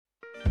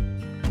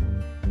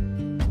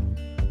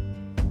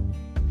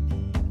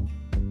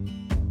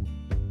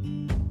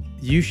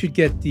You should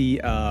get the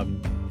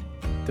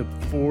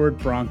Ford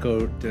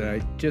Bronco that I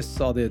just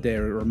saw the other day. It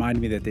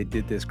reminded me that they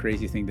did this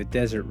crazy thing, the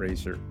Desert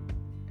Racer.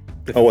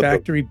 The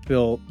factory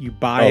built, you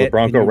buy it. The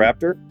Bronco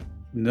Raptor?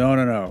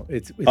 No.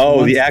 It's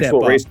the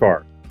actual race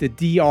car. The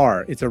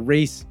DR. It's a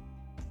race.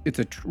 It's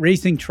a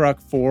racing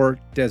truck for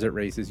desert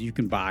races you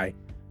can buy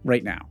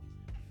right now.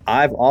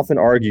 I've often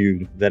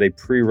argued that a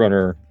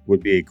pre-runner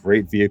would be a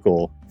great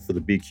vehicle for the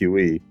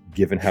BQE,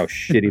 given how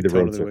shitty the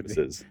road surface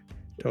is.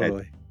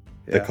 Totally.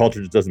 The culture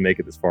just doesn't make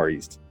it this far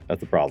east.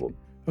 That's the problem.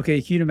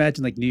 Okay, can you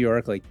imagine like New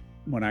York? Like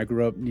when I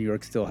grew up, New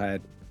York still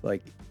had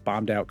like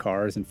bombed out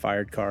cars and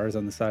fired cars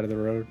on the side of the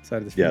road, side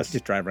of the street. Yes.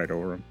 Just drive right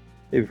over them.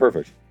 It'd be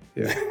perfect.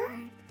 Yeah.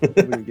 We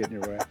would get in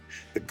your way.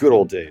 The good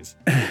old days.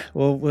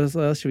 Well, what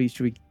else should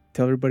we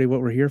tell everybody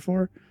what we're here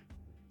for?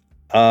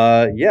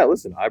 Yeah.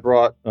 Listen, I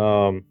brought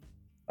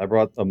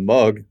a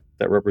mug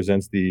that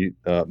represents the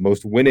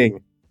most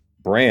winning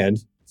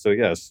brand. So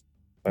yes.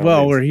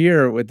 Well, we're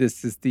here with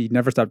this is the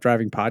Never Stop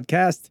Driving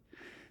podcast.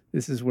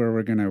 This is where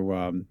we're going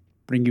to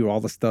bring you all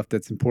the stuff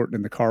that's important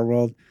in the car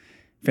world.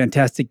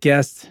 Fantastic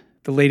guests,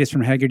 the latest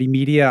from Hagerty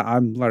Media.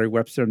 I'm Larry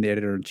Webster. I'm the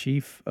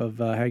editor-in-chief of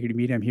Hagerty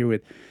Media. I'm here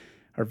with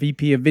our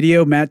VP of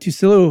video, Matt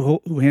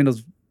Tusillo, who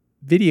handles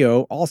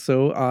video,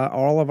 also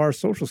all of our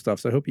social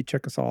stuff. So I hope you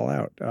check us all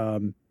out.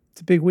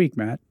 It's a big week,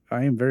 Matt.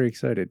 I am very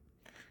excited.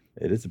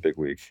 It is a big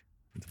week.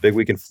 It's a big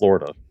week in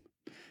Florida.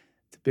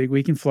 It's a big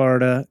week in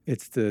Florida.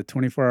 It's the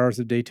 24 Hours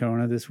of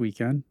Daytona this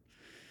weekend.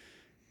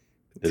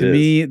 To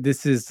me,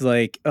 this is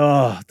like,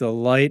 the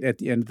light at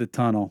the end of the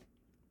tunnel.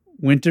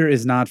 Winter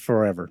is not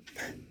forever.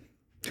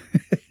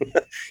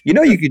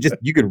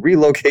 You could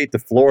relocate to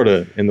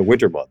Florida in the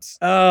winter months.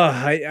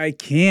 I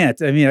can't.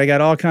 I mean, I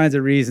got all kinds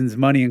of reasons,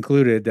 money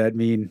included, that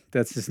mean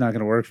that's just not going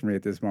to work for me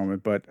at this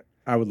moment, but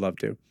I would love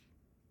to.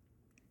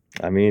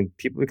 I mean,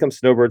 people become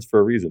snowbirds for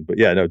a reason. But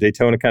yeah, no,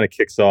 Daytona kind of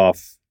kicks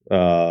off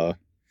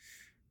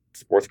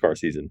sports car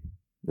season,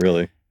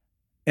 really.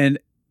 And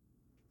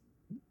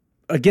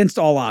against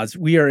all odds,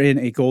 we are in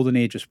a golden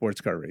age of sports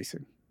car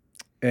racing.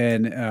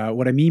 And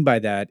what I mean by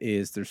that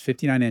is there's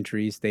 59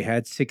 entries. They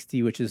had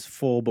 60, which is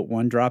full, but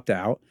one dropped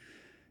out.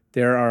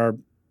 There are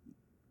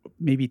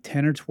maybe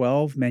 10 or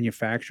 12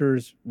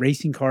 manufacturers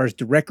racing cars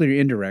directly or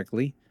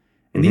indirectly.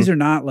 And these are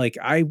not like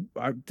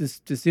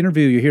this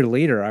interview you hear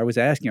later. I was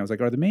asking, I was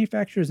like, are the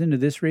manufacturers into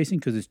this racing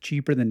because it's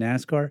cheaper than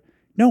NASCAR?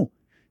 No,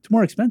 it's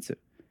more expensive,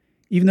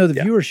 even though the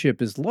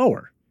viewership is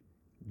lower.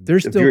 The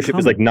viewership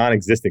is like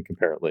non-existent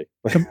comparatively.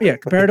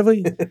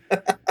 Comparatively.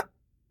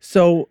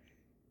 So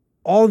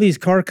all these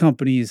car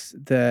companies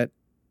that,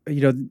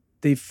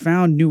 they've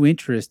found new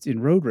interest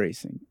in road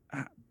racing.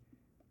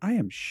 I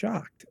am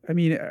shocked. I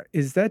mean,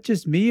 is that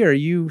just me, or are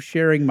you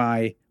sharing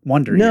my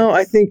wonder? No,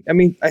 I think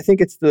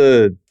it's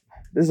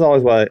this is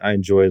always why I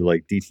enjoy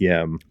like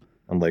DTM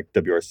and like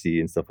WRC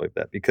and stuff like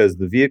that, because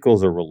the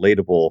vehicles are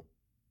relatable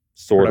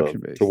sort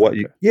of to what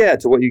you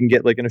can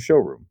get like in a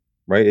showroom,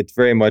 right? It's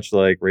very much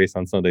like race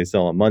on Sunday,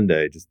 sell on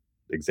Monday, just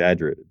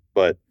exaggerated.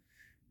 But,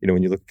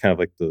 when you look at kind of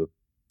like the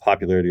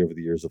popularity over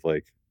the years of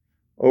like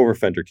over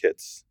fender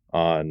kits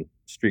on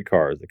street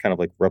cars that kind of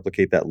like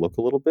replicate that look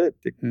a little bit,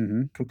 it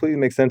completely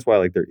makes sense why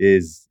like there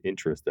is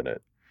interest in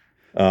it.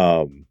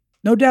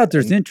 No doubt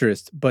there's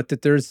interest, but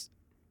that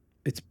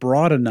it's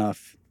broad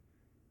enough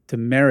to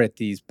merit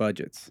these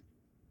budgets.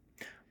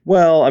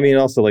 Well, I mean,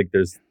 also like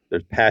there's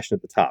passion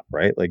at the top,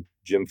 right? Like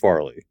Jim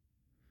Farley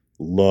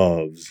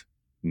loves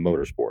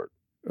motorsport,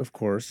 of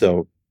course.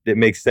 So it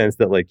makes sense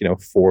that like,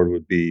 Ford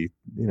would be,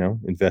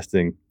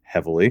 investing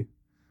heavily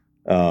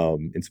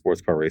in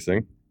sports car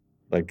racing.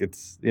 Like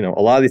it's, a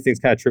lot of these things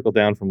kind of trickle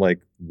down from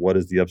like, what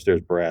is the upstairs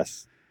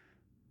brass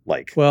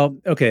like? Well,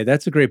 okay,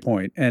 that's a great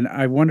point. And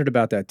I wondered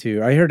about that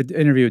too. I heard an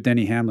interview with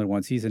Denny Hamlin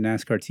once. He's a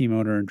NASCAR team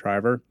owner and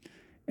driver.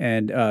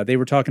 And they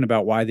were talking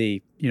about why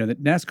the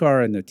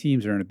NASCAR and the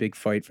teams are in a big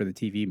fight for the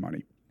TV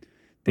money.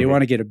 They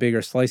want to get a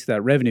bigger slice of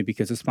that revenue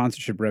because the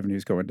sponsorship revenue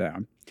is going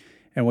down.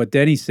 And what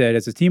Denny said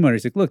as a team owner,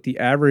 he's like, look, the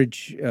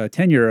average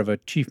tenure of a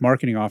chief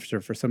marketing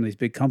officer for some of these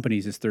big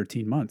companies is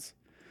 13 months.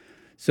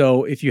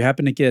 So if you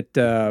happen to get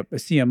a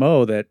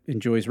CMO that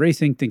enjoys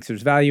racing, thinks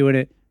there's value in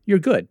it, you're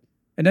good.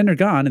 And then they're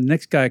gone, and the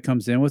next guy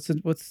comes in. What's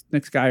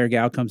next guy or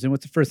gal comes in?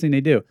 What's the first thing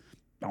they do?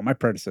 Oh, my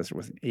predecessor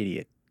was an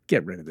idiot.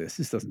 Get rid of this.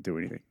 This doesn't do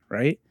anything,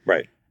 right?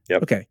 Right.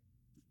 Yep. Okay.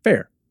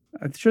 Fair.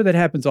 I'm sure that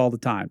happens all the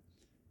time.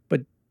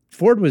 But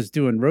Ford was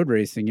doing road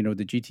racing, the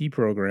GT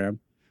program,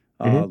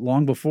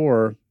 long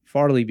before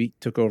Farley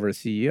took over as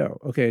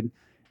CEO. Okay.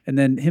 And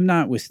then him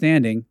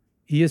notwithstanding,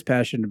 he is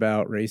passionate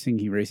about racing.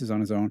 He races on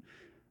his own.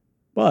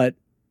 But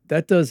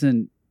that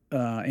doesn't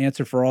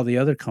answer for all the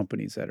other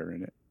companies that are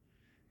in it.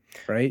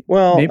 Right?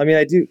 Well, I mean,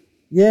 I do.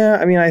 Yeah.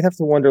 I mean, I have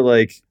to wonder,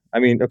 like,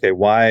 okay,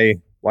 why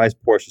is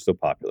Porsche so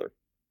popular?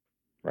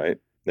 Right?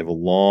 They have a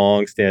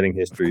long-standing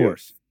history of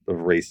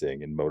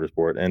racing and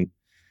motorsport. And,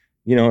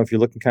 if you're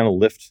looking kind of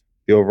lift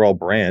the overall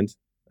brand,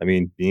 I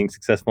mean, being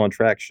successful on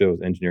track shows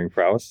engineering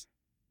prowess.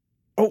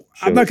 Oh,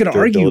 I'm not going to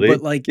argue,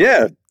 but like,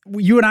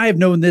 you and I have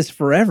known this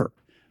forever.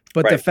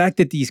 But the fact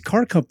that these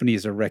car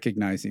companies are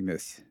recognizing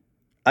this,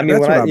 I mean,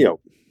 That's what I'm.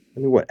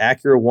 what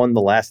Acura won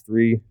the last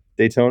 3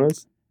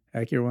 Daytonas.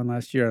 Acura won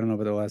last year. I don't know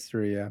about the last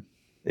 3. Yeah.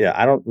 Yeah,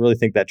 I don't really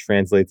think that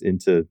translates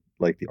into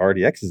like the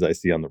RDXs I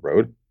see on the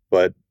road,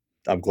 but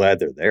I'm glad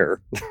they're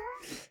there.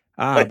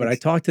 But I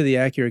talked to the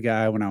Acura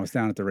guy when I was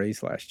down at the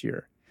race last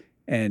year,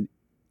 and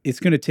it's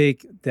going to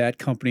take that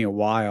company a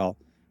while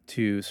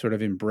to sort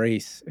of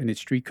embrace in its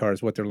street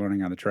cars what they're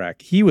learning on the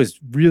track. He was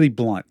really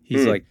blunt.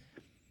 He's like,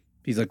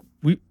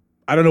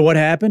 I don't know what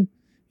happened.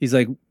 He's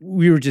like,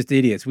 we were just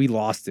idiots. We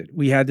lost it.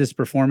 We had this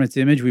performance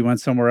image. We went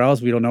somewhere else.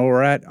 We don't know where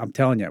we're at. I'm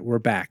telling you, we're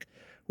back.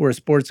 We're a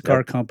sports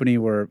car company.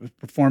 We're a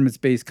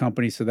performance-based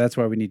company. So that's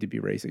why we need to be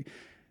racing.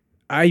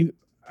 I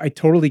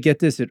totally get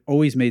this. It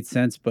always made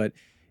sense. But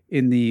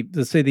in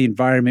let's say the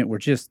environment where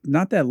just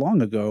not that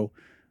long ago,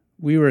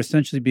 we were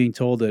essentially being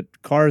told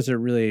that cars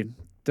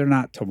they're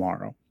not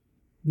tomorrow.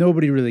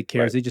 Nobody really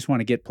cares. Right. They just want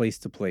to get place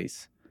to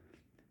place.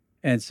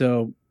 And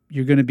so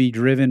you're going to be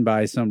driven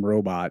by some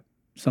robot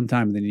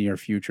sometime in the near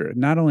future.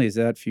 Not only is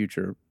that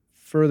future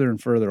further and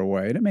further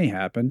away, and it may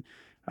happen.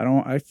 I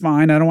don't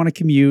want to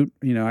commute.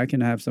 I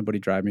can have somebody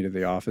drive me to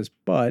the office,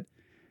 but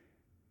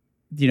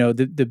the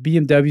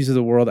BMWs of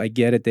the world, I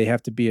get it. They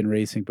have to be in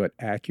racing, but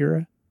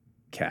Acura,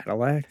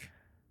 Cadillac,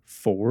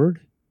 Ford,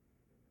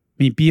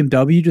 I mean,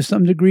 BMW to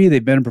some degree,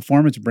 they've been a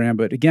performance brand,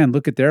 but again,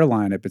 look at their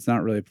lineup. It's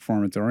not really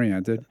performance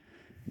oriented.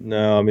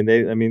 No, I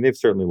mean they've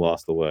certainly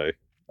lost the way.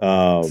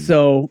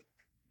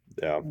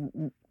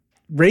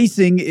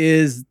 Racing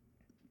is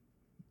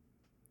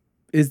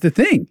the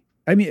thing.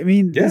 I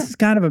mean, This is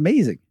kind of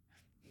amazing.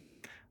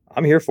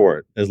 I'm here for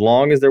it. As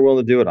long as they're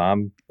willing to do it,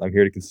 I'm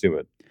here to consume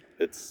it.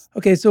 It's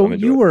okay. So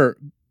you were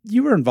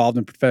involved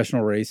in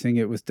professional racing.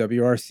 It was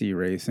WRC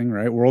racing,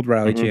 right? World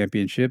Rally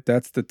Championship.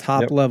 That's the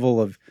top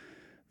level of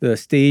the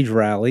stage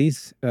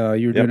rallies. You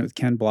were doing it with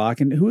Ken Block.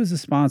 And who was the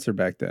sponsor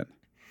back then?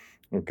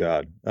 Oh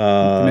God.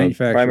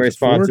 Primary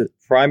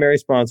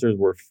sponsors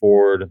were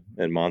Ford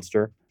and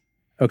Monster.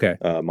 Okay.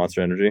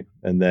 Monster Energy.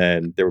 And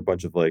then there were a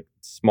bunch of like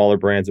smaller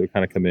brands that would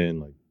kind of come in,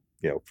 like,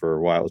 for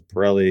a while it was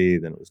Pirelli,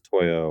 then it was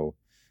Toyo.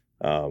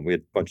 We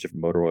had a bunch of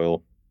different motor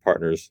oil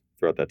partners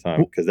throughout that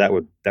time, because that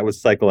would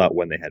cycle out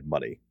when they had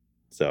money.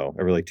 So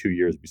every like 2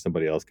 years would be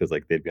somebody else, because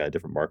like they'd be on a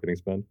different marketing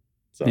spend.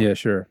 So yeah,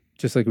 sure.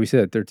 Just like we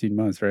said, 13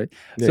 months, right?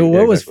 Yeah, so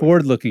what was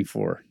Ford looking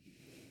for?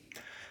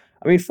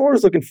 I mean, Ford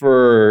was looking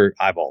for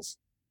eyeballs.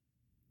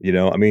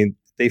 I mean,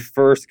 they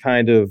first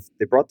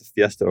they brought the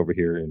Fiesta over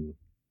here in,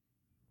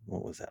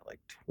 what was that, like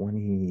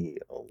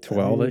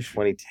 2012-ish,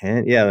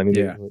 2010? Yeah, I mean,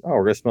 yeah. Like,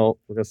 we're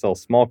gonna sell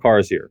small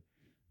cars here.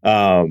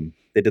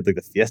 They did like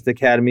the Fiesta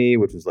Academy,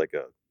 which was like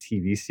a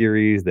TV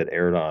series that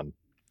aired on,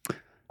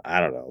 I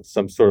don't know,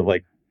 some sort of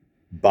like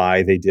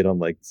they did on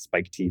like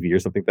Spike TV or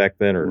something back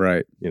then, or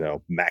right,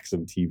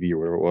 Maxim TV or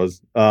whatever it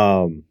was.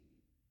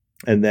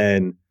 And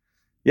then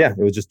it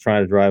was just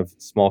trying to drive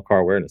small car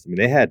awareness. I mean,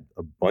 they had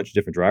a bunch of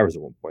different drivers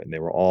at one point, and they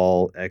were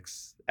all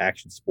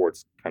ex-action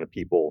sports kind of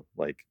people,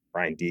 like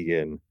Brian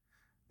Deegan.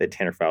 They had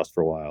Tanner Faust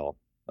for a while.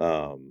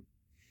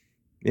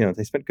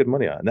 They spent good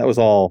money on it. And that was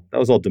all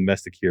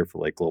domestic here for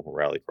like Global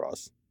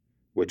Rallycross,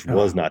 which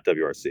was not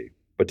WRC.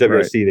 But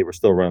WRC, they were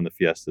still running the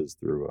Fiestas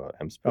through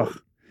M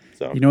Sport.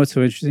 So what's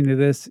so interesting to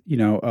this?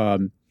 A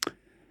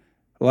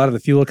lot of the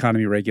fuel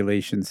economy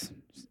regulations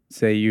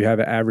say you have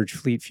an average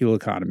fleet fuel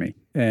economy.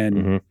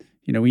 And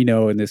we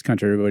know in this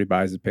country everybody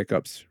buys the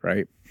pickups,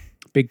 right?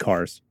 Big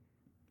cars,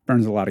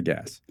 burns a lot of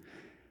gas.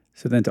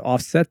 So then to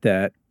offset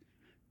that,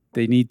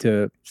 they need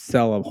to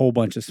sell a whole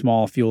bunch of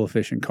small fuel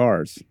efficient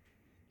cars.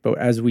 But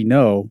as we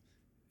know,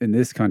 in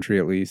this country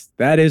at least,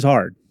 that is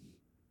hard,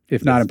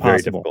 if not impossible.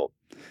 Very difficult.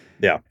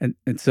 Yeah.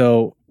 And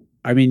so,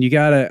 I mean,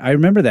 I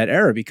remember that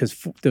era,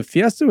 because the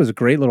Fiesta was a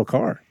great little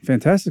car,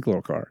 fantastic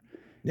little car.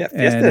 Yeah,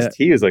 Fiesta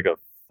ST is like a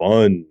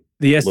fun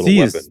the little ST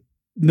weapon. Is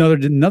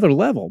another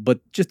level,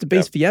 but just the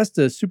base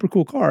Fiesta, super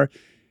cool car,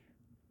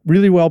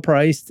 really well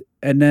priced.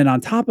 And then on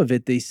top of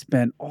it, they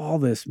spent all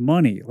this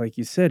money, like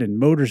you said, in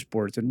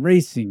motorsports and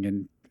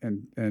racing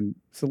and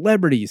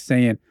celebrities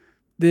saying,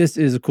 this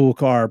is a cool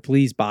car,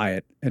 please buy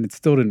it. And it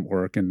still didn't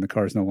work, and the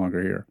car's no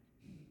longer here.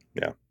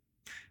 Yeah.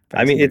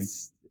 I mean,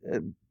 it's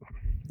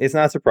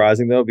not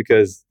surprising, though,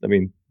 because, I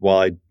mean, while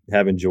I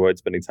have enjoyed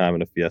spending time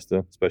in a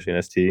Fiesta, especially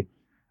an ST,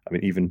 I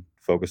mean, even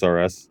Focus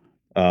RS.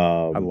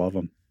 I love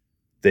them.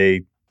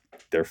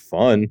 They're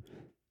fun,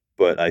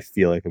 but I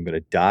feel like I'm going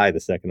to die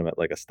the second I'm at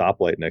like a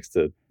stoplight next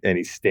to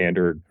any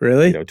standard,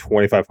 really,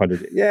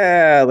 2500.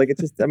 Yeah, like it's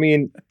just, I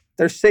mean,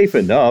 they're safe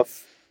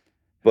enough,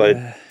 but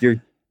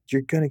you're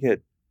going to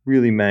get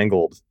really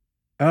mangled.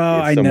 Oh,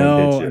 I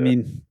know. I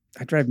mean,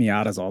 I drive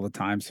Miatas all the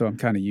time, so I'm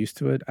kind of used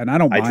to it, and I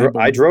don't mind.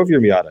 I drove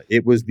your Miata.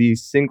 It was the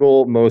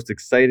single most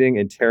exciting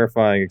and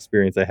terrifying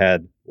experience I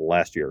had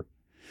last year.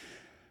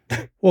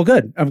 Well,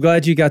 good. I'm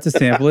glad you got to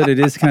sample it. It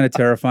is kind of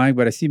terrifying,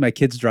 but I see my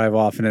kids drive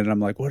off in it, and I'm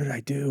like, what did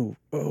I do?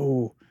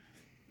 Oh,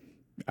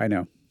 I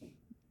know.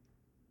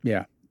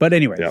 Yeah. But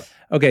anyway,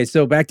 Okay,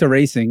 so back to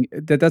racing.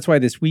 That's why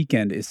this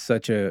weekend is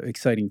such an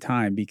exciting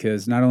time,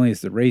 because not only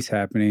is the race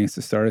happening, it's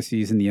the start of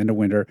season, the end of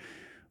winter.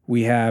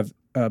 We have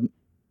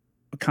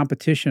a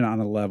competition on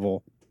a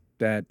level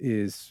that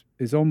is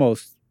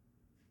almost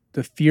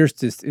the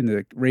fiercest in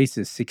the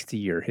race's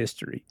 60-year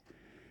history.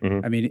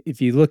 I mean,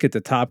 if you look at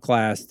the top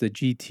class, the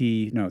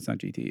GT, no, it's not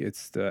GT,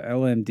 it's the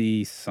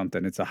LMD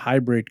something. It's a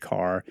hybrid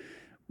car.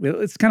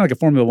 It's kind of like a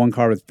Formula One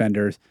car with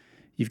fenders.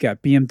 You've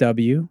got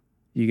BMW,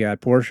 you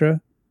got Porsche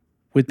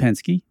with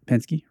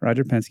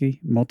Roger Penske,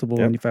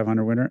 multiple Indy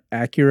 500 winner,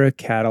 Acura,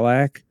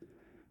 Cadillac,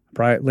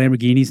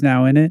 Lamborghini's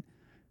now in it.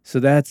 So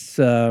that's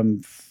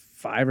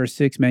 5 or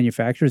 6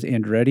 manufacturers.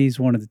 Andretti's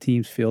one of the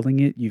teams fielding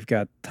it. You've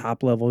got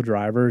top-level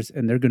drivers,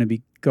 and they're going to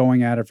be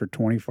going at it for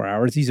 24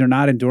 hours. These are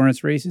not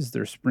endurance races.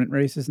 They're sprint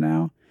races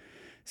now.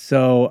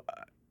 So,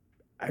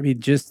 I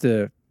mean,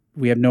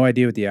 we have no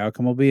idea what the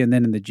outcome will be. And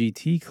then in the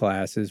GT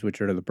classes,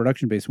 which are the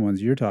production-based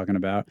ones you're talking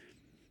about,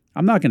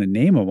 I'm not going to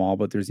name them all,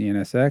 but there's the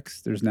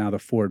NSX. There's now the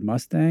Ford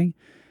Mustang.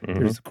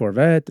 There's the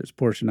Corvette. There's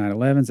Porsche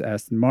 911s,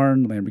 Aston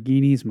Martin,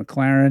 Lamborghinis,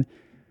 McLaren.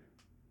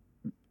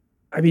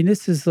 I mean,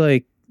 this is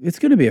like, it's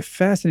going to be a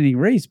fascinating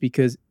race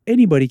because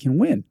anybody can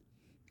win.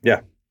 Yeah.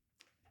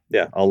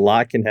 Yeah. A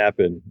lot can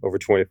happen over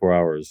 24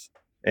 hours.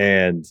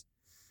 And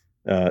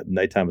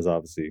nighttime is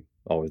obviously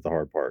always the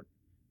hard part.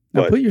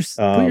 Now, put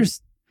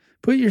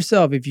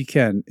yourself, if you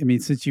can. I mean,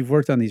 since you've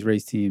worked on these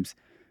race teams,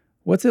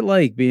 what's it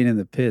like being in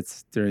the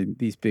pits during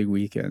these big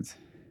weekends?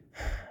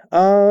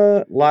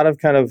 A lot of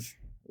the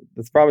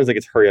problem is like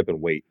it's hurry up and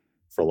wait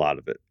for a lot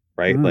of it,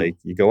 right? Like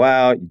you go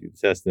out, you do the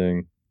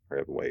testing, hurry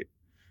up and wait.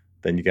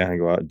 Then you kind of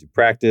go out and do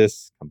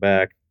practice, come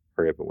back,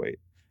 hurry up and wait.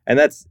 And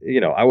that's,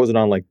 I wasn't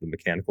on like the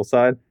mechanical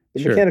side.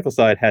 The mechanical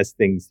side has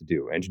things to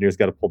do. Engineers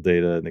got to pull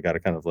data and they got to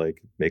kind of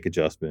like make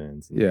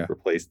adjustments and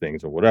replace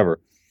things or whatever.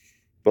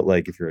 But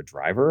like if you're a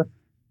driver,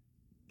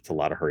 it's a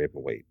lot of hurry up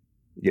and wait.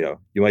 You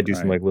might do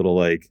some like little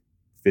like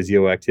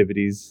physio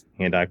activities,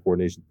 hand-eye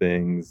coordination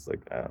things,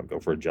 like go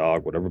for a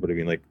jog, whatever. But I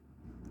mean, like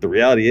the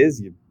reality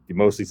is you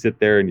mostly sit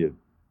there and you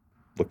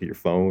look at your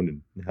phone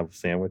and have a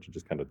sandwich and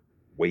just kind of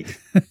wait.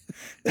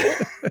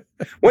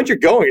 Once you're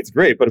going, it's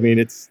great. But I mean,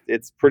 it's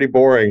pretty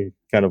boring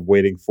kind of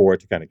waiting for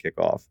it to kind of kick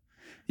off.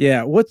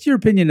 Yeah. What's your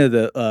opinion of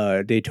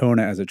the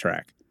Daytona as a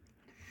track?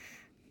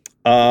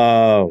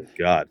 Oh,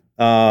 God.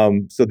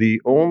 So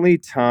the only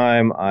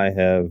time I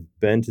have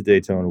been to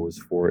Daytona was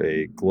for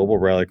a global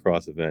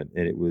rallycross event,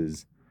 and it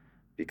was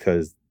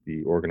because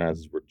the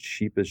organizers were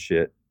cheap as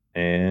shit,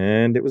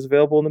 and it was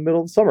available in the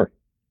middle of the summer.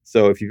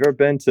 So if you've ever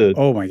been to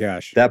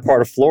that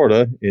part of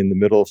Florida in the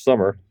middle of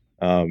summer,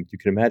 you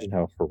can imagine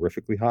how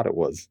horrifically hot it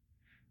was.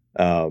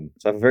 So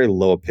I have a very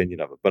low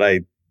opinion of it, but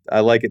I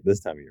like it this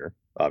time of year,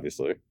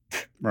 obviously.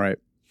 Right.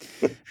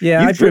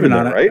 Yeah, I've driven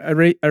on it.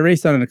 Right? I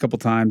raced on it a couple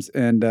times,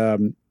 and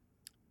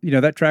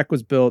that track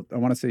was built, I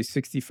want to say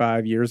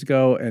 65 years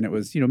ago, and it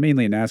was,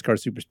 mainly a NASCAR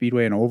super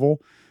speedway and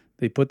oval.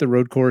 They put the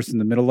road course in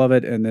the middle of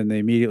it, and then they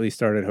immediately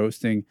started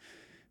hosting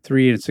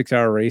 3 and 6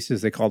 hour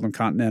races. They called them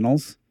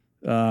Continentals.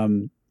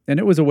 And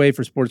it was a way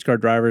for sports car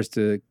drivers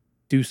to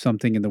do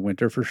something in the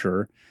winter for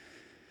sure.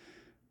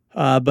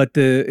 But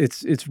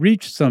it's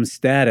reached some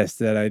status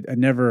that I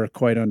never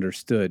quite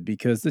understood,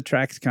 because the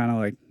track's kind of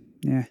like,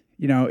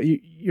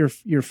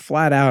 you're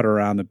flat out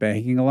around the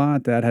banking a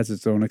lot. That has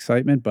its own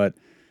excitement, but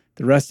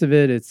the rest of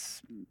it,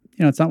 it's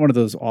not one of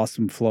those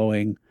awesome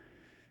flowing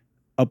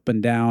up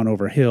and down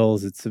over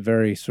hills. It's a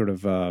very sort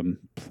of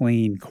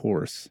plain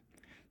course.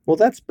 Well,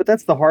 that's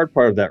the hard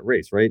part of that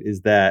race, right?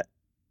 Is that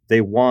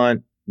they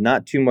want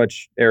not too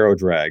much aero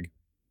drag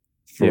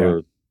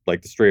for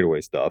like the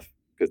straightaway stuff,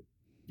 because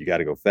you got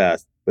to go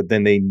fast, but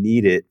then they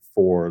need it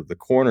for the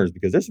corners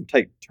because there's some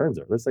tight turns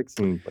there. There's like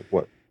some like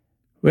what?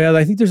 Well,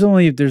 I think there's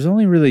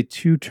only really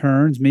 2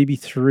 turns, maybe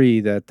 3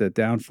 that the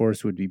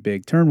downforce would be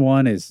big. Turn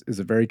 1 is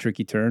a very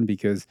tricky turn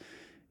because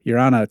you're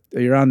on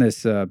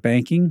this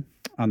banking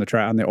on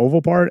the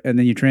oval part, and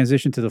then you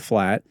transition to the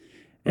flat,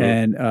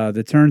 and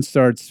the turn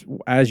starts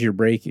as you're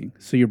braking.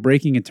 So you're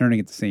braking and turning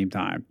at the same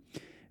time.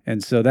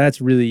 And so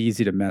that's really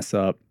easy to mess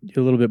up.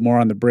 You're a little bit more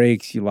on the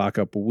brakes. You lock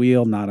up a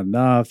wheel, not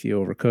enough. You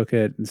overcook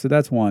it. And so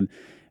that's one.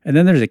 And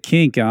then there's a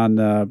kink on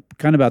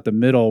kind of about the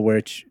middle,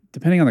 which,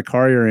 depending on the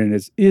car you're in,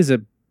 is a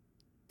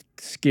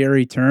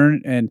scary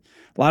turn. And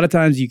a lot of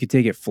times you could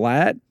take it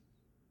flat,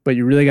 but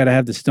you really got to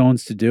have the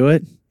stones to do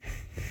it.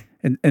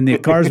 And the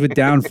cars with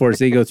downforce,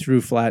 they go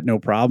through flat, no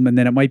problem. And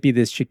then it might be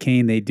this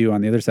chicane they do on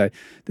the other side.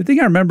 The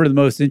thing I remember the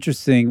most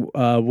interesting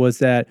was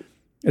that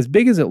as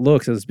big as it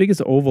looks, as big as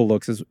the oval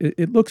looks,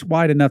 it looks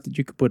wide enough that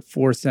you could put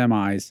 4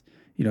 semis,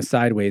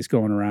 sideways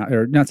going around,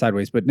 or not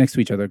sideways, but next to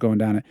each other going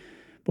down it.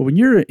 But when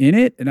you're in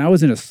it, and I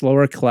was in a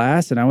slower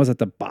class, and I was at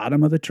the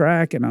bottom of the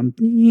track, and I'm,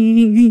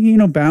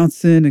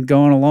 bouncing and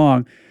going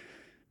along,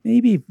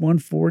 maybe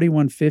 140,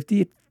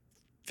 150, it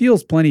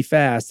feels plenty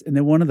fast. And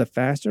then one of the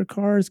faster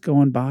cars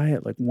going by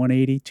at like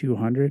 180,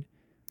 200,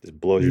 just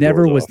blows your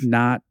never doors was off.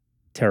 Not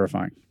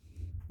terrifying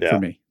for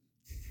me.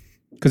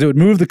 Because it would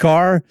move the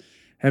car,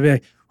 I'd be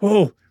like,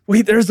 oh,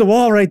 wait, there's the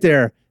wall right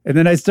there. And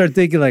then I'd start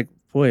thinking like,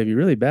 boy, it'd be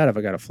really bad if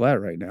I got a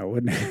flat right now,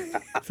 wouldn't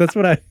it? That's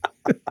what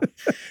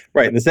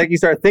Right. And the second you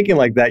start thinking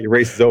like that, your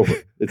race is over.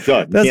 It's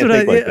done. That's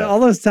what all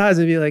those times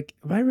I'd be like,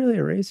 am I really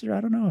a racer?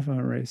 I don't know if I'm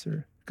a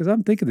racer. Because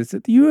I'm thinking this.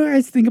 Do you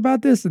guys think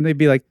about this? And they'd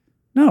be like,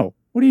 no,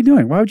 what are you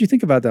doing? Why would you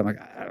think about that? I'm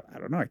like, I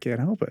don't know. I can't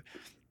help it.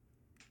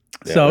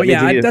 Yeah, so,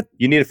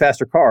 you need a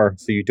faster car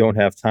so you don't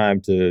have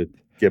time to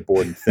get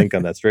bored and think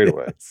on that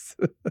straightaway.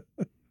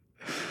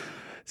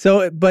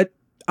 So, but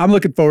I'm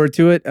looking forward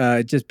to it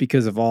just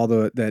because of all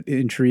that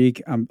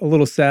intrigue. I'm a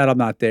little sad I'm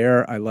not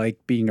there. I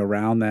like being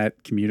around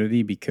that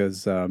community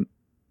because,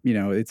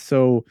 it's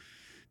so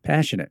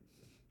passionate.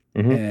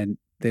 Mm-hmm. And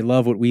they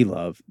love what we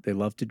love. They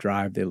love to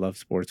drive. They love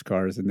sports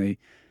cars. And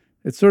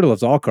it sort of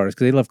loves all cars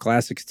because they love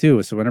classics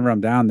too. So whenever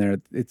I'm down there,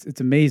 it's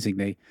amazing.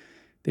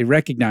 They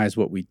recognize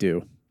what we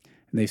do.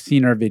 And they've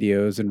seen our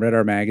videos and read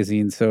our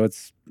magazines. So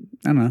it's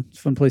a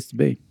fun place to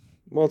be.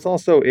 Well, it's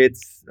also,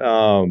 it's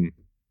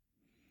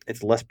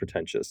less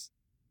pretentious,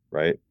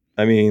 right?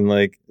 I mean,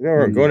 like,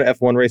 going to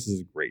F1 races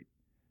is great,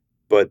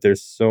 but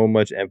there's so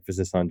much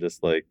emphasis on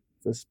just like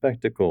the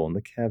spectacle and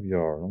the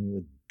caviar and all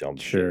the dumb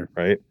shit,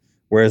 right?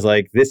 Whereas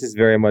like, this is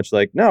very much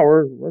like, no,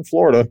 we're in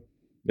Florida.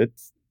 We're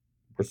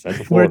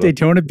Central Florida. We're at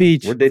Daytona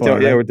Beach. We're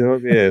Daytona, Florida. Yeah, we're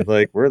doing, yeah,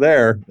 like we're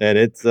there, and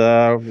it's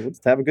let's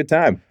have a good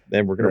time,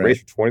 and we're gonna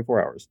race for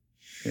 24 hours.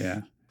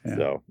 Yeah.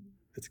 So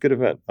it's a good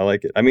event. I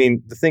like it. I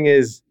mean, the thing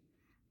is,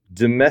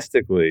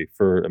 domestically,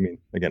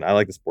 again, I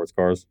like the sports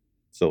cars,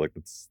 so like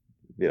it's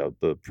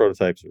the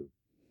prototypes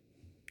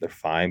they're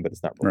fine, but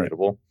it's not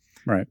relatable.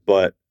 Right.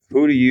 But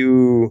who do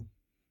you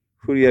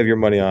have your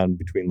money on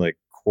between like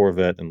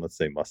Corvette and let's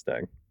say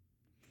Mustang?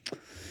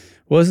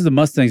 Well, this is the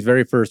Mustang's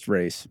very first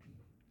race.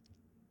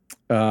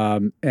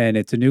 And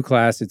it's a new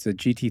class. It's a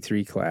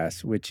GT3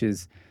 class, which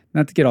is,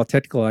 not to get all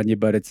technical on you,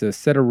 but it's a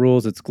set of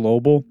rules. It's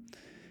global,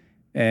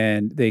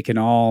 and they can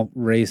all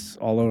race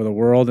all over the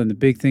world. And the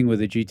big thing with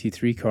the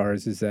GT3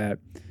 cars is that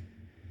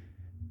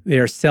they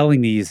are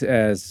selling these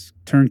as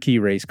turnkey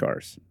race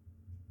cars.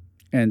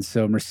 And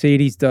so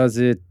Mercedes does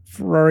it,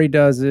 Ferrari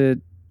does it,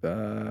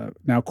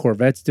 now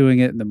Corvette's doing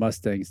it, and the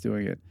Mustang's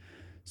doing it.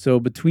 So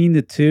between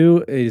the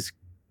two, it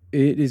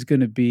is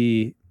going to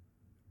be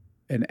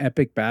an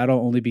epic battle,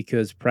 only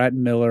because Pratt &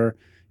 Miller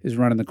is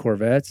running the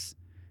Corvettes,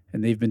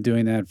 and they've been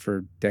doing that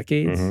for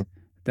decades. Mm-hmm.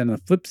 Then on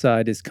the flip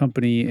side, his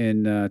company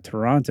in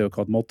Toronto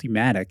called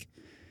Multimatic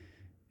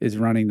is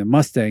running the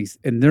Mustangs,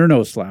 and they're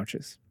no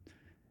slouches.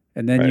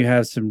 And then you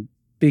have some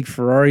big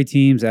Ferrari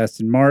teams,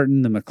 Aston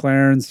Martin, the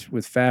McLarens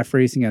with FAF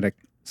Racing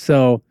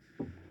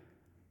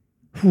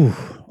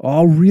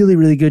all really,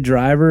 really good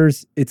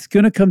drivers. It's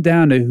going to come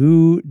down to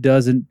who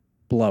doesn't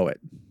blow it.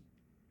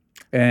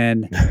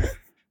 And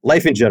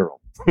life in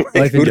general.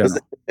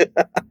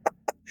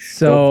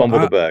 So don't fumble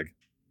the bag.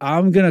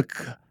 I'm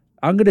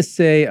gonna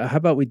say, how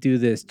about we do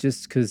this?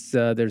 Just because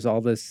there's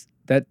all this,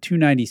 that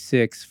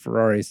 296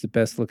 Ferrari is the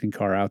best looking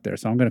car out there,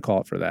 so I'm gonna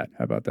call it for that.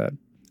 How about that?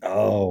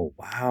 Oh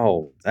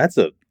wow, that's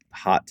a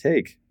hot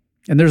take.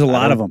 And there's a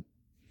lot of them.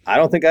 I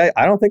don't think I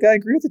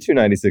agree with the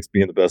 296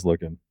 being the best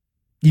looking.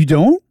 You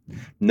don't?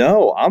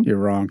 No, you're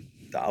wrong.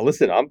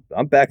 Listen,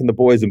 I'm backing the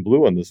boys in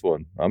blue on this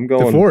one. I'm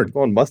going with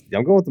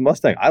the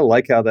Mustang. I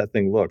like how that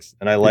thing looks,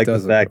 and I like the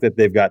fact that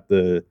they've got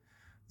the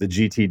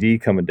GTD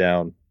coming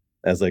down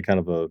as like kind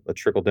of a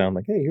trickle down.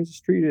 Like, hey, here's a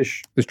street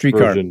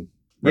version.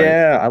 Car. Right.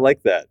 Yeah, I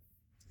like that.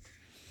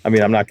 I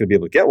mean, I'm not going to be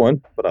able to get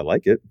one, but I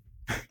like it.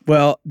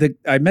 Well,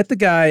 I met the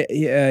guy.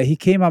 He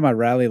came on my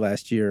rally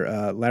last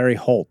year. Larry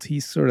Holt.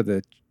 He's sort of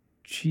the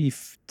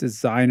chief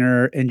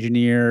designer,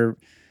 engineer,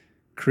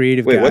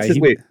 creative guy.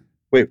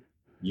 Wait.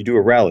 You do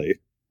a rally?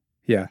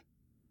 Yeah.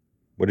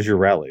 What is your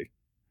rally?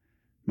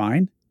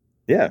 Mine?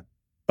 Yeah.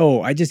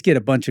 Oh, I just get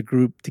a bunch of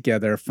group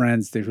together,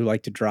 friends who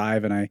like to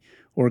drive, and I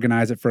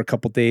organize it for a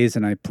couple days,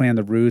 and I plan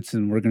the routes,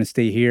 and we're going to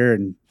stay here,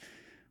 and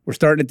we're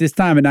starting at this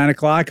time at 9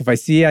 o'clock. If I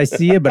see you, I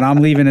see you, but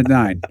I'm leaving at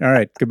 9. All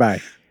right, goodbye.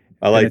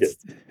 I like it.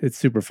 It's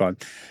super fun.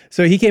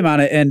 So he came on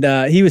it,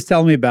 and he was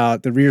telling me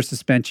about the rear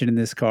suspension in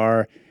this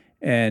car,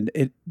 and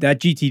that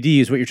GTD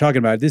is what you're talking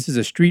about. This is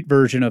a street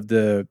version of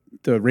the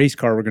race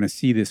car we're going to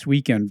see this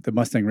weekend, the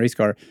Mustang race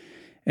car,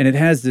 and it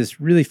has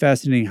this really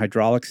fascinating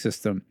hydraulic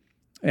system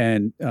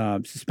and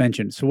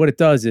suspension. So what it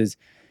does is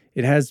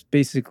it has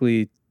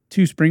basically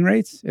 2 spring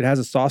rates. It has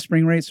a soft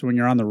spring rate, so when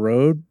you're on the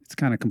road, it's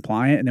kind of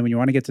compliant, and then when you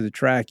want to get to the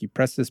track, you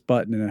press this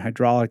button, and a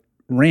hydraulic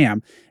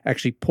ram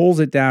actually pulls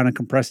it down and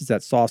compresses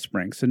that soft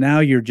spring. So now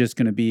you're just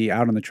going to be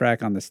out on the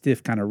track on the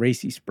stiff kind of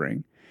racy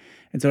spring.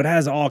 And so it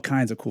has all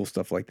kinds of cool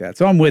stuff like that.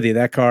 So I'm with you.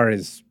 That car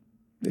is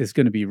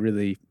going to be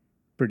really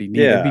pretty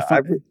neat. Yeah, it'd be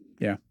fun.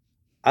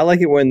 I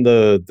like it when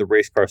the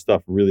race car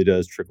stuff really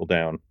does trickle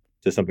down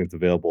to something that's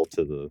available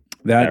to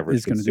the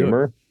average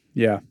consumer.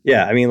 Yeah.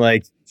 Yeah. I mean,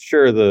 like,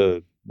 sure,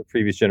 the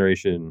previous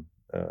generation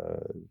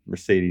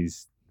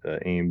Mercedes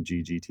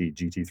AMG GT,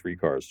 GT3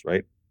 cars,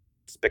 right?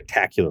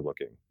 Spectacular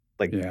looking,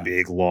 like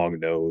big, long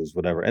nose,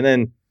 whatever. And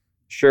then,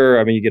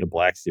 sure, I mean, you get a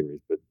black series,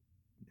 but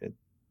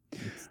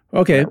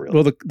okay. Really.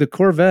 Well, the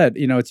Corvette,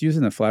 it's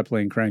using the flat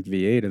plane cranked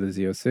V8 of the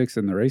Z06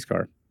 in the race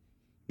car.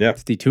 Yeah.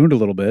 It's detuned a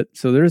little bit.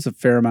 So there's a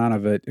fair amount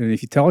of it. And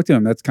if you talk to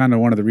them, that's kind of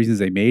one of the reasons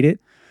they made it,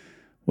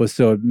 was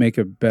so it'd make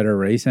a better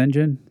race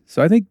engine.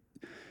 So I think,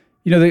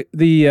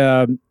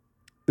 the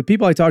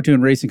people I talk to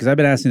in racing, because I've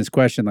been asking this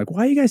question, like,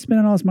 why are you guys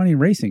spending all this money in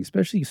racing,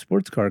 especially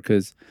sports car?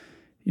 Because,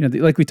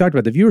 like we talked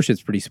about, the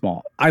viewership's pretty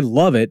small. I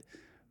love it,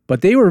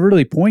 but they were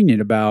really poignant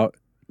about,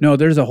 no,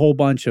 there's a whole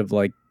bunch of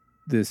like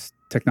this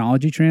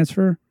technology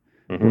transfer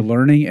we're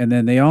learning. And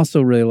then they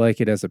also really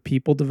like it as a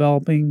people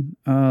developing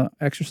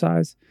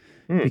exercise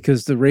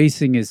because the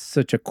racing is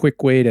such a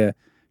quick way to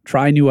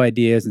try new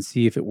ideas and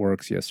see if it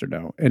works, yes or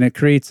no. And it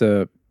creates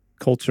a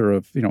culture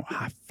of,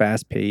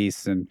 fast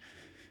pace and,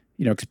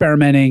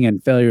 experimenting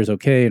and failure is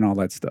okay and all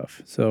that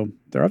stuff. So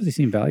they're obviously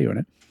seeing value in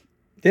it.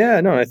 Yeah,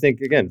 no, I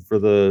think again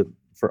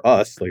for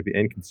us, like the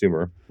end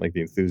consumer, like the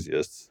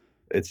enthusiasts,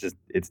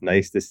 it's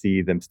nice to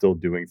see them still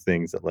doing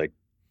things that like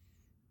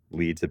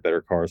lead to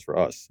better cars for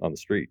us on the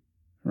street.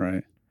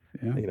 Right.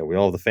 Yeah. We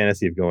all have the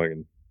fantasy of going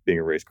and being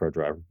a race car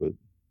driver, but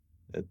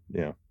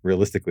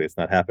realistically, it's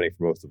not happening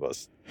for most of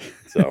us.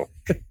 So,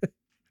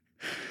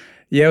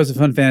 yeah, it was a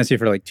fun fantasy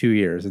for like 2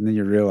 years, and then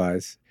you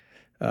realize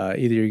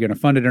either you're going to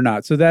fund it or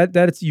not. So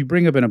that's you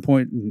bring up an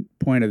important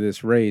point of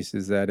this race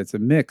is that it's a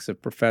mix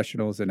of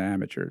professionals and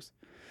amateurs.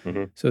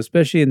 So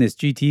especially in this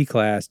GT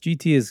class,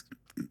 GT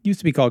used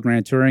to be called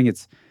Grand Touring.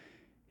 It's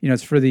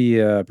it's for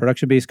the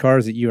production-based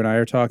cars that you and I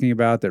are talking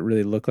about that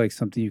really look like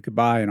something you could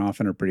buy and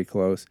often are pretty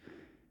close.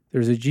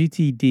 There's a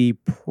GTD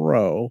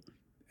Pro,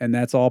 and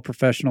that's all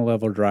professional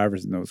level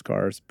drivers in those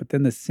cars. But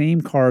then the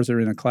same cars are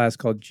in a class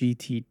called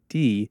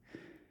GTD.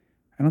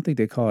 I don't think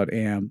they call it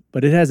AM,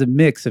 but it has a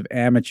mix of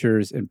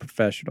amateurs and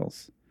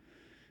professionals.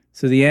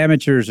 So the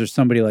amateurs are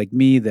somebody like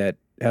me that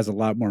has a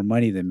lot more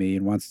money than me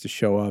and wants to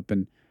show up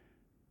and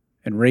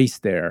race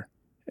there.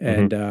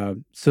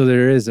 And so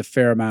there is a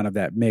fair amount of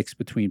that mix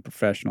between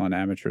professional and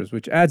amateurs,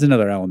 which adds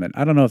another element.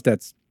 I don't know if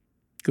that's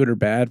good or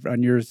bad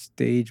on your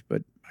stage,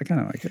 but I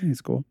kind of like it. I think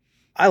it's cool.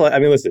 I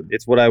mean, listen,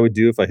 it's what I would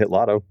do if I hit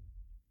lotto.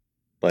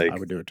 Like I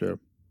would do it too.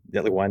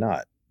 Yeah, like why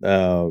not?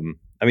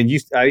 I mean,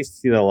 I used to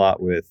see that a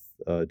lot with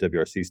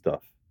WRC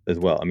stuff as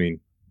well. I mean,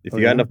 if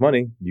you got enough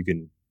money, you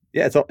can.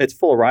 Yeah, it's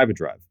full of ride and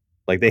drive.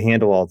 Like they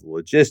handle all the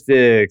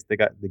logistics. They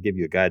give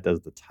you a guy that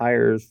does the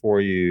tires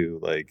for you.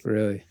 Like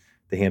really,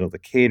 they handle the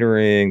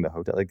catering, the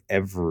hotel, like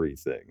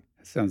everything.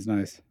 That sounds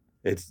nice.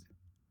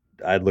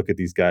 I'd look at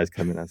these guys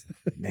coming. I was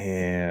like,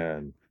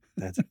 man,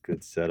 that's a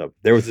good setup.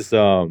 There was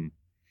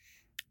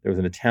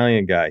an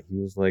Italian guy. He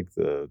was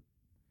the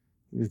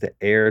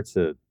heir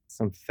to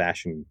some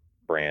fashion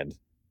brand,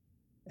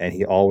 and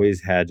he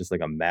always had just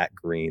like a matte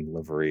green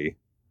livery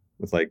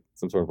with like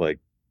some sort of like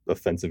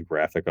offensive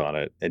graphic on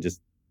it, and just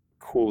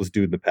coolest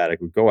dude in the paddock.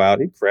 Would go out,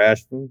 he'd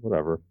crash,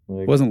 whatever.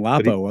 Like, wasn't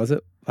Lapo, was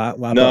it?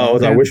 Lapo, no,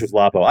 I wish it was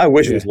Lapo. I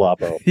wish it was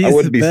Lapo. I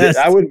wouldn't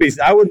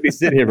be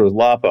sitting here if it was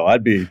Lapo.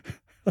 I'd be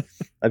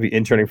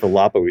interning for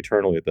Lapo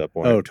eternally at that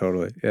point. Oh,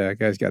 totally. Yeah,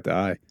 guy's got the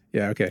eye.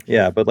 Yeah, okay.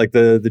 Yeah, but like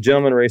the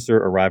gentleman racer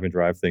arrive and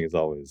drive thing is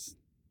always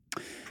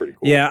pretty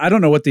cool. Yeah, I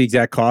don't know what the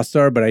exact costs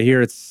are, but I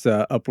hear it's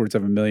upwards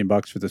of $1 million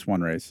for this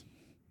one race.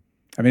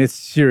 I mean, it's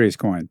serious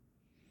coin.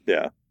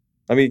 Yeah.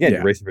 I mean, again,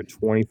 you're racing for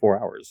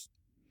 24 hours.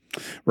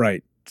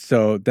 Right.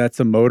 So that's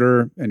a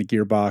motor and a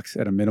gearbox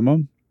at a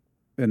minimum.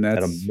 And that's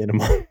at a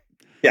minimum.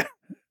 Yeah.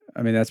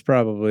 I mean, that's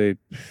probably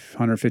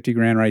 150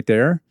 grand right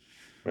there.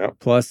 Yep.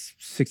 Plus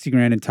 60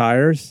 grand in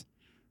tires,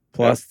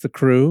 plus the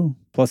crew,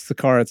 plus the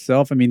car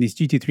itself. I mean, these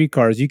GT3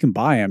 cars, you can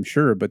buy, I'm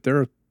sure, but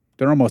they're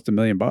almost $1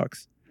 million. I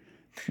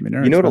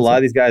mean, you know what a lot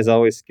of these guys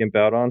always skimp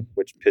out on,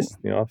 which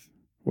pisses me off?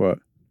 What?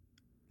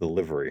 The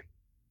livery.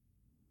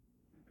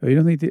 Oh, you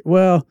don't think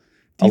a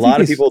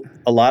lot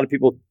of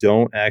people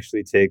don't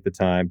actually take the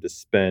time to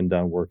spend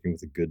on working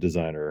with a good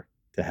designer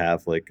to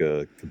have like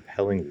a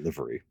compelling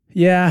livery.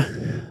 Yeah,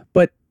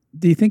 but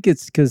do you think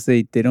it's because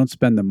they don't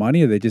spend the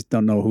money, or they just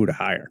don't know who to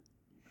hire?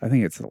 I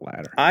think it's the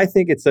latter. I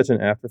think it's such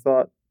an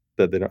afterthought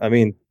that they don't. I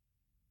mean,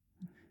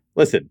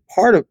 listen,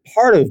 part of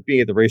being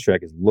at the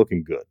racetrack is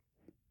looking good.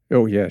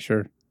 Oh yeah,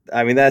 sure.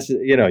 I mean, that's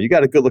you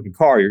got a good looking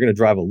car, you're going to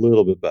drive a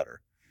little bit better.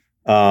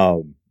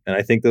 And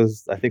I think some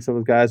of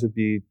those guys would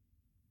be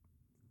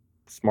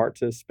smart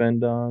to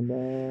spend on,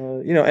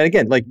 and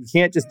again, like you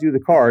can't just do the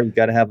car. You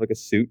got to have like a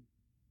suit.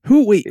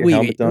 Wait.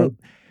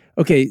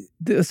 Okay,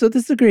 so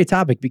this is a great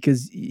topic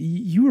because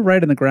you were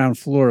right on the ground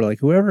floor. Like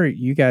whoever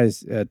you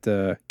guys at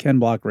Ken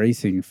Block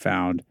Racing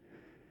found,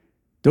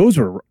 those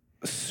were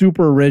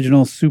super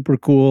original, super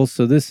cool.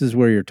 So this is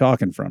where you're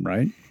talking from,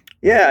 right?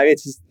 Yeah, I mean,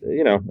 it's just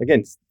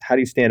again, how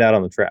do you stand out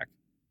on the track,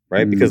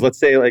 right? Because let's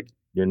say like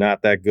you're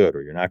not that good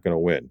or you're not going to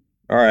win.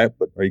 All right,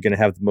 but are you going to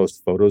have the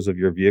most photos of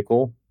your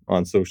vehicle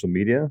on social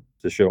media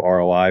to show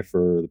ROI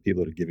for the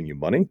people that are giving you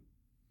money?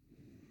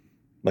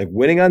 Like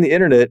winning on the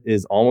internet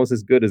is almost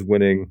as good as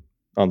winning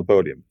on the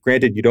podium.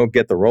 Granted, you don't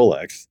get the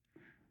Rolex.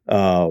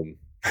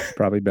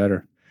 Probably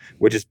better.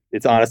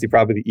 It's honestly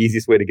probably the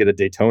easiest way to get a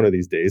Daytona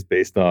these days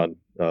based on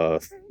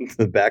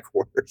the back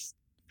quarters.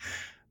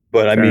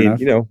 But I mean,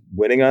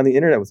 winning on the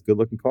internet with a good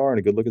looking car and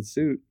a good looking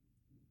suit,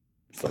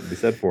 Something to be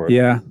said for it.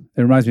 Yeah.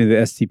 It reminds me of the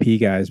STP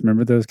guys.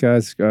 Remember those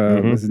guys?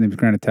 What's his name?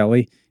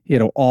 Granatelli. He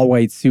had an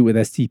all-white suit with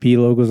STP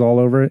logos all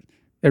over it.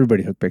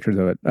 Everybody took pictures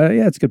of it.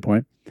 Yeah, it's a good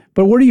point.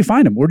 But where do you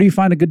find them? Where do you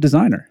find a good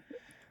designer?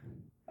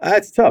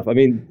 It's tough. I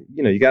mean,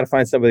 you got to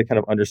find somebody that kind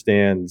of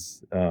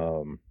understands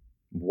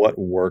what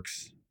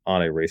works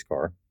on a race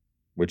car,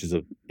 which is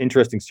an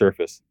interesting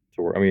surface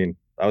to work. I mean,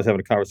 I was having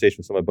a conversation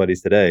with some of my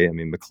buddies today. I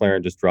mean,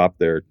 McLaren just dropped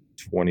their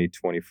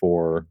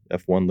 2024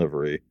 F1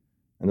 livery,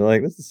 and they're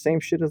like, "This is the same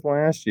shit as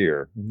last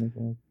year." Like,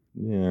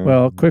 yeah.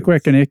 Well, quick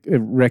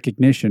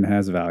recognition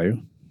has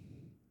value.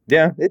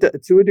 Yeah,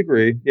 to a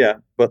degree. Yeah,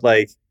 but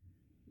like,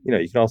 you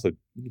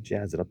can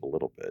jazz it up a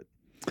little bit.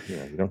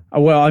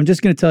 Well, I'm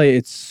just going to tell you,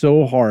 it's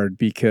so hard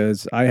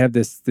because I have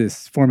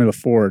this Formula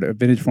Ford, a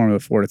vintage Formula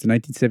Ford. It's a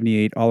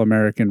 1978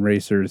 All-American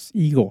Racers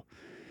Eagle,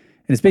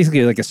 and it's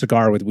basically like a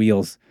cigar with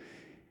wheels.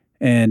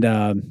 And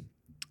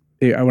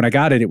when I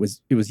got it, it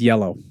was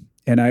yellow.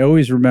 And I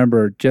always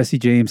remember Jesse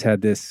James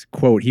had this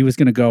quote. He was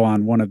going to go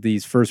on one of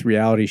these first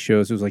reality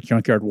shows. It was like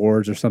Junkyard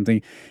Wars or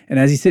something. And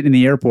as he's sitting in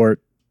the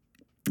airport,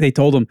 they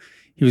told him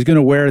he was going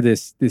to wear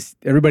this.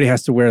 Everybody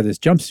has to wear this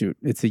jumpsuit.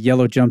 It's a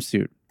yellow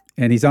jumpsuit.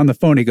 And he's on the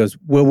phone. He goes,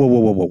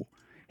 whoa.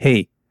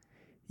 Hey,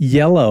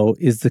 yellow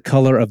is the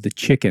color of the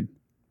chicken.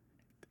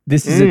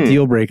 This is a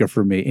deal breaker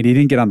for me. And he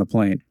didn't get on the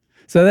plane.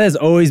 So that has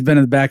always been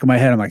in the back of my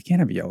head. I'm like, I can't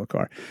have a yellow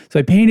car. So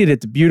I painted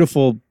it the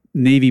beautiful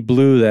navy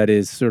blue that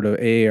is sort of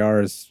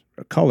AAR's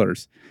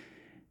colors.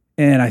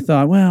 And I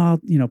thought, well,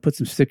 I'll, put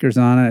some stickers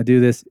on it. I do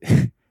this.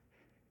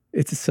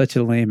 It's such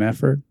a lame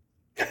effort.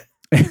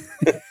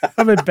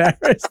 I'm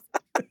embarrassed.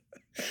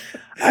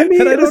 I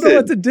mean, I don't know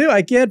what to do.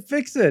 I can't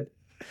fix it.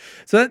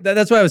 So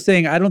that's why I was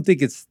saying I don't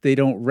think they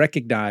don't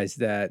recognize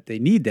that they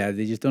need that.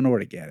 They just don't know where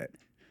to get it.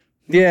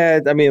 Yeah,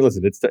 I mean,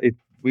 listen,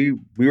 we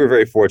were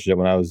very fortunate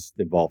when I was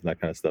involved in that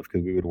kind of stuff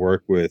because we would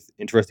work with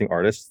interesting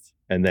artists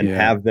and then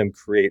have them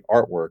create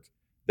artwork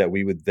that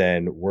we would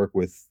then work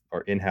with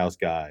our in-house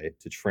guy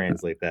to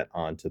translate that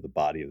onto the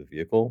body of the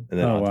vehicle and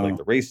then onto like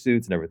the race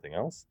suits and everything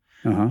else.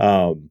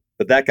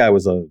 But that guy he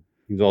was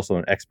also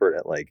an expert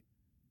at like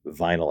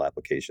vinyl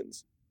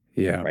applications.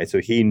 Yeah. Right. So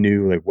he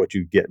knew like what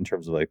you get in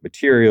terms of like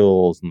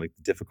materials and like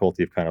the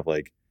difficulty of kind of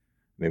like,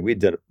 I mean, we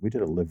did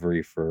a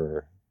livery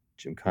for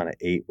Gymkhana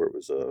 8 where it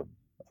was a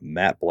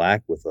matte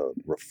black with a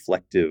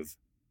reflective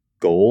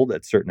gold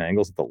at certain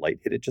angles if the light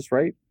hit it just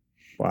right.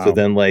 Wow. So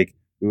then like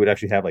we would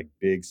actually have like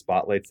big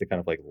spotlights to kind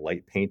of like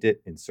light paint it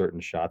in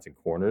certain shots and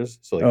corners.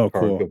 So like the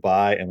car would go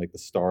by and like the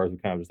stars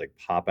would kind of just like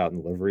pop out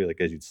in the livery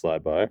like as you'd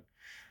slide by.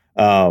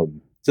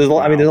 So there's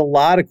a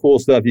lot of cool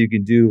stuff you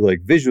can do like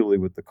visually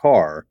with the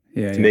car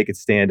to make it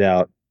stand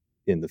out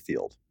in the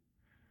field.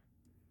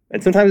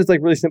 And sometimes it's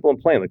like really simple and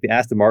plain, like the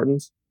Aston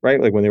Martins, right?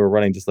 Like when they were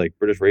running just like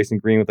British Racing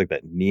Green with like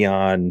that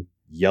neon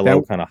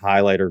yellow kind of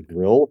highlighter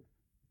grille.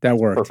 That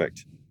worked.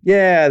 Perfect.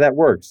 Yeah, that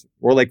works.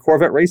 Or like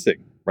Corvette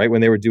Racing, right?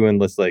 When they were doing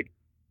this like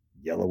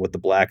yellow with the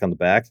black on the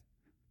back.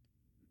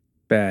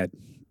 Badass.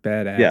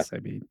 Yeah. I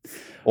mean,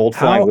 old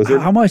Flying Lizard.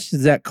 How much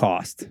does that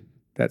cost?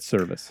 That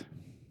service?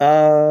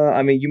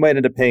 I mean, you might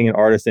end up paying an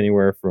artist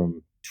anywhere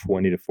from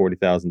 $20,000 to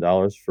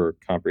 $40,000 for a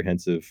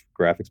comprehensive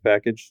graphics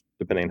package,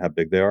 depending on how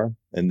big they are.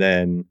 And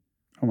then,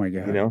 oh my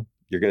god,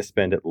 you're going to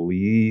spend at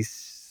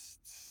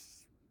least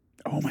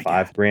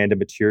 $5,000 in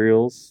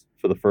materials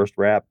for the first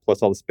wrap,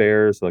 plus all the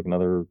spares, so like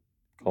another,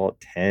 call it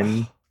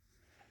 10,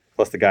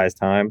 plus the guy's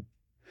time.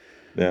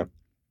 Yeah,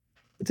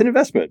 it's an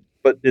investment,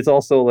 but it's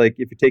also like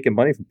if you're taking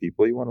money from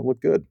people, you want to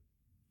look good.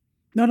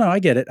 No, I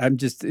get it. I'm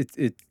just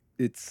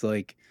it's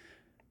like.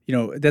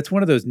 That's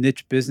one of those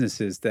niche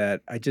businesses that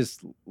I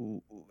just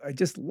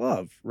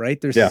love, right?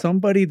 There's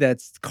somebody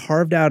that's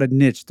carved out a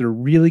niche. They're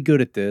really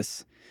good at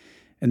this,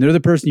 and they're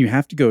the person you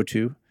have to go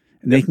to,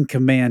 and they can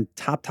command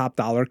top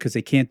dollar because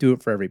they can't do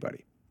it for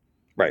everybody.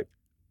 Right.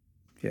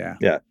 Yeah.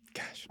 Yeah.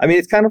 Gosh. I mean,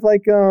 it's kind of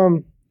like,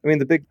 the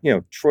big,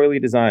 Troy Lee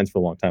Designs for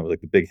a long time was like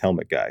the big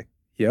helmet guy.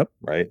 Yep.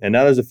 Right. And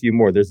now there's a few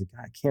more. There's a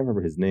guy, I can't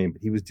remember his name,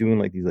 but he was doing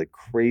like these like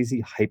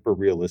crazy hyper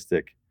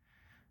realistic,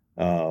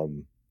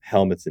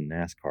 helmets in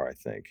NASCAR, I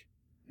think.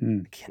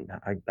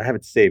 I have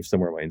it saved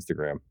somewhere on my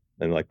Instagram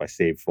and like my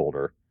saved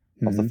folder.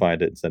 I'll have to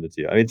find it and send it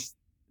to you. I mean,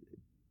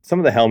 some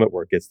of the helmet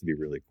work gets to be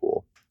really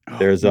cool.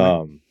 There's there's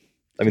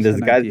a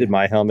guy that did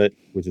my helmet,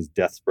 which is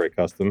Death Spray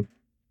Custom.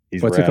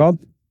 What's it called?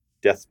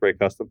 Death Spray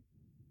Custom.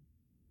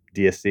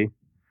 DSC.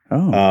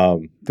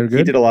 Oh, they're good.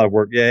 He did a lot of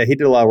work. Yeah, he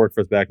did a lot of work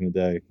for us back in the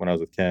day when I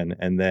was with Ken.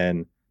 And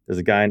then there's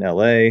a guy in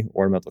LA,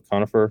 Ornamental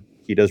Conifer.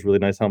 He does really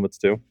nice helmets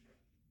too.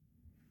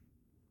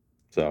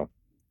 So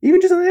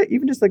even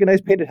just like a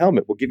nice painted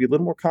helmet will give you a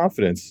little more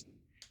confidence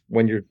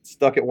when you're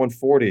stuck at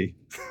 140.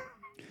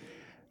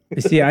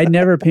 You see, I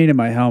never painted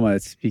my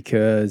helmets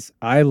because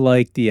I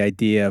like the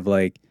idea of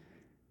like,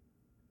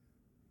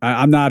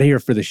 I'm not here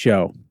for the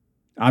show.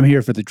 I'm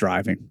here for the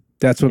driving.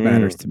 That's what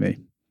matters to me.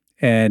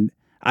 And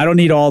I don't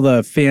need all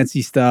the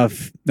fancy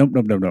stuff. Nope.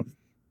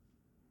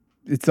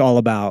 It's all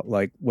about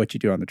like what you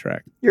do on the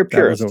track. You're a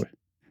purist.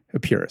 A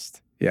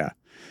purist. Yeah.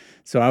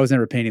 So I was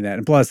never painting that.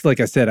 And plus, like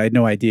I said, I had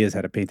no ideas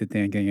how to paint the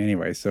damn thing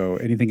anyway. So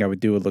anything I would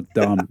do would look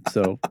dumb.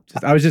 So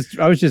I was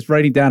just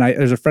writing down.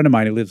 There's a friend of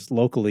mine who lives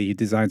locally. He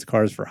designs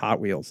cars for Hot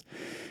Wheels,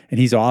 and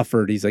he's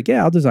like,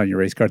 yeah, I'll design your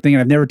race car thing.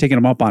 And I've never taken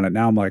him up on it.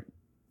 Now I'm like,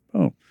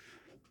 oh,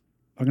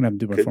 I'm gonna have him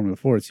do my Formula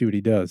 4 and see what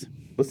he does.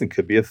 Listen,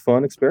 could be a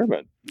fun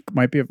experiment.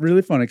 Might be a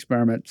really fun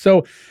experiment.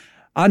 So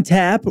on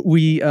tap,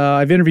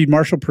 I've interviewed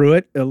Marshall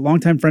Pruitt, a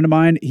longtime friend of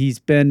mine. He's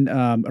been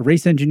a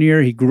race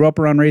engineer. He grew up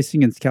around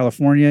racing in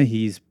California.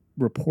 He's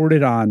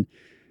reported on.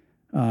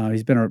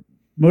 He's been a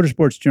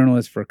motorsports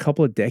journalist for a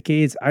couple of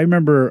decades. I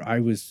remember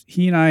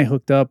he and I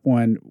hooked up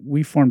when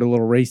we formed a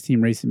little race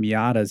team racing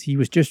Miatas. He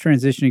was just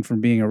transitioning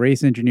from being a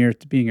race engineer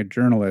to being a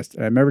journalist.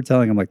 And I remember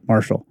telling him, like,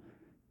 Marshall,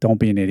 don't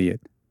be an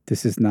idiot.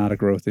 This is not a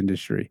growth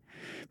industry.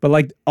 But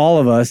like all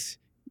of us,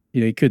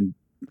 he couldn't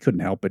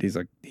help it. He's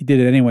like, he did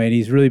it anyway, and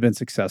he's really been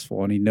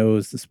successful, and he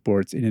knows the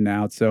sports in and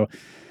out. So,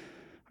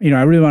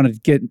 I really wanted to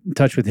get in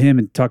touch with him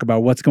and talk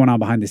about what's going on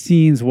behind the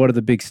scenes, what are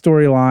the big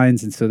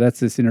storylines. And so that's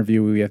this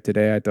interview we have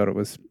today. I thought it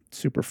was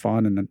super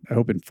fun and I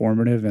hope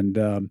informative.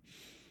 And,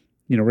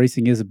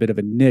 racing is a bit of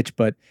a niche,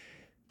 but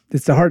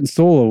it's the heart and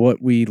soul of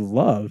what we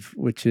love,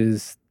 which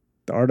is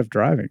the art of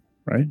driving,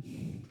 right?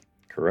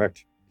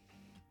 Correct.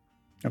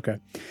 Okay.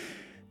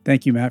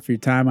 Thank you, Matt, for your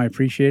time. I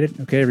appreciate it.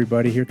 Okay,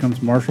 everybody, here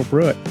comes Marshall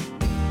Pruitt.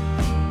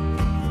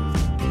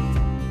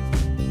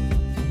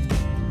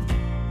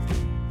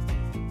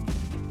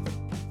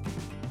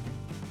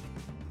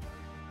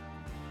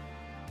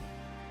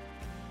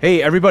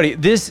 Hey, everybody,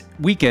 this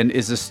weekend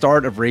is the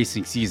start of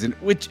racing season,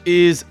 which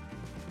is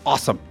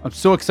awesome. I'm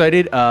so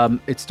excited.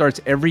 It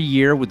starts every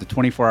year with the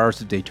 24 Hours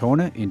of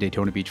Daytona in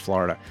Daytona Beach,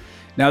 Florida.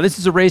 Now, this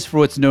is a race for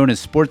what's known as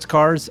sports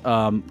cars,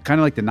 kind of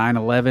like the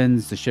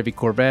 911s, the Chevy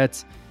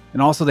Corvettes.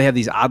 And also they have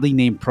these oddly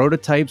named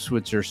prototypes,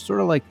 which are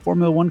sort of like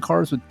Formula One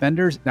cars with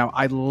fenders. Now,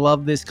 I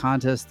love this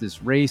contest,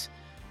 this race.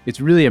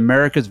 It's really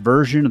America's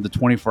version of the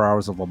 24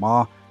 Hours of Le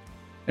Mans.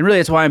 And really,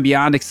 that's why I'm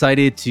beyond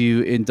excited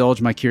to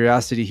indulge my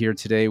curiosity here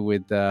today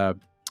with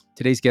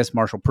today's guest,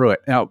 Marshall Pruitt.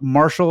 Now,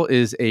 Marshall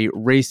is a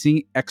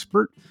racing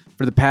expert.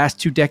 For the past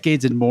 2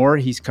 decades and more,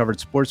 he's covered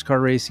sports car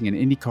racing and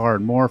IndyCar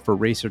and more for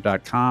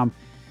Racer.com.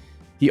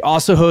 He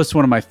also hosts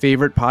one of my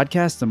favorite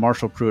podcasts, the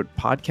Marshall Pruitt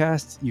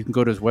Podcast. You can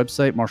go to his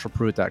website,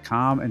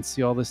 marshallpruitt.com, and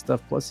see all this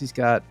stuff. Plus,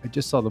 I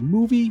just saw the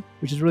movie,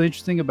 which is really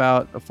interesting,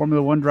 about a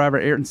Formula One driver,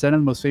 Ayrton Senna,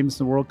 the most famous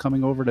in the world,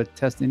 coming over to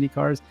test Indy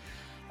cars.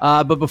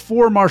 But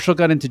before Marshall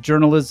got into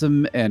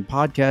journalism and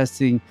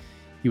podcasting,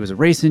 he was a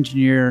race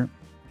engineer,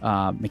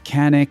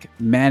 mechanic,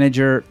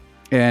 manager.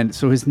 And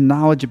so his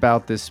knowledge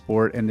about this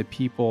sport and the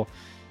people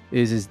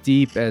is as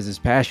deep as his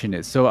passion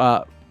is.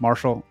 So,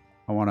 Marshall,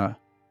 I want to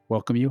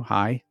welcome you.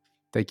 Hi.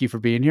 Thank you for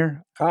being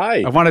here.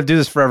 Hi. I want to do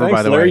this forever,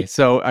 by the way.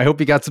 So I hope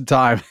you got some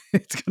time.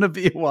 It's going to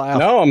be a while.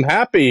 No, I'm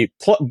happy.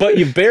 But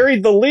you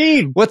buried the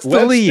lead. What's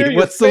the lead?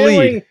 What's the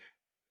lead?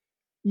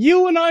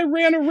 You and I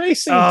ran a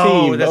racing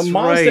team, that's a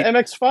Mazda right.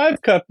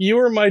 MX-5 Cup. You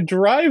were my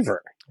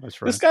driver.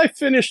 That's right. This guy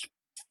finished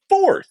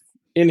 4th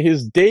in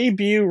his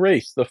debut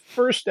race, the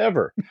first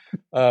ever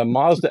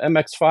Mazda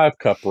MX-5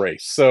 Cup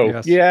race. So,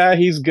 yes. Yeah,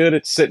 he's good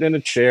at sitting in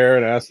a chair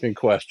and asking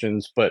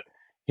questions, but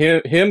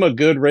him a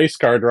good race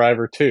car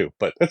driver too.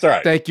 But that's all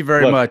right. Thank you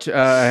very much.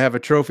 I have a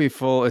trophy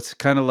full. It's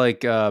kind of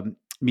like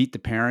Meet the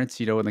Parents.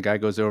 When the guy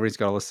goes over, he's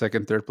got all the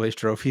second, third place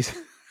trophies.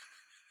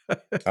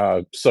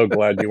 So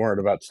glad you weren't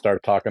about to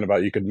start talking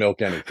about you could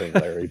milk anything,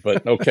 Larry.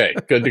 But okay,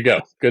 good to go.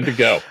 Good to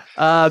go.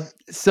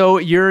 So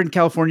you're in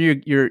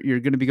California. You're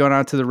going to be going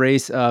out to the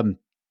race.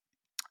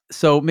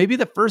 So maybe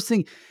the first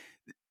thing,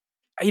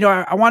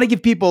 I want to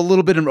give people a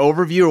little bit of an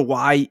overview of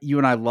why you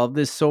and I love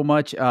this so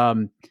much.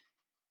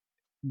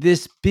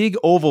 This big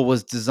oval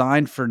was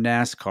designed for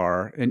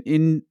NASCAR, and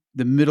in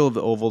the middle of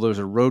the oval, there's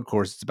a road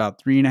course. It's about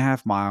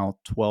 3.5 miles,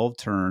 12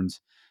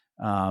 turns.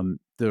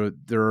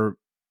 The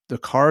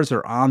cars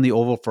are on the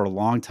oval for a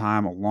long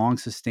time, a long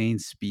sustained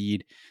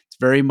speed. It's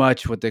very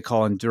much what they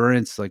call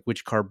endurance, like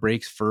which car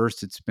breaks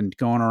first. It's been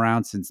going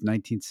around since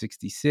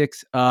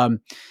 1966.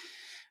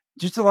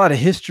 Just a lot of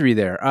history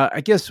there.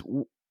 I guess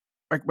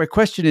my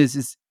question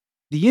is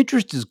the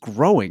interest is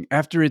growing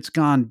after it's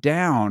gone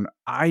down.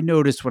 I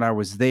noticed when I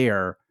was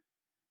there,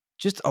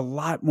 just a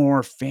lot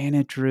more fan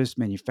interest,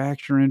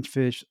 manufacturing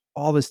fish,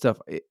 all this stuff.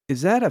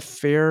 Is that a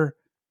fair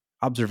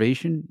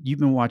observation? You've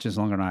been watching this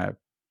longer than I have.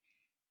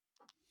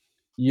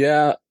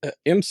 Yeah,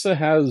 IMSA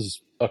has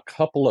a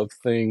couple of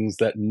things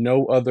that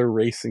no other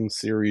racing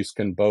series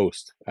can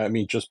boast. I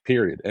mean, just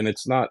period. And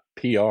it's not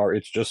PR,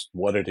 it's just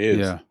what it is.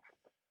 Yeah.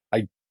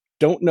 I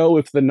don't know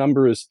if the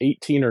number is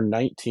 18 or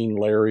 19,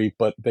 Larry,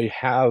 but they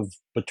have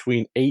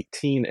between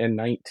 18 and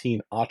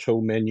 19 auto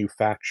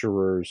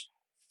manufacturers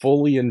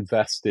fully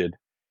invested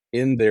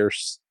in their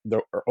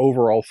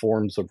overall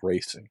forms of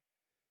racing.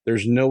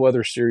 There's no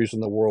other series in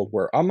the world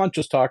where, I'm not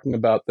just talking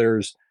about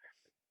there's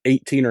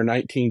 18 or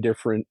 19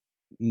 different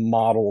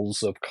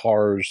models of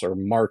cars or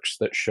marks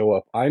that show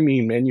up. I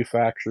mean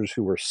manufacturers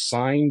who are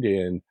signed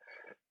in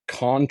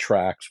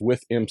contracts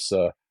with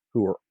IMSA,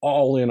 who are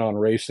all in on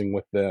racing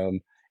with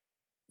them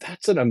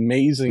that's an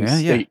amazing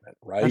statement,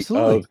 right?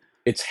 Absolutely. Of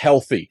it's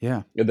healthy.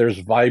 Yeah. There's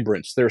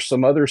vibrance. There's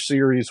some other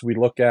series we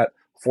look at.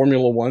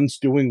 Formula One's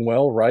doing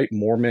well, right?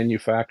 More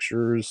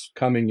manufacturers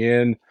coming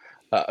in.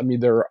 I mean,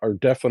 there are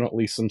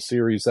definitely some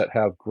series that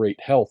have great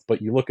health,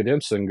 but you look at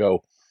IMSA and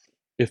go,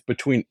 if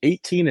between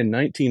 18 and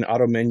 19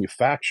 auto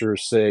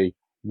manufacturers say,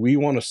 we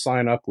want to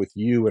sign up with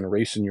you and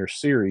race in your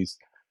series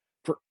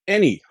for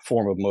any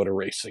form of motor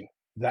racing,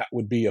 that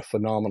would be a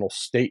phenomenal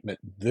statement.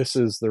 This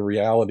is the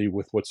reality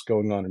with what's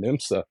going on in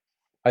IMSA.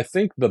 I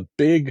think the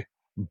big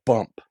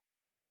bump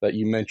that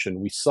you mentioned,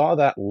 we saw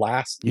that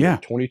last year,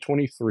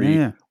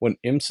 2023, when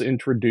IMSA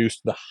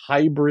introduced the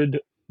hybrid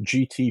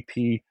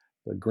GTP,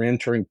 the Grand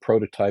Touring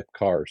prototype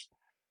cars.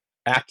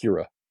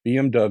 Acura,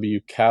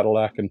 BMW,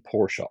 Cadillac, and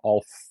Porsche,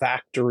 all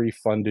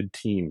factory-funded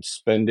teams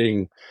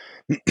spending,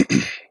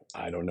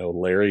 I don't know,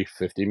 Larry,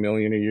 50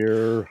 million a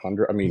year,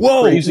 100. I mean,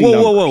 crazy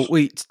numbers. Whoa!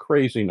 Wait,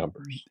 crazy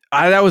numbers.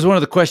 That was one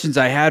of the questions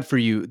I had for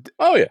you.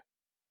 Oh yeah.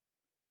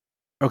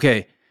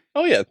 Okay.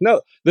 Oh yeah.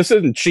 No, this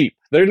isn't cheap.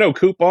 There are no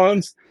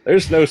coupons.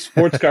 There's no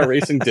sports car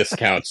racing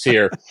discounts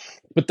here.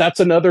 But that's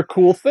another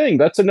cool thing.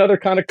 That's another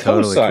kind of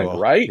cosign, cool.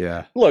 Right?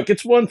 Yeah. Look,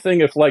 it's one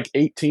thing if like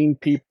 18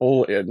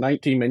 people,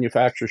 19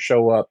 manufacturers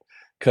show up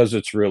because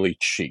it's really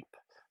cheap.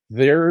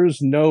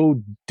 There's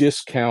no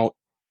discount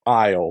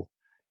aisle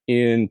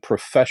in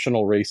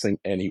professional racing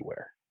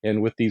anywhere.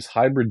 And with these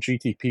hybrid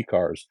GTP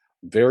cars,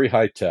 very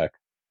high tech,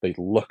 they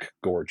look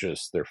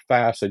gorgeous. They're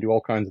fast. They do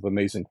all kinds of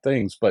amazing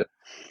things. But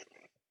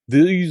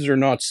these are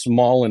not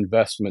small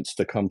investments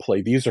to come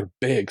play. These are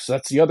big. So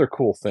that's the other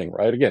cool thing,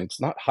 right? Again,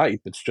 it's not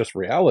hype. It's just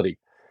reality.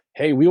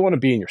 Hey, we want to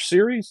be in your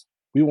series.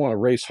 We want to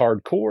race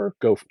hardcore,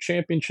 go for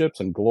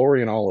championships and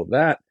glory and all of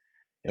that.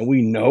 And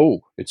we know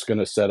it's going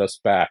to set us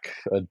back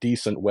a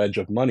decent wedge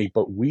of money,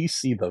 but we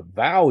see the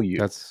value.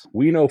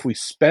 We know if we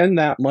spend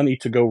that money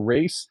to go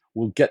race,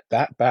 we'll get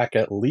that back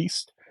at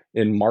least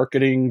in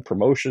marketing,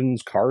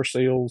 promotions, car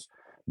sales,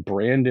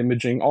 brand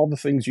imaging, all the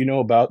things you know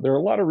about. There are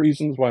a lot of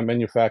reasons why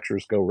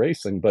manufacturers go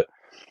racing, but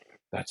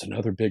that's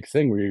another big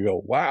thing where you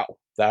go, wow,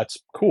 that's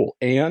cool.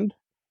 And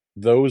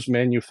those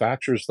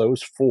manufacturers,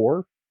 those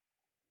four,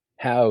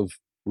 have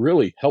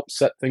really helped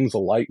set things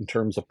alight in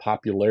terms of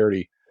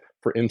popularity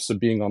for IMSA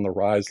being on the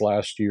rise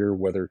last year,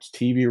 whether it's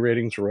TV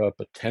ratings were up,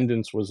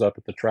 attendance was up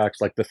at the tracks,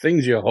 like the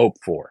things you hope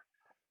for.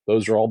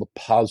 Those are all the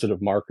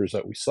positive markers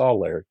that we saw,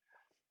 Larry.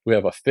 We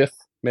have a fifth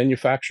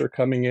manufacturer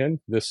coming in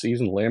this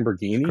season,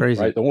 Lamborghini,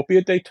 right? They won't be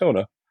at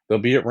Daytona. They'll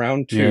be at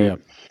round two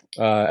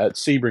at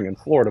Sebring in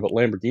Florida, but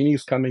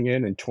Lamborghini's coming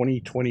in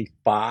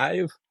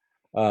 2025.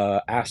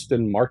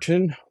 Aston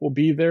Martin will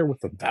be there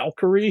with the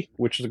Valkyrie,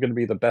 which is going to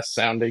be the best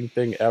sounding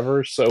thing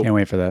ever. So can't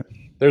wait for that.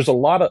 There's a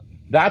lot of,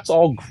 that's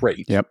all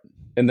great. Yep.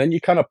 And then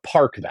you kind of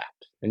park that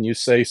and you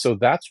say, so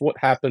that's what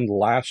happened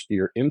last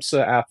year.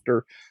 IMSA,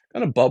 after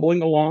kind of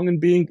bubbling along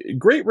and being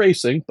great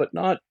racing, but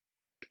not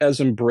as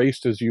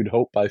embraced as you'd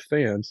hope by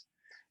fans,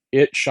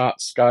 it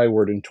shot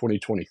skyward in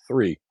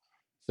 2023.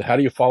 So how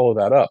do you follow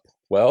that up?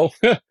 Well,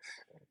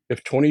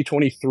 if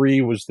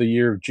 2023 was the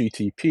year of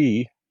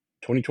GTP,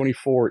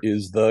 2024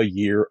 is the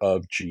year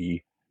of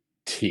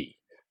GT.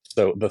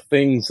 So the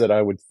things that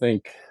I would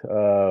think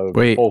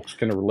folks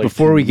can relate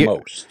before we get,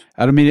 most.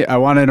 I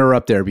want to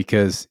interrupt there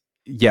because,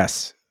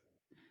 yes,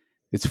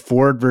 it's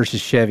Ford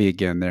versus Chevy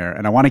again there.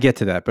 And I want to get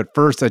to that. But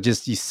first,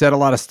 you said a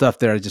lot of stuff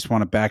there. I just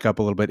want to back up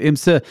a little bit.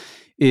 IMSA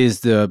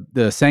is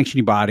the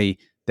sanctioning body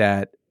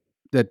that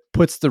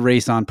puts the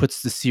race on,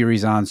 puts the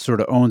series on, sort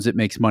of owns it,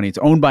 makes money. It's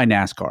owned by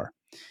NASCAR.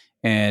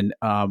 And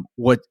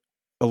what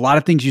a lot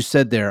of things you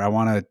said there, I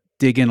want to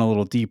dig in a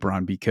little deeper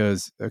on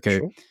because,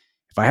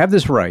 if I have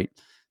this right,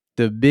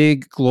 the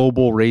big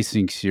global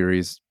racing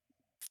series,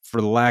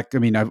 I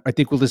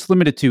think we'll just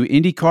limit it to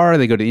IndyCar.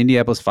 They go to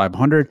Indianapolis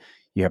 500.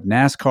 You have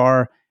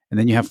NASCAR, and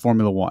then you have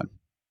Formula One,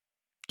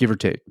 give or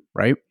take,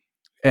 right?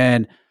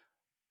 And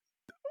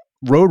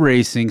road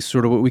racing,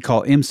 sort of what we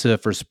call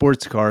IMSA for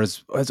sports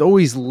cars, has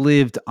always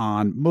lived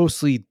on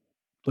mostly,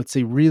 let's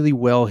say, really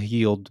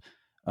well-heeled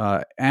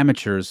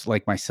amateurs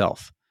like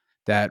myself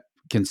that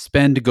can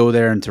spend to go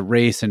there and to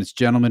race, and it's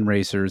gentlemen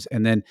racers.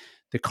 And then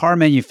the car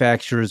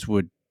manufacturers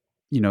would,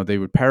 they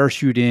would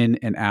parachute in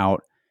and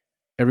out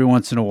every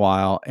once in a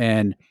while.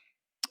 And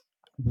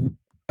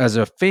as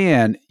a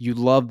fan, you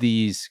love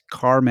these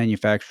car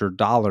manufacturer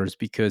dollars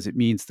because it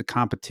means the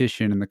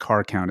competition and the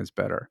car count is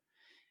better.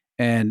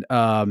 And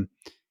a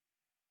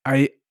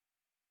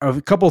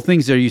couple of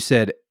things there you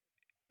said.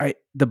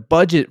 The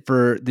budget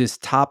for this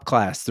top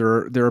class,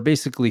 there are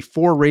basically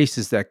 4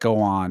 races that go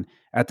on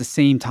at the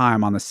same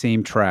time on the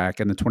same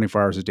track in the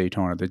 24 Hours of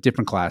Daytona. They're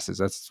different classes.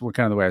 That's what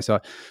kind of the way I saw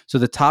it. So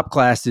the top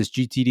class is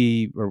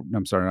GTD, or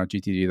I'm sorry, not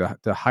GTD,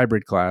 the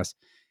hybrid class.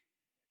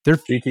 They're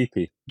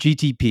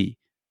GTP.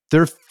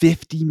 They're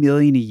 $50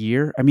 million a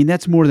year. I mean,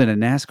 that's more than a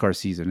NASCAR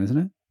season,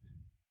 isn't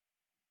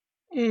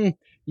it?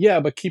 Yeah,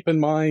 but keep in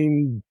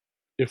mind,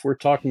 if we're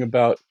talking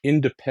about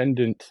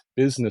independent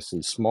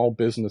businesses, small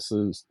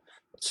businesses,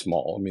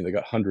 small, I mean, they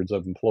got hundreds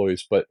of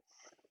employees, but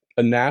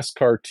a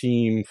NASCAR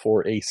team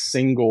for a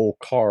single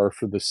car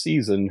for the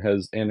season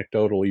has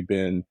anecdotally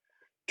been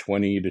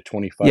 20 to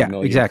 25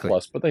 million exactly.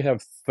 plus, but they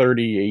have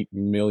 38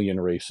 million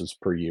races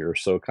per year.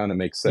 So it kind of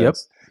makes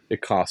sense.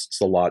 It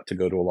costs a lot to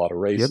go to a lot of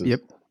races.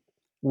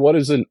 What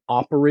is an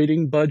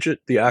operating budget?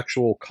 The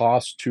actual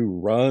cost to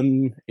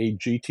run a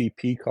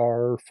GTP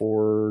car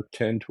for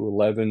 10 to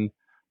 11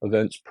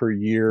 events per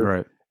year.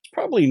 Right. It's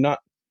probably not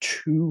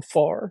too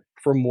far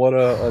from what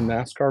a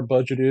NASCAR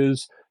budget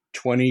is.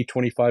 20,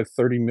 25,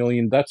 30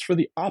 million. That's for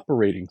the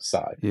operating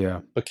side. Yeah.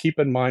 But keep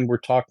in mind, we're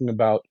talking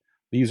about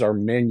these are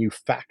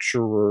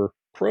manufacturer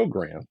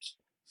programs.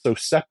 So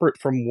separate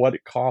from what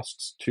it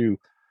costs to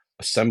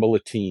assemble a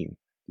team,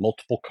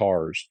 multiple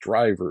cars,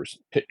 drivers,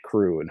 pit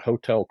crew, and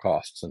hotel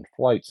costs and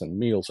flights and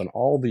meals and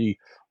all the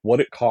what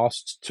it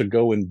costs to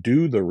go and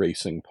do the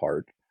racing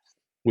part,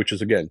 which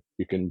is, again,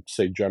 you can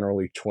say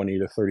generally 20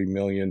 to 30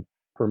 million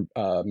per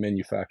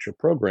manufacturer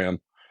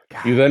program.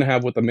 God. You then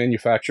have what the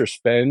manufacturer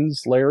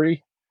spends,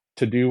 Larry,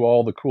 to do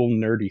all the cool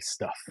nerdy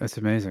stuff. That's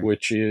amazing.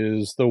 Which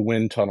is the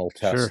wind tunnel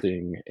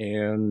testing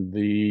and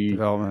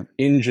the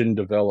engine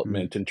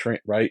development and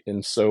right.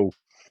 And so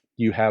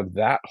you have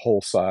that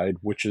whole side,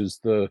 which is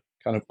the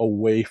kind of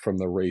away from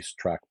the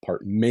racetrack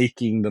part,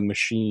 making the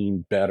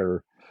machine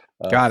better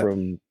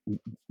from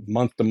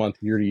month to month,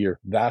 year to year.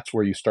 That's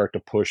where you start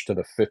to push to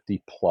the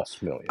 50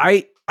 plus million.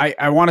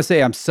 I want to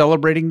say I'm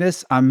celebrating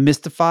this. I'm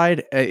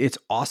mystified. It's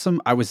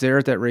awesome. I was there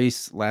at that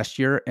race last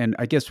year, and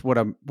I guess what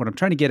I'm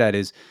trying to get at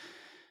is,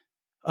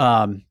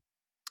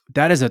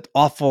 that is an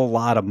awful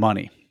lot of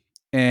money,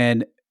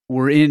 and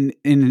we're in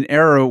an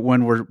era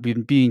when we're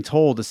being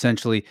told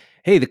essentially,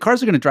 hey, the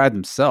cars are going to drive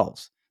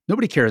themselves.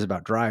 Nobody cares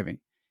about driving,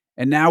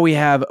 and now we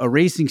have a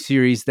racing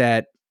series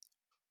that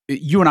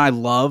you and I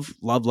love.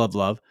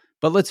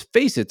 But let's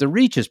face it, the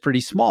reach is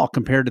pretty small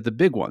compared to the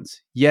big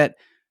ones. Yet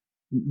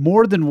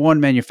more than one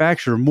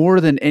manufacturer,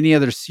 more than any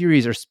other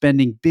series, are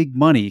spending big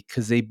money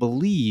because they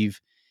believe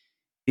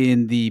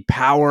in the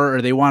power,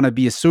 or they want to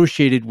be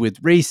associated with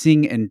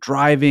racing and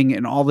driving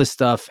and all this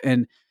stuff.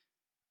 And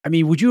I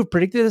mean, would you have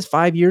predicted this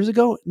 5 years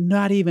ago?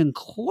 Not even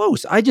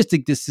close. I just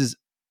think this is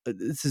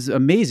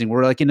amazing.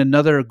 We're like in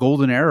another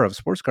golden era of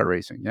sports car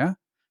racing. Yeah.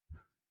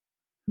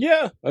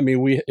 Yeah, I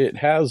mean, it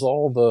has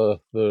all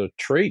the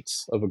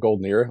traits of a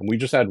golden era, and we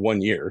just had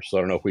 1 year, so I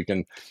don't know if we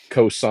can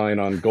co-sign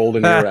on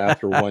golden era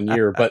after 1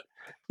 year. But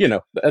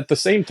at the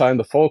same time,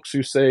 the folks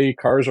who say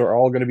cars are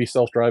all going to be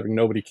self-driving,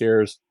 nobody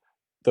cares,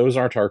 those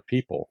aren't our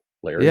people,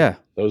 Larry. Yeah,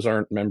 those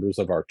aren't members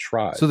of our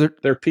tribe. So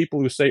they're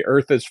people who say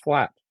Earth is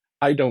flat.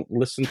 I don't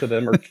listen to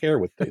them or care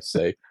what they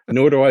say,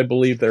 nor do I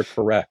believe they're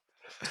correct.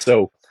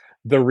 So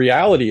the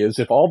reality is,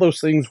 if all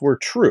those things were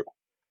true,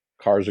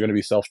 cars are going to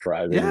be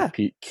self-driving. Yeah.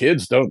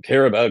 Kids don't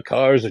care about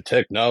cars or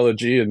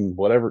technology and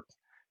whatever.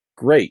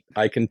 Great.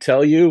 I can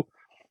tell you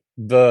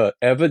the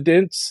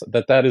evidence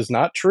that is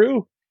not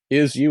true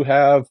is you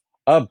have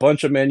a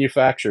bunch of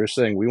manufacturers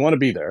saying, we want to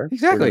be there.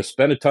 Exactly. We're going to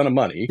spend a ton of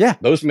money. Yeah.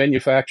 Those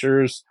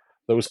manufacturers,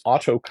 those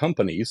auto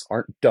companies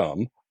aren't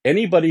dumb.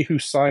 Anybody who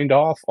signed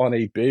off on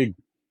a big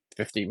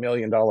 $50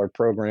 million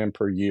program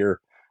per year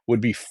would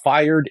be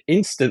fired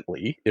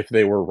instantly if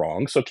they were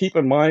wrong. So keep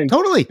in mind,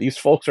 totally, these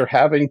folks are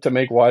having to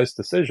make wise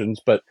decisions,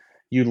 but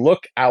you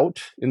look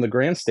out in the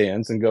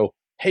grandstands and go,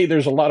 hey,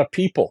 there's a lot of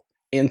people.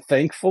 And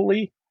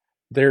thankfully,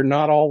 they're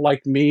not all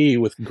like me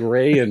with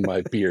gray in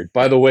my beard.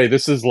 By the way,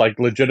 this is like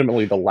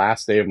legitimately the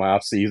last day of my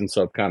off season,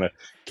 so I've kind of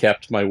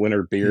kept my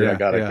winter beard. I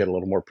got to get a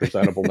little more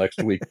presentable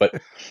next week. But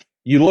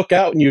you look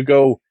out and you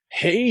go,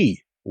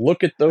 hey,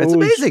 look at those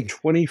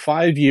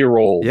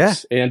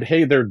 25-year-olds. And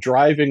hey, they're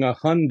driving a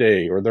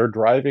Hyundai or they're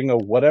driving a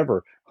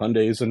whatever.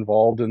 Hyundai is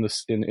involved in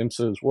this in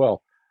IMSA as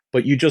well.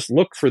 But you just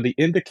look for the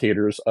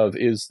indicators of,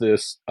 is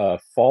this a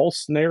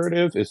false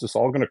narrative? Is this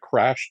all going to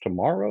crash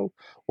tomorrow?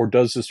 Or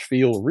does this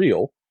feel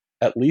real?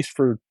 At least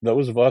for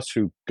those of us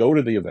who go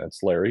to the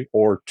events, Larry,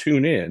 or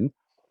tune in,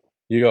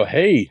 you go,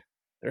 hey,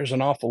 there's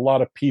an awful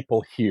lot of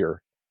people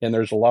here. And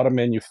there's a lot of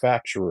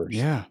manufacturers.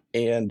 Yeah.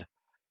 And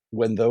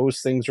when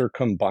those things are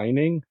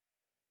combining,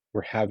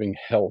 we're having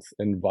health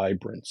and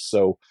vibrance.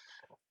 So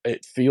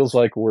it feels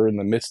like we're in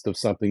the midst of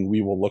something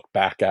we will look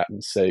back at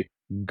and say,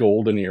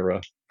 golden era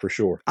for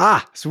sure.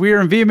 So we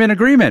are in vehement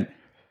agreement.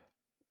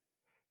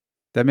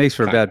 That makes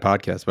for a bad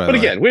podcast, by the way.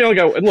 But again, we don't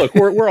go, look,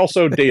 we're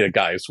also data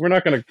guys. We're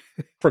not going to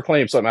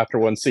proclaim something after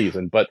one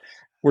season, but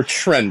we're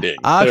trending.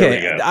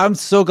 Okay, I'm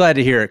so glad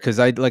to hear it because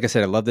like I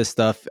said, I love this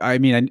stuff. I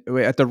mean,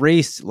 at the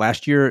race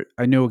last year,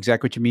 I know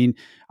exactly what you mean.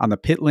 On the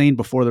pit lane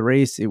before the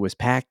race, it was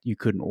packed. You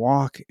couldn't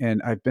walk.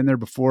 And I've been there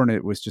before and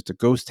it was just a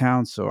ghost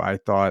town. So I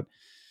thought,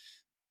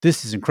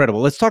 this is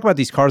incredible. Let's talk about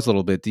these cars a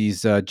little bit.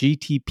 These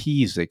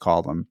GTPs, they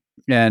call them.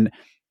 And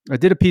I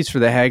did a piece for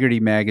the Haggerty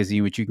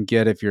magazine, which you can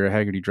get if you're a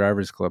Haggerty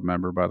Drivers Club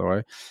member, by the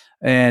way.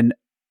 And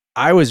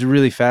I was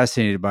really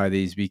fascinated by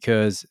these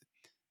because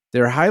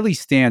they're highly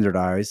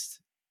standardized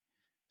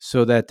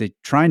so that they're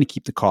trying to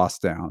keep the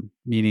cost down,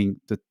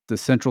 meaning the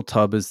central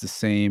tub is the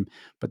same,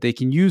 but they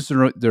can use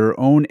their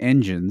own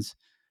engines.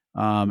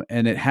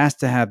 And it has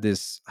to have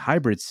this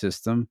hybrid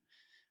system,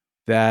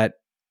 that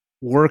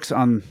works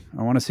on,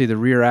 I want to say, the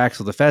rear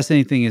axle. The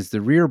fascinating thing is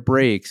the rear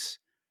brakes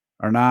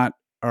are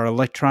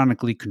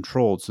electronically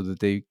controlled so that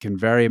they can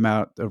vary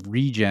amount of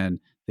regen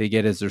they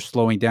get as they're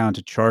slowing down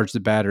to charge the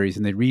batteries,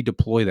 and they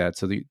redeploy that.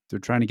 So they're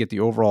trying to get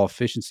the overall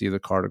efficiency of the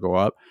car to go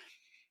up.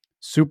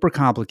 Super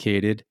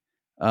complicated.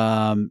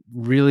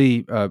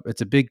 Really,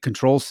 it's a big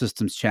control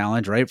systems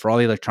challenge, right? For all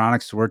the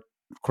electronics to work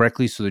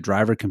correctly so the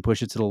driver can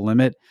push it to the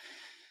limit.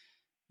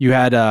 You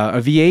had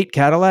a V8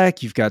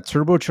 Cadillac, you've got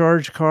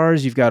turbocharged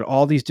cars, you've got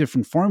all these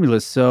different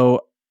formulas.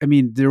 So, I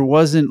mean, there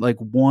wasn't like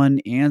one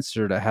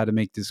answer to how to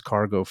make this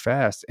car go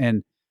fast.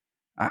 And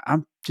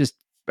I'm just,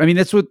 I mean,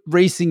 that's what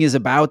racing is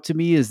about to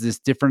me, is this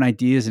different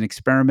ideas and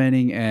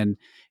experimenting. And,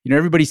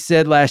 everybody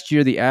said last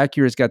year the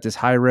Acura's got this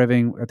high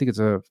revving, I think it's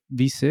a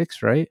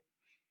V6, right?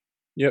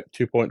 Yep,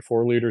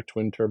 2.4 liter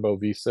twin turbo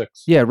V6.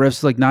 Yeah,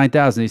 revs like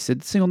 9,000. They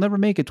said this thing will never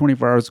make it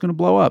 24 hours. It's going to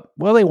blow up.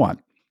 Well, they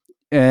won.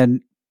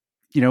 And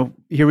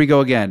here we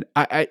go again.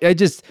 I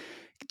just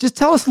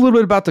tell us a little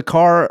bit about the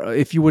car,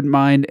 if you wouldn't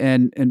mind,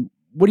 and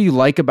what do you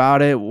like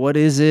about it? What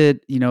is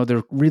it?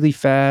 They're really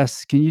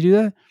fast. Can you do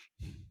that?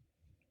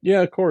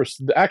 Yeah, of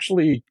course.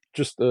 Actually,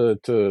 just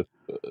to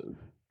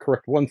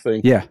correct one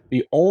thing. Yeah.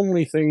 The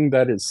only thing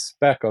that is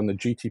spec on the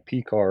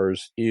GTP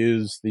cars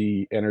is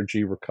the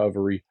energy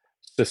recovery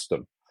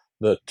system.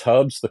 The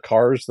tubs, the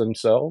cars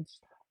themselves,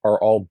 are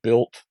all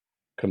built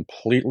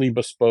completely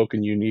bespoke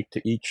and unique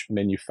to each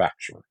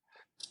manufacturer.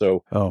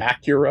 So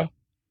Acura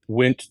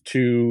went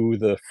to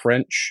the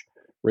French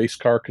race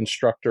car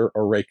constructor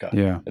Oreca.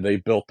 Yeah. And they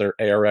built their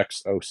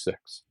ARX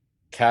 06.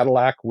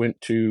 Cadillac went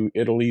to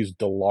Italy's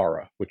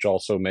Dallara, which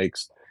also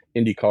makes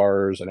Indy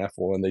cars and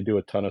F1, and they do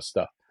a ton of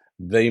stuff.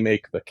 They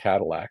make the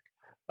Cadillac.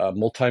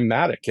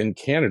 Multimatic in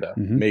Canada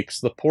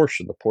makes the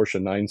Porsche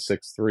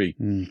 963.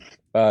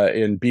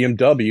 And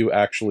BMW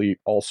actually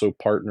also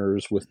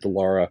partners with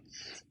Dallara.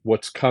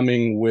 What's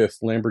coming with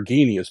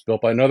Lamborghini is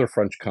built by another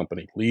French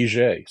company,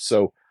 Ligier.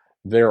 So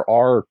there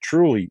are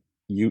truly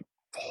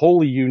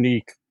wholly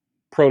unique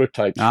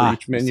prototypes for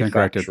each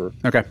manufacturer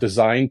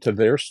designed to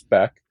their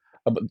spec.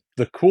 But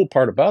the cool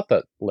part about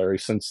that, Larry,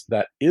 since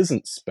that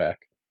isn't spec,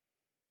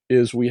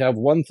 is we have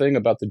one thing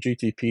about the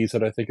GTPs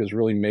that I think has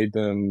really made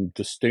them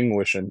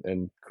distinguish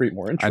and create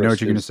more interest. I know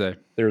what you're going to say.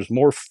 There's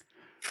more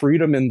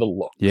freedom in the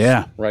looks.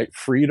 Yeah. Right?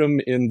 Freedom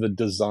in the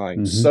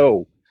design.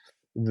 So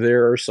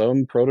there are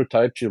some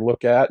prototypes you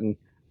look at and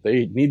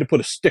they need to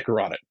put a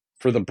sticker on it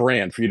for the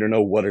brand for you to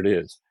know what it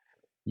is.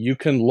 You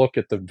can look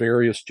at the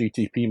various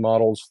GTP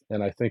models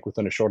and I think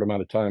within a short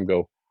amount of time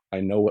go,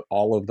 I know what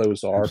all of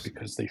those are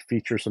because they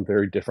feature some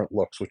very different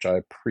looks, which I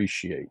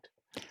appreciate.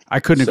 I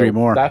couldn't agree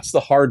more. That's the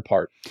hard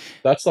part.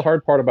 That's the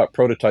hard part about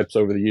prototypes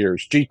over the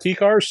years. GT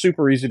cars,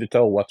 super easy to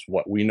tell what's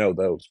what. We know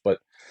those, but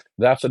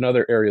that's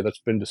another area that's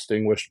been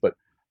distinguished. But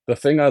the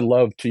thing I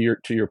love, to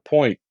your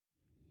point,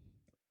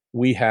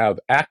 we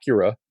have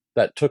Acura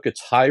that took its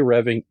high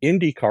revving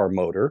IndyCar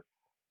motor,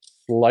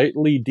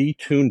 slightly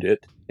detuned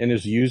it, and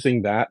is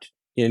using that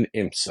in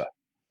IMSA.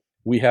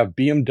 We have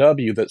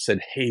BMW that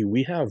said, hey,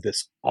 we have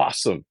this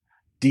awesome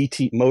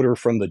DT motor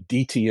from the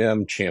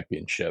DTM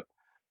championship.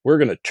 We're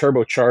going to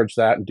turbocharge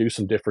that and do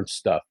some different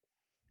stuff.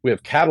 We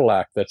have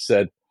Cadillac that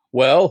said,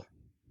 well,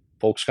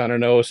 folks kind of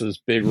know us as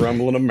big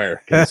rumbling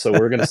Americans, so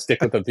we're going to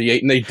stick with the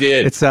V8. And they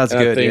did. It sounds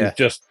good. Thing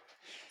just,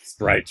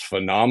 right, it's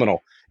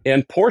phenomenal.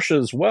 And Porsche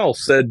as well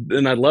said,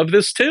 and I love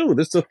this too,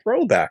 this is a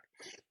throwback.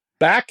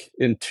 Back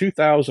in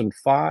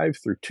 2005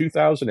 through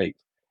 2008,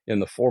 in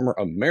the former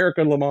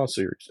American Le Mans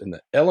Series, in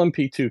the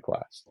LMP2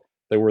 class,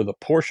 there were the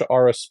Porsche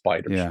RS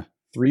Spiders,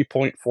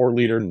 3.4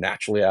 liter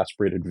naturally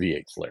aspirated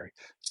V8s, Larry.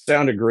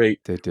 Sounded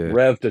great. They did.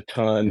 Revved a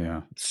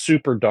ton,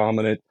 super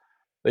dominant.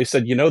 They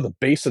said, the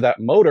base of that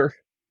motor,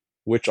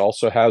 which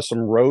also has some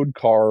road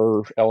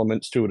car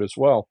elements to it as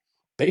well,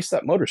 base of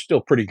that motor is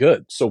still pretty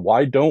good. So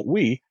why don't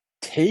we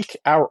take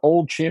our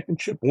old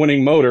championship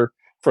winning motor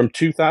from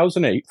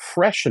 2008,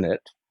 freshen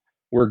it?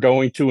 We're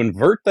going to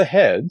invert the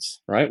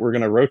heads, right? We're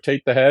going to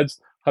rotate the heads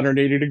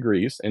 180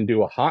 degrees and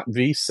do a hot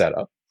V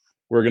setup.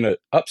 We're going to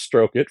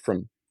upstroke it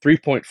from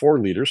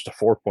 3.4 liters to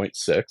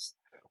 4.6.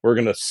 We're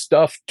going to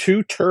stuff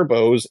 2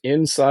 turbos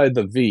inside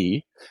the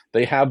V.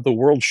 They have the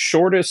world's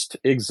shortest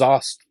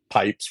exhaust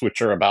pipes, which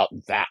are about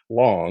that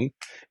long.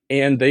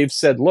 And they've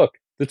said, look,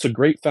 it's a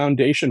great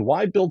foundation.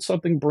 Why build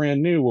something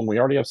brand new when we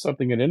already have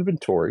something in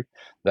inventory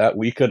that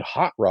we could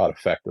hot rod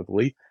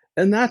effectively?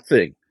 And that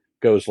thing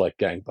goes like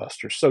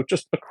gangbusters. So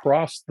just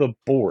across the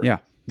board. Yeah.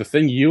 The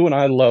thing you and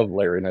I love,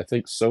 Larry, and I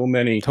think so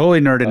many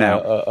totally nerding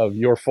out of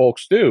your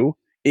folks do,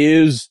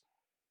 is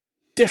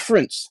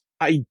difference,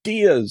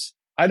 ideas.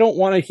 I don't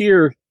want to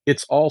hear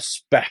it's all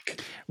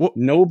spec. Well,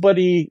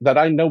 nobody that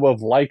I know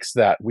of likes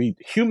that.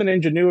 Human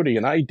ingenuity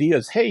and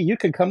ideas. Hey, you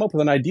can come up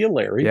with an idea,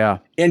 Larry,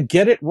 and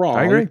get it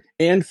wrong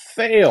and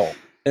fail.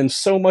 And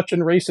so much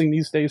in racing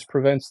these days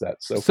prevents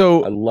that.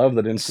 So I love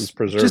that IMSA's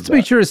preserved just to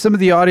make sure some of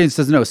the audience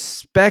doesn't know,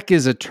 spec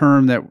is a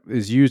term that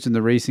is used in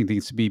the racing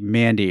things to be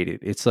mandated.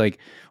 It's like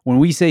when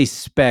we say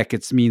spec,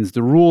 it means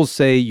the rules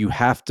say you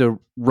have to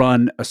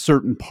run a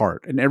certain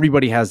part, and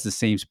everybody has the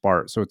same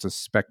part, so it's a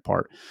spec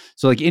part.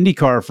 So like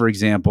IndyCar, for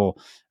example,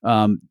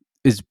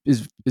 is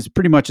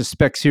pretty much a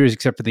spec series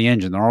except for the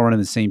engine. They're all running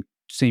the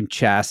same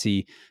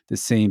chassis, the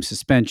same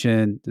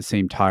suspension, the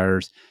same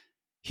tires.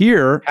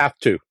 Here, have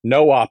to.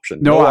 No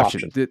option.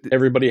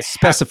 Everybody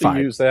specified. Has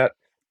to use that.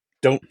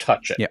 Don't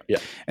touch it. Yeah.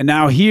 And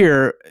now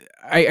here,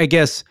 I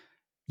guess,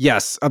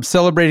 yes, I'm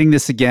celebrating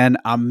this again.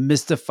 I'm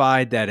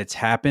mystified that it's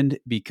happened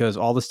because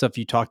all the stuff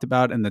you talked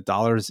about and the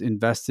dollars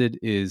invested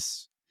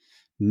is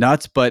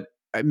nuts. But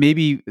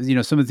maybe,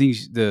 some of the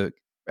things, the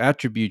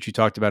attributes you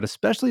talked about,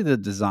 especially the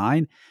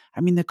design.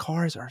 I mean, the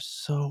cars are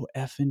so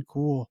effing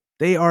cool.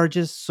 They are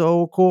just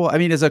so cool. I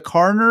mean, as a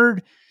car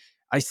nerd,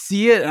 I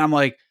see it and I'm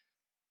like,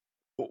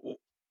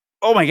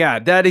 oh my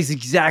God, that is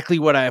exactly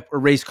what a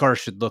race car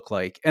should look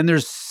like. And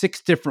there's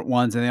 6 different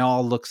ones and they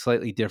all look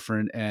slightly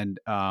different. And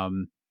I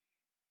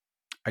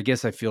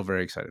guess I feel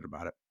very excited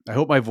about it. I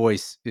hope my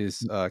voice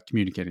is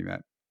communicating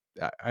that.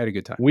 I had a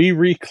good time. We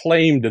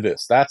reclaimed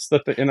this. That's the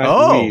thing.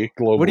 We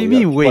globally. What do you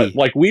mean we?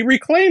 Like we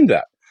reclaimed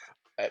that.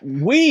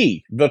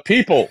 We, the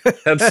people,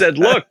 have said,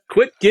 look,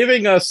 quit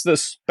giving us the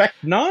spec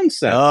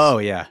nonsense. Oh,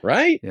 yeah.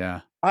 Right?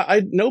 Yeah.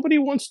 Nobody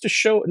wants to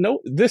show.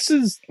 No, this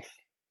is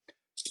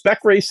spec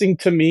racing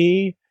to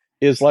me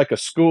is like a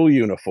school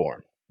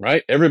uniform,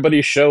 right?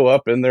 Everybody show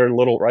up in their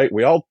little, right?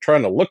 We all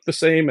trying to look the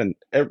same. And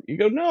you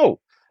go,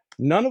 no,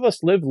 none of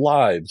us live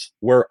lives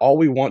where all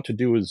we want to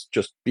do is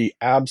just be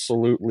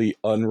absolutely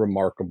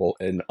unremarkable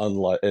and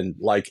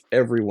like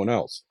everyone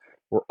else.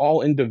 We're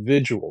all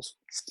individuals.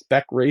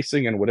 Spec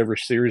racing and whatever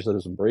series that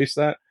has embraced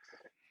that,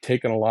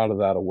 taken a lot of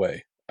that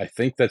away. I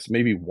think that's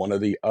maybe one of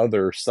the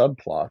other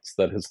subplots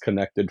that has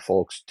connected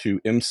folks to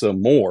IMSA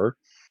more,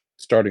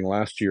 starting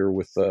last year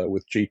with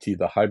GT,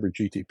 the hybrid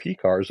GTP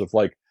cars, of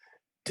like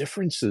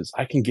differences.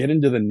 I can get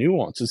into the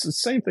nuances. It's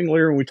the same thing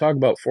later when we talk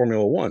about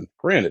Formula One.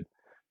 Granted,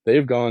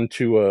 they've gone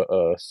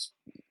to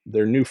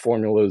their new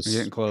formula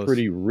is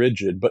pretty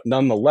rigid, but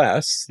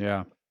nonetheless,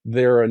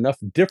 there are enough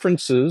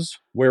differences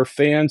where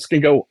fans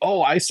can go,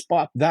 oh, I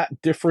spot that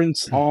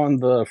difference on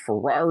the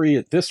Ferrari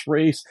at this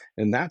race,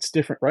 and that's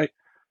different, right?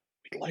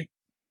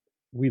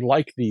 We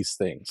like these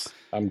things.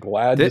 I'm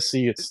glad to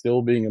see it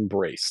still being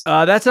embraced.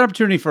 That's an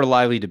opportunity for a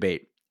lively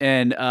debate,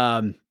 and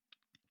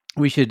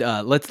we should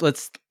let's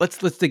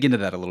dig into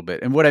that a little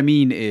bit. And what I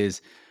mean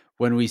is,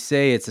 when we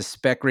say it's a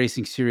spec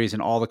racing series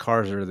and all the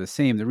cars are the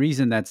same, the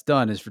reason that's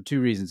done is for 2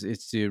 reasons.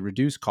 It's to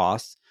reduce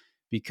costs,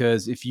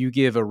 because if you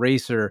give a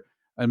racer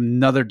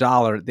another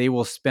dollar, they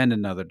will spend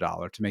another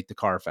dollar to make the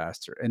car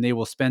faster, and they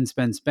will spend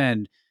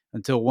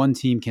until one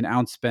team can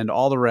outspend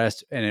all the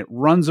rest, and it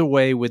runs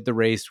away with the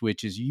race,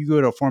 which is, you go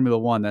to Formula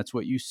One, that's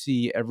what you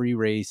see every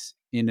race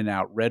in and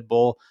out. Red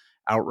Bull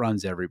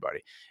outruns everybody.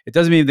 It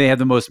doesn't mean they have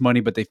the most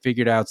money, but they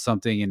figured out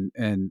something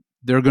and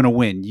they're going to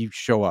win. You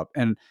show up.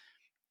 And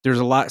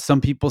there's some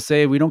people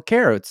say we don't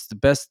care. It's the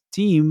best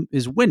team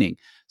is winning.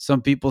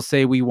 Some people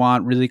say we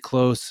want really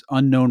close,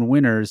 unknown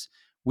winners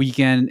week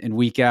in and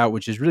week out,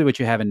 which is really what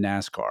you have in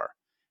NASCAR.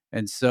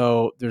 And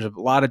so there's a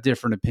lot of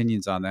different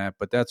opinions on that,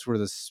 but that's where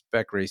the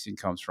spec racing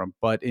comes from.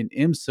 But in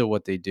IMSA,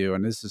 what they do,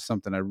 and this is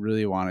something I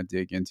really want to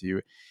dig into,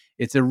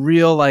 it's a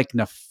real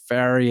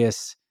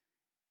nefarious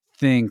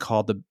thing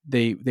called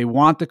they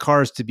want the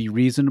cars to be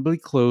reasonably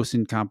close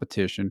in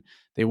competition.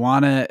 They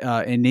want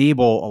to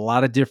enable a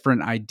lot of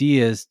different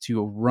ideas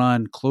to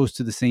run close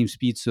to the same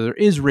speed. So there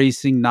is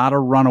racing, not a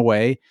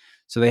runaway.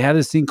 So they have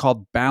this thing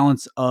called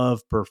balance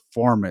of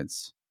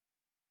performance.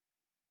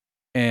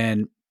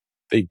 And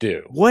they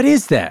do. What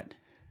is that?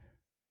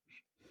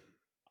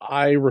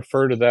 I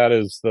refer to that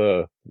as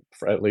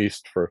at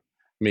least for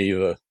me,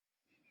 the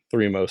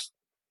 3 most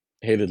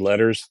hated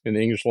letters in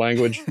the English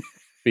language,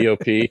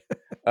 BOP.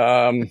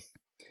 I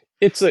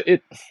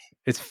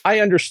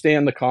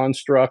understand the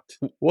construct.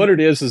 What it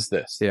is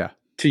this. Yeah.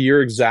 To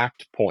your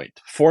exact point,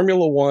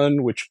 Formula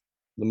One, which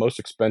the most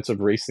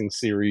expensive racing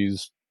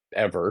series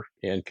ever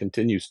and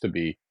continues to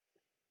be,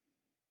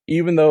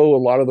 even though a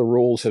lot of the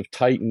rules have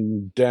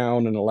tightened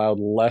down and allowed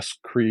less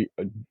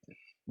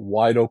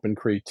wide open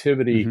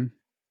creativity,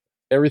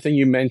 everything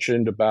you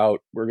mentioned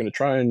about we're going to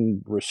try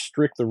and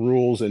restrict the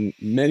rules in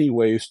many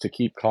ways to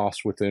keep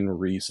costs within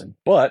reason.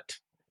 But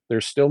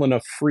there's still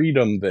enough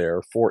freedom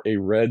there for a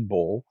Red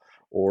Bull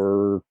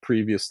or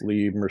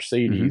previously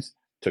Mercedes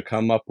to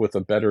come up with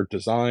a better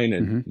design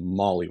and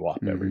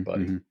mollywop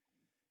everybody.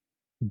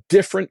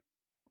 Different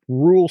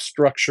rule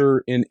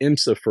structure in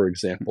IMSA, for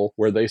example,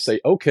 where they say,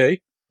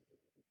 okay,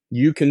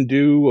 you can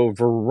do a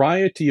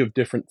variety of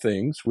different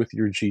things with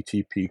your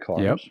GTP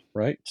cars,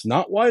 right? It's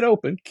not wide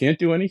open. Can't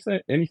do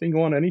anything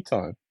go on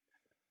anytime.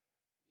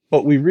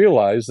 But we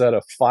realize that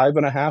a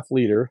 5.5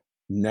 liter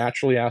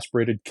naturally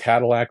aspirated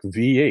Cadillac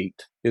V8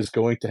 is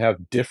going to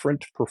have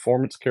different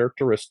performance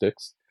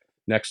characteristics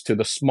next to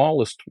the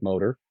smallest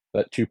motor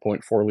that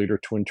 2.4 liter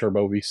twin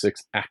turbo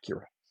V6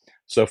 Acura.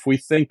 So if we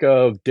think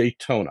of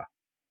Daytona,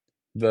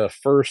 the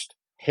first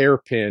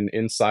hairpin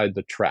inside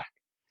the track,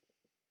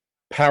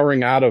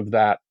 powering out of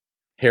that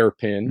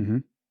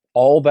hairpin,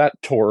 all that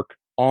torque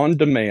on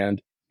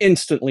demand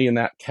instantly in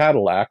that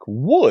Cadillac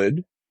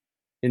would,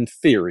 in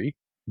theory,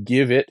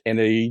 give it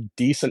a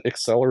decent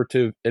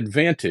accelerative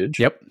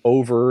advantage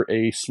over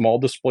a small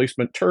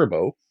displacement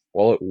turbo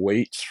while it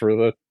waits for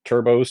the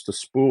turbos to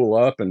spool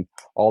up and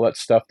all that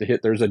stuff to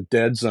hit. There's a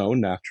dead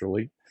zone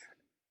naturally.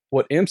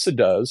 What IMSA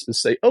does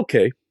is say,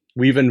 okay,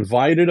 we've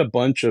invited a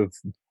bunch of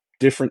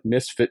different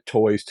misfit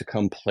toys to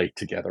come play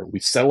together. We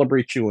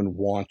celebrate you and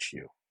want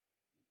you.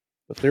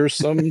 But there's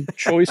some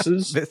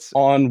choices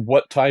on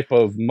what type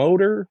of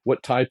motor,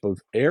 what type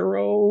of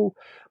aero,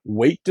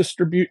 weight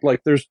distribute.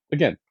 Like there's,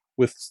 again,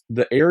 with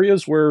the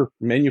areas where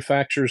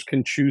manufacturers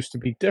can choose to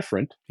be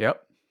different.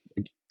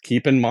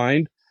 Keep in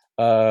mind,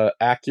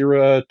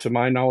 Acura, to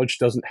my knowledge,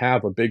 doesn't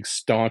have a big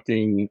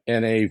stonking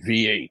NA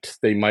V8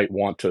 they might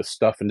want to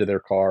stuff into their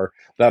car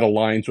that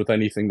aligns with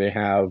anything they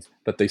have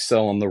that they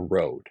sell on the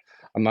road.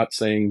 I'm not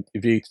saying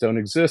V8s don't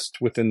exist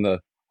within the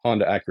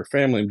Honda Acura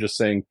family. I'm just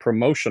saying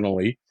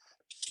promotionally,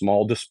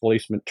 small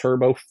displacement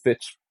turbo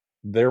fits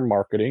their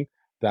marketing.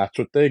 That's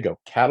what they go.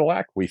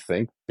 Cadillac, we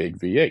think big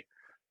V8.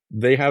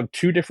 They have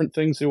two different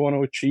things they want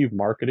to achieve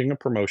marketing and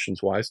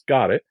promotions wise.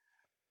 Got it.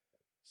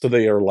 So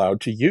they are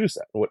allowed to use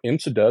that. What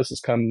IMSA does is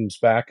comes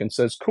back and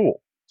says,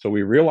 cool. So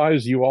we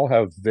realize you all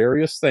have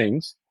various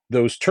things.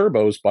 Those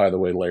turbos, by the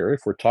way, Larry,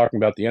 if we're talking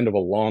about the end of a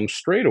long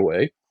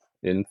straightaway,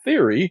 in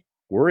theory,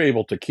 we're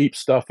able to keep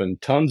stuff in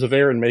tons of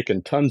air and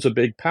making tons of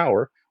big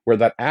power, where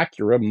that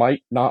Acura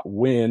might not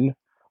win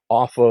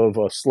off of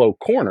a slow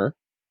corner,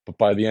 but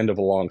by the end of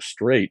a long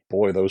straight,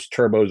 boy, those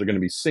turbos are going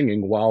to be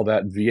singing while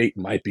that V8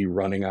 might be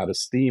running out of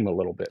steam a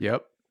little bit.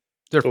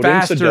 They're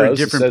faster in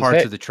different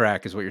parts of the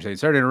track is what you're saying.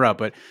 Sorry to interrupt,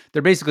 but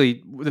they're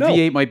basically,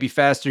 V8 might be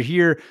faster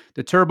here.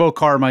 The turbo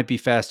car might be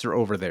faster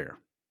over there.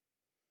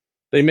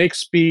 They make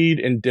speed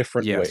in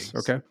different ways.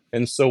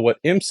 And so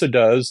what IMSA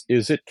does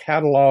is it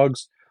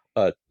catalogs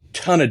a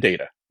ton of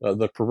data,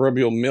 the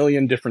proverbial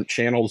million different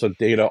channels of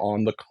data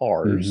on the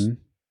cars,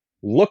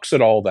 looks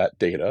at all that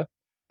data.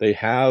 They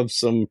have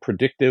some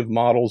predictive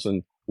models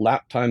and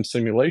lap time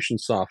simulation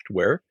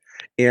software.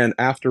 And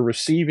after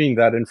receiving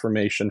that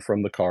information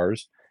from the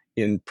cars,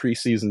 in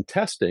preseason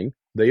testing,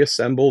 they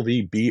assemble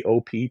the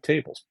BOP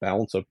tables,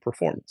 balance of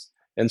performance.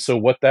 And so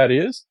what that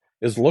is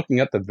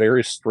looking at the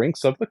various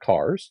strengths of the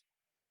cars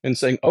and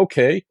saying,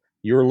 okay,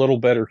 you're a little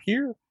better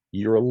here,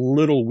 you're a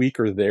little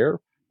weaker there.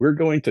 We're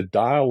going to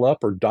dial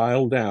up or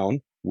dial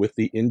down with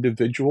the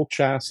individual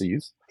chassis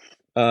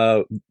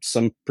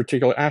some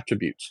particular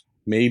attributes.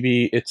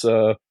 Maybe it's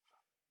a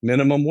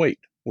minimum weight.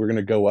 We're going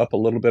to go up a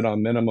little bit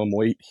on minimum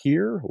weight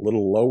here, a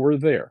little lower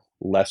there.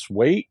 Less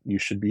weight, you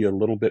should be a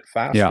little bit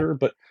faster,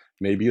 but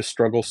maybe a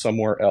struggle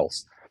somewhere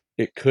else.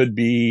 It could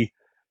be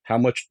how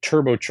much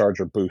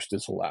turbocharger boost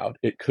is allowed.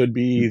 It could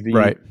be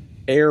the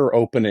air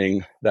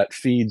opening that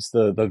feeds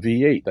the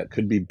V8 that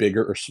could be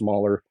bigger or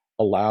smaller,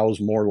 allows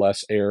more or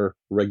less air,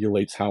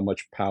 regulates how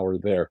much power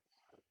there.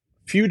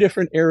 Few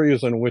different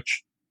areas in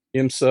which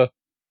IMSA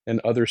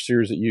and other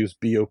series that use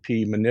BOP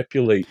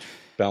manipulate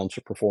balance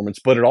of performance,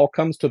 but it all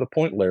comes to the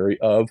point, Larry,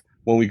 of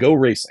when we go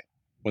racing,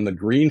 when the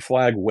green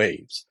flag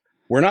waves,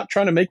 we're not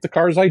trying to make the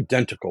cars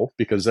identical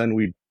because then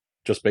we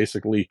just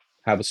basically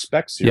have a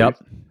spec series.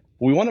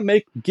 We want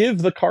to give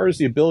the cars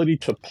the ability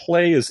to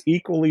play as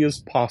equally as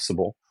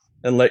possible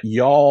and let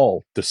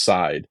y'all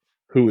decide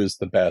who is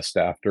the best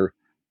after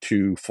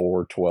 2,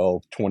 4,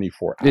 12,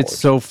 24 hours. It's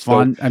so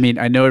fun. I mean,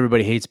 I know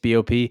everybody hates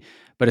BOP,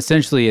 but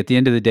essentially at the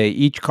end of the day,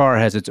 each car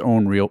has its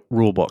own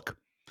rule book.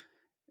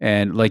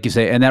 And like you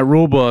say, and that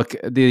rule book,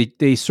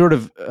 they sort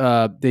of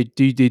they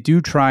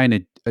do try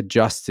and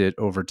adjust it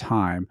over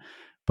time,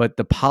 but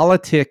the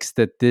politics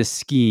that this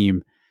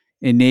scheme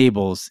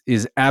enables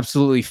is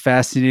absolutely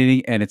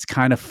fascinating, and it's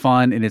kind of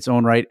fun in its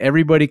own right.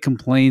 Everybody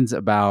complains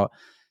about,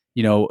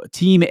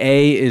 Team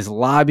A is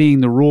lobbying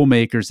the rule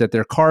makers that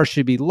their car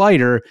should be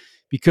lighter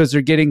because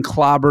they're getting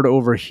clobbered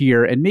over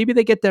here, and maybe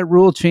they get that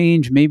rule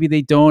change, maybe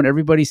they don't.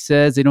 Everybody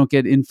says they don't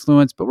get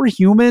influenced, but we're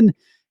human.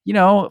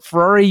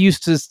 Ferrari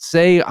used to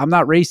say, I'm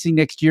not racing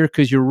next year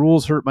because your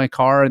rules hurt my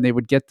car, and they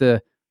would get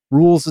the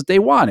rules that they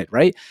wanted,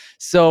 right?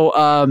 So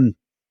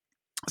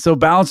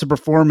balance of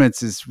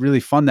performance is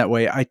really fun that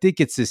way. I think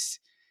it's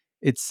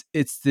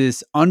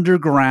this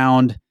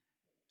underground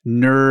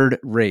nerd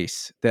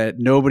race that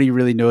nobody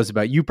really knows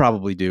about. You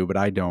probably do, but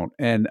I don't.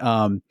 And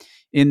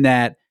in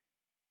that,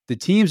 the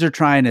teams are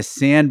trying to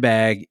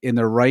sandbag in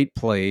the right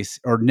place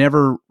or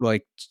never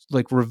like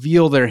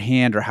reveal their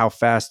hand or how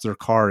fast their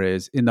car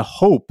is, in the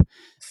hope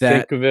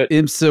that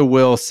IMSA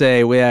will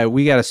say, well, yeah,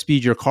 we got to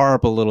speed your car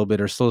up a little bit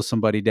or slow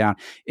somebody down.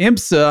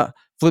 IMSA,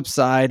 flip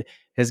side,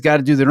 has got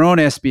to do their own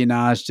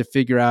espionage to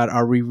figure out,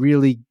 are we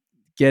really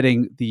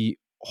getting the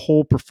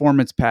whole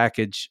performance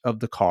package of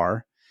the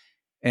car?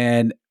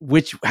 And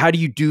how do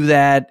you do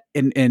that?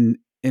 And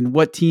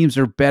what teams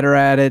are better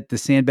at it, the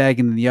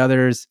sandbagging than the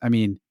others? I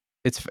mean,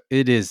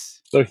 It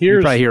is. So you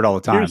probably hear it all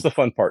the time. Here's the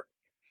fun part.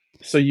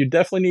 So you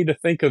definitely need to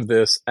think of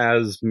this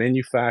as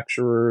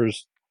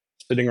manufacturers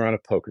sitting around a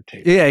poker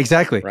table. Yeah,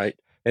 exactly. Right.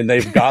 And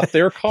they've got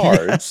their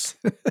cards.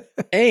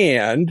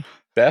 And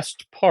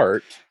best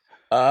part,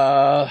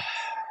 the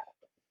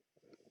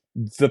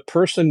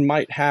person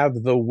might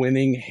have the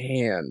winning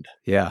hand.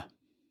 Yeah.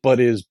 But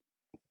is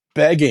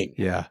begging.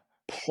 Yeah.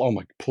 Oh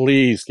my,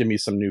 please give me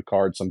some new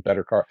cards, some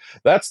better card.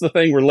 That's the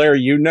thing where,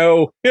 Larry,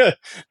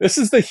 this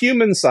is the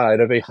human side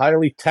of a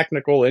highly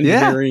technical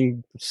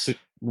engineering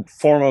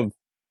form of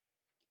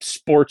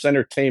sports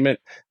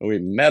entertainment. And we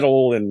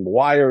metal and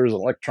wires,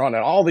 electron,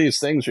 and all these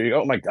things where you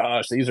go, oh my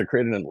gosh, these are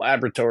created in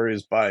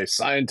laboratories by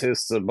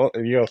scientists.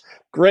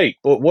 Great.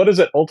 But what does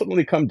it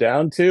ultimately come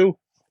down to?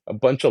 A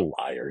bunch of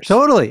liars.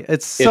 Totally.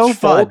 It's so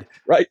fun.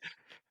 Right.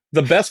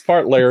 The best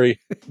part, Larry,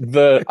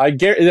 I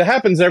guarantee it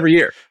happens every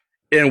year.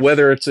 And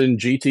whether it's in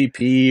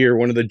GTP or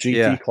one of the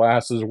GT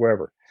classes or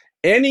wherever,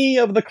 any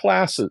of the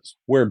classes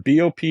where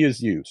BOP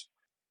is used,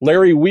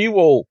 Larry, we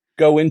will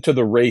go into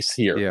the race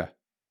here. Yeah.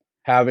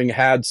 Having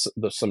had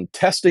some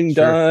testing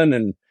done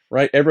and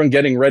everyone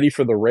getting ready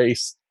for the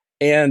race.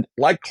 And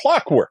like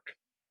clockwork,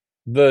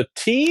 the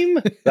team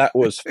that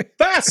was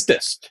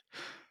fastest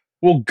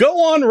will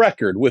go on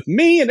record with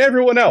me and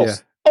everyone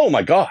else. Yeah. Oh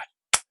my God.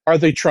 Are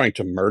they trying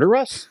to murder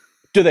us?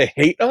 Do they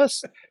hate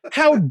us?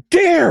 How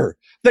dare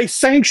they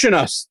sanction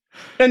us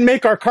and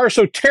make our car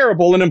so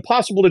terrible and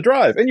impossible to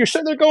drive? And you're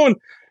sitting there going,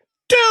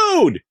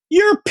 dude,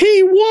 you're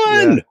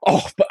P1. Yeah.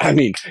 Oh, but I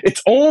mean,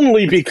 it's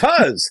only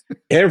because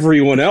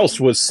everyone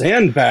else was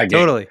sandbagging.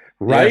 Totally.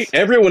 Right? Yes.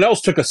 Everyone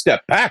else took a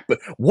step back, but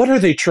what are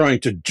they trying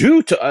to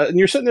do to us? And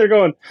you're sitting there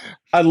going,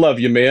 I love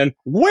you, man.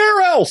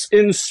 Where else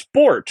in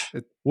sport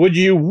would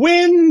you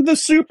win the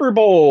Super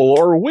Bowl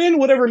or win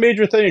whatever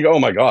major thing? Oh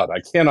my God,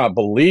 I cannot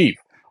believe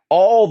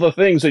all the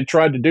things they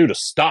tried to do to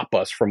stop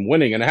us from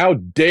winning, and how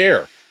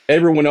dare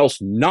everyone else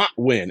not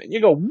win? And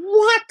you go,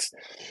 what?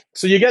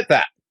 So you get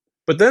that.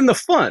 But then the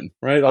fun,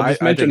 right? I'll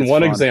just mention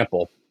one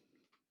example.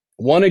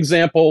 One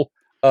example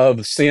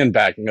of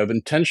sandbagging, of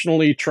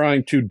intentionally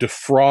trying to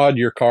defraud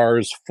your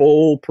car's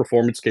full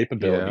performance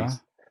capabilities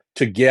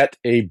to get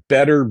a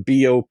better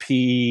BOP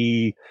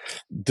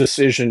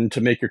decision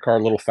to make your car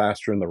a little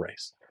faster in the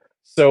race.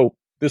 So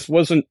this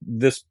wasn't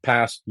this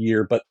past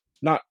year, but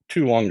not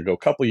too long ago, a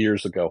couple of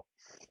years ago,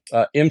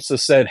 IMSA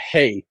said,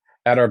 hey,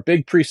 at our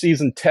big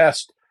preseason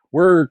test,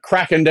 we're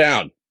cracking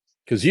down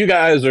because you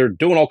guys are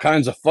doing all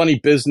kinds of funny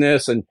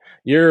business and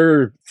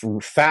you're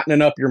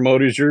fattening up your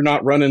motors. You're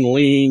not running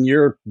lean.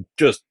 You're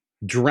just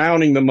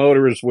drowning the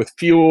motors with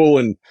fuel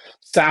and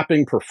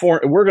sapping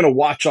performance. We're going to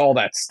watch all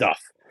that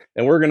stuff.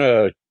 And we're going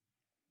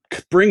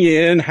to bring you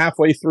in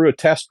halfway through a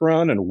test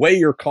run and weigh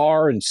your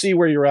car and see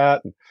where you're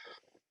at. And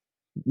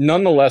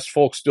nonetheless,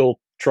 folks still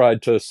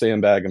tried to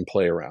sandbag and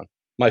play around.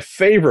 My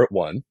favorite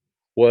one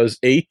was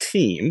a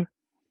team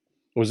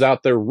was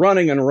out there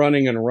running and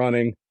running and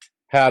running,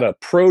 had a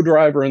pro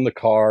driver in the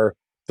car.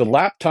 The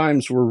lap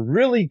times were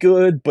really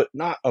good, but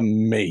not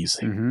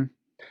amazing. Mm-hmm.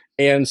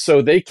 And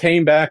so they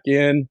came back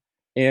in,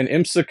 and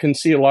IMSA can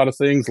see a lot of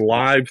things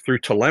live through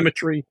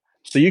telemetry.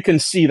 So you can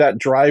see that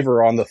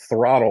driver on the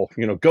throttle,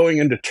 going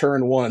into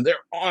turn one. They're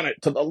on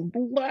it to the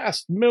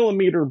last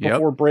millimeter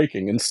before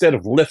braking instead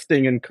of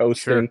lifting and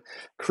coasting,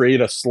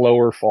 create a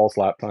slower false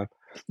lap time.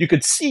 You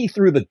could see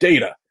through the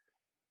data.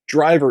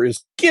 Driver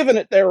is giving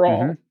it their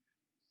all. Mm-hmm.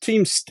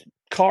 Team's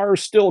car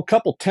is still a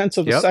couple tenths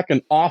of a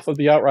second off of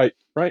the outright,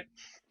 right?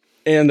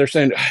 And they're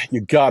saying,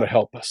 you got to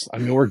help us. I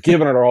mean, we're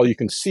giving it our all. You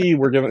can see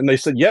we're giving it. And they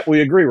said, yep, we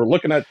agree. We're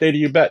looking at data,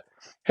 you bet.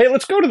 Hey,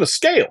 let's go to the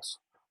scales.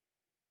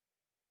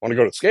 Want to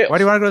go to the scales? Why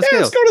do you want to go to the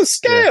scales? Let's go to the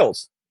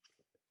scales.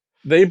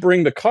 Yeah. They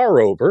bring the car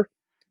over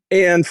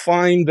and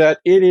find that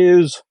it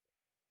is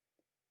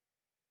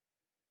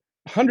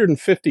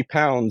 150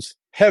 pounds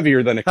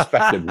heavier than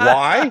expected.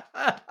 Why?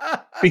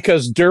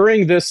 Because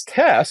during this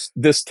test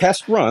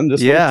run,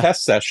 this little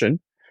test session,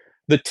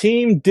 the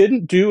team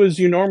didn't do as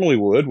you normally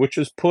would, which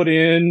is put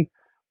in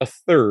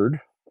fill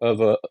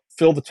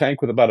the tank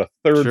with about a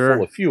third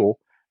full of fuel.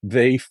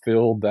 They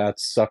filled that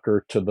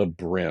sucker to the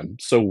brim.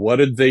 So what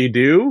did they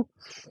do?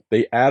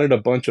 They added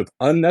a bunch of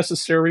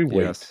unnecessary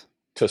weight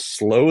to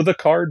slow the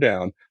car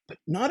down, but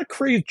not a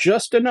craze,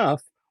 just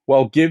enough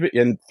while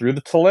and through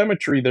the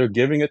telemetry, they're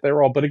giving it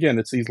their all. But again,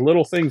 it's these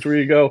little things where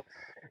you go,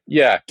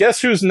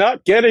 guess who's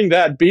not getting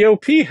that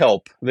BOP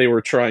help they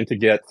were trying to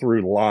get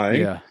through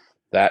lying? Yeah.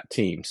 That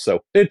team.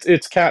 So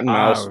it's cat and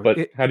mouse, but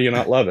how do you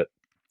not love it?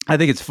 I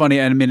think it's funny.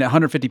 And I mean,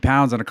 150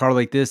 pounds on a car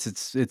like this,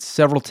 it's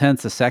several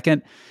tenths a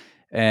second.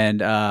 And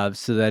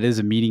so that is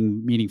a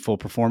meaningful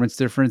performance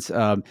difference.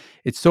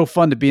 It's so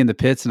fun to be in the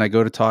pits, and I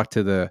go to talk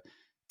to the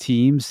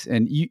teams,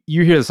 and you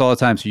hear this all the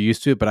time, so you're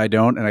used to it, but I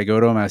don't. And I go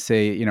to them and I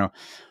say,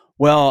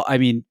 well, I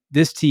mean,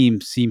 this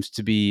team seems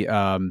to be,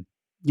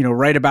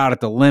 right about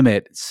at the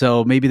limit,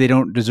 so maybe they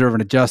don't deserve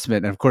an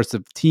adjustment. And of course,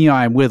 the team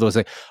I'm with was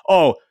like,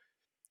 oh,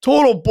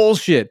 total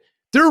bullshit.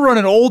 they're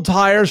running old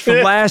tires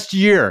from last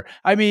year.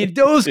 I mean,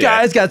 those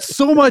guys got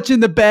so much in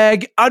the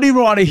bag. I don't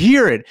even want to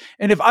hear it.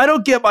 And if I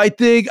don't get my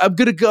thing, I'm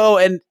going to go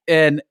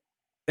and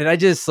I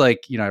just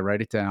like, I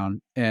write it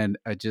down and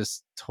I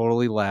just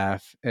totally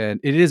laugh. And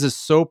it is a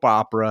soap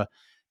opera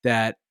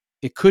that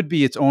it could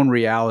be its own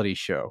reality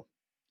show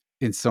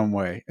in some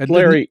way.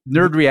 Larry,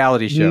 nerd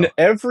reality show.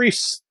 Every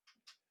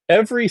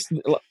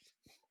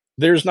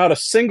there's not a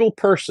single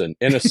person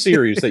in a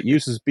series that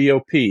uses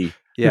BOP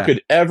who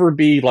could ever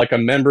be like a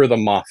member of the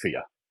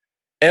mafia.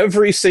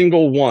 Every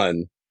single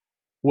one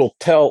will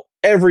tell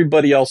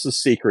everybody else's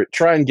secret,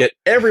 try and get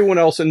everyone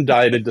else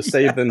indicted to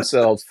save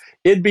themselves.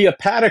 It'd be a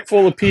paddock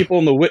full of people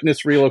in the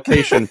witness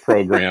relocation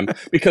program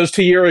because,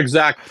 to your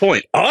exact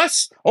point,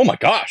 us? Oh my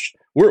gosh,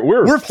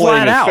 we're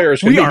playing as fair as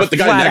can be. But the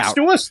guy next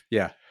to us,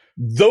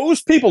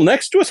 those people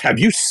next to us, have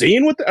you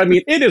seen what? I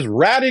mean, it is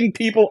ratting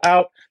people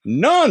out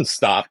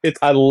nonstop.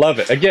 I love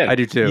it. Again, I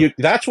do too.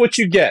 That's what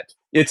you get.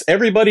 It's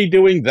everybody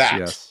doing that.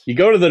 Yes. You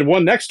go to the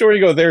one next door, you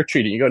go, they're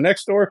cheating. You go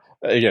next door,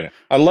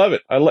 I love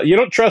it. You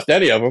don't trust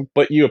any of them,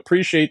 but you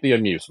appreciate the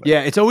amusement.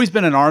 Yeah, it's always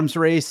been an arms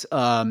race.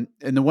 And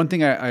the one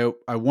thing I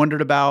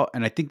wondered about,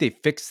 and I think they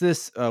fixed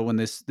this when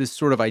this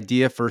sort of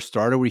idea first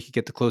started, where you could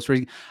get the close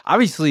racing.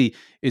 Obviously,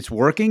 it's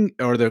working,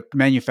 or the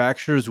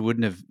manufacturers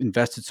wouldn't have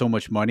invested so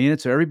much money in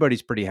it. So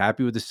everybody's pretty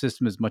happy with the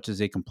system as much as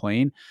they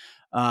complain.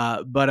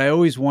 But I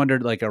always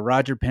wondered, like a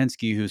Roger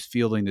Penske who's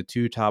fielding the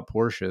 2 top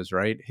Porsches,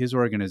 right? His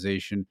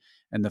organization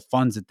and the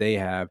funds that they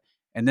have.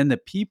 And then the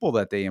people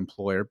that they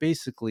employ are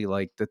basically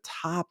like the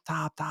top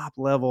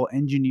level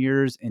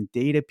engineers and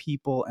data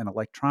people and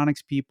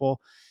electronics people.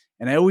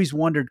 And I always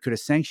wondered, could a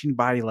sanctioning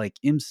body like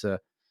IMSA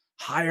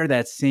hire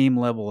that same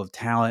level of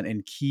talent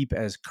and keep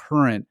as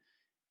current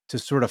to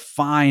sort of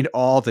find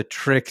all the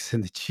tricks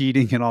and the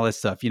cheating and all this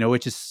stuff,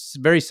 which is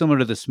very similar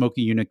to the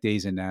Smokey Yunick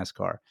days in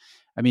NASCAR.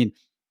 I mean,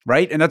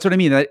 right? And that's what I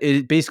mean. That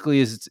it basically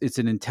is, it's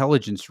an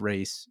intelligence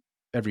race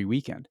every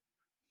weekend.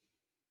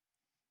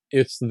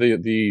 It's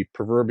the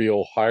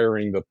proverbial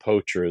hiring the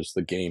poacher as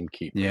the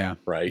gamekeeper,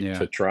 right?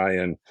 To try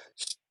and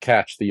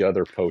catch the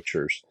other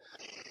poachers.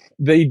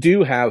 They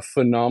do have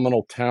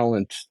phenomenal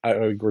talent.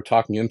 We're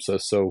talking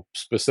IMSA, so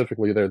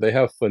specifically there, they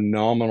have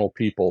phenomenal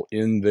people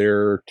in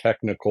their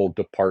technical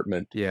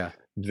department. Yeah.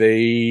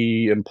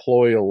 They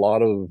employ a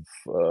lot of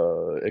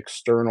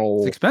external...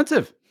 It's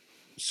expensive.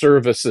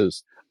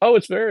 ...services. Oh,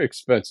 it's very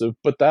expensive,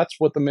 but that's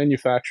what the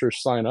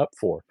manufacturers sign up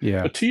for.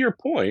 Yeah. But to your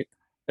point,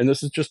 and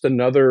this is just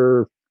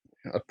another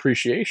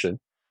appreciation,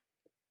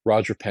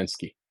 Roger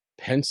Penske,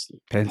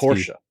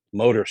 Porsche,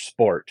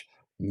 Motorsport,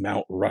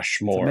 Mount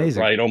Rushmore,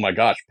 right? Oh my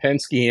gosh,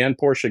 Penske and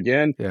Porsche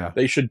again. Yeah.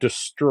 They should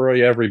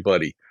destroy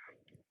everybody.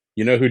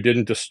 You know who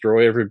didn't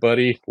destroy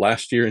everybody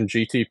last year in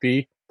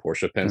GTP?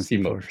 Porsche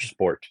Penske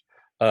Motorsport.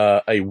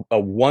 A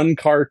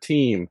one-car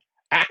team,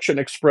 Action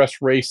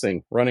Express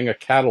Racing, running a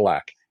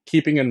Cadillac,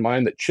 keeping in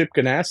mind that Chip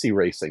Ganassi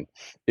Racing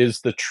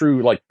is the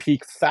true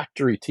peak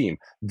factory team.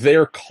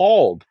 They're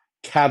called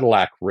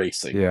Cadillac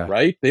Racing,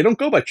 right? They don't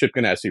go by Chip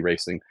Ganassi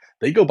Racing.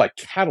 They go by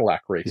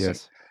Cadillac Racing.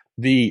 Yes.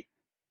 The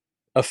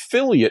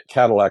affiliate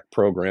Cadillac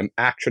program,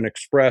 Action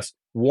Express,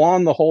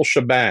 won the whole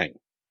shebang,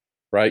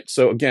 right?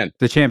 So again,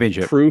 the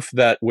championship. Proof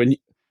that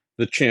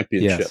the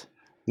championship,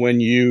 when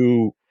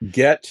you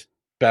get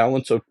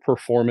balance of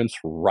performance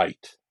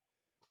right,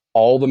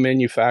 all the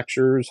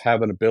manufacturers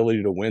have an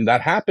ability to win.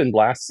 That happened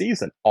last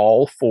season.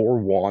 All 4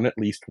 won at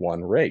least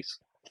one race.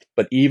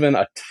 But even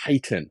a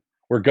Titan,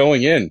 we're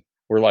going in.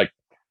 We're like,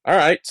 all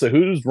right, so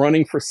who's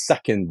running for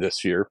second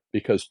this year?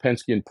 Because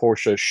Penske and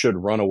Porsche should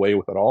run away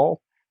with it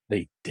all.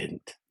 They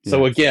didn't.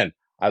 So again,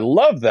 I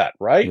love that,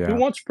 right? Who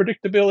wants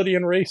predictability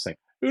in racing?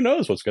 Who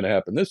knows what's going to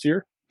happen this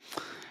year?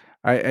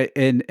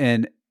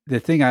 And the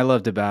thing I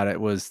loved about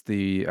it was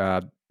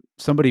the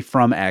somebody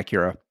from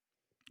Acura,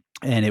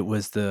 and it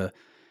was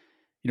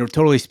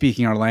totally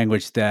speaking our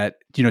language, that,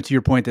 to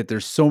your point, that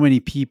there's so many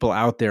people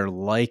out there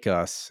like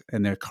us,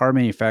 and the car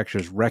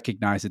manufacturers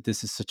recognize that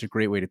this is such a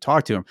great way to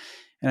talk to them.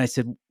 And I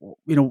said,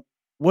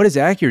 what is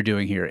Acura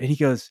doing here? And he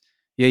goes,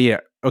 yeah.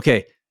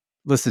 Okay,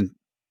 listen,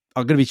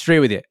 I'm going to be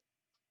straight with you.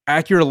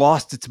 Acura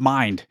lost its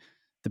mind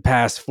the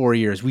past 4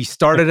 years. We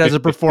started as a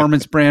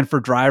performance brand for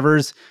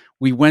drivers.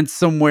 We went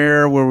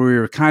somewhere where we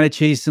were kind of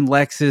chasing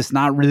Lexus.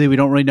 Not really. We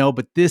don't really know,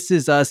 but this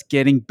is us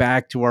getting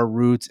back to our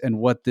roots and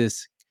what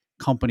this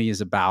company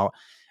is about,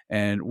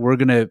 and we're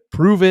going to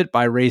prove it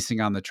by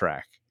racing on the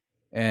track.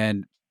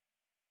 And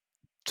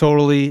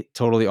totally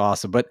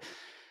awesome. But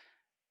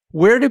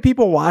where do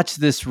people watch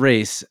this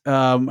race?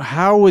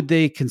 How would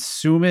they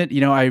consume it?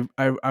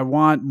 I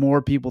want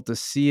more people to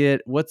see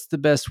it. What's the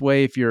best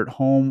way if you're at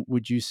home,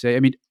 would you say?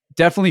 I mean,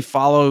 definitely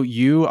follow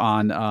you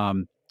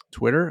on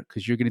Twitter,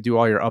 because you're going to do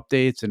all your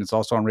updates, and it's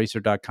also on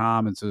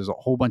racer.com. And so there's a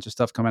whole bunch of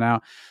stuff coming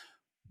out.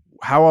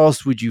 How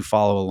else would you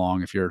follow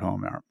along if you're at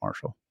home,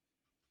 Marshall?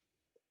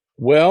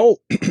 Well,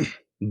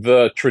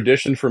 the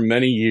tradition for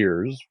many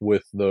years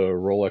with the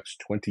Rolex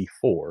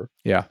 24,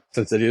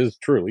 since it is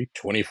truly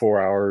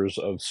 24 hours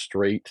of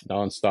straight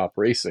nonstop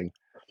racing,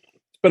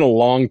 it's been a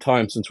long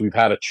time since we've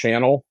had a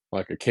channel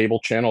like a cable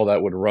channel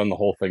that would run the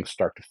whole thing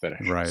start to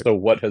finish. Right. So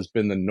what has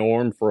been the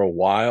norm for a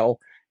while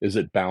is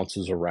it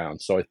bounces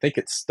around. So I think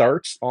it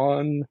starts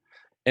on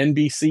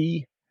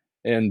NBC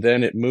and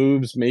then it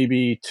moves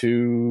maybe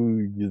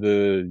to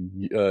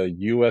the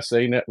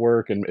USA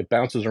network and it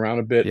bounces around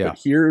a bit. Yeah. But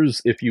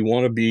here's, if you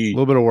want to be a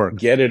little bit of work,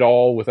 get it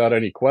all without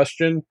any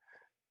question,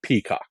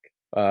 Peacock.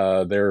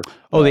 Their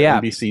the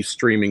app. NBC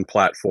streaming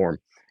platform.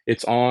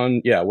 It's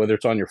on, whether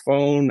it's on your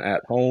phone,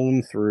 at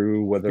home,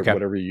 through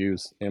whatever you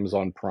use,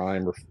 Amazon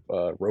Prime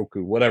or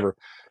Roku, whatever.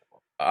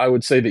 I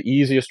would say the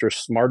easiest or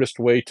smartest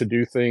way to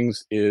do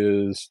things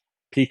is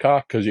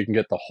Peacock, because you can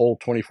get the whole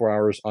 24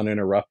 hours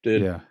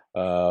uninterrupted. Yeah.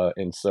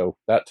 And so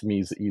that to me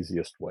is the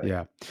easiest way.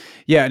 Yeah.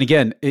 Yeah. And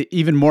again,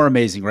 even more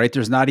amazing, right?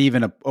 There's not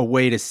even a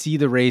way to see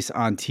the race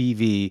on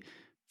TV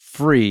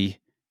free,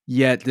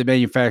 yet the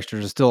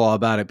manufacturers are still all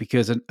about it,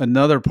 because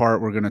another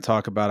part we're going to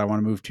talk about, I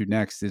want to move to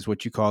next, is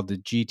what you call the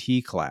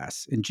GT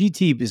class. And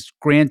GT is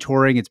Grand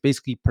Touring. It's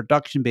basically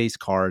production-based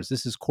cars.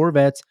 This is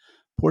Corvettes,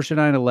 Porsche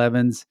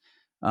 911s,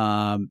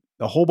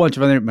 a whole bunch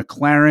of other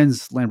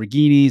McLarens,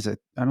 Lamborghinis.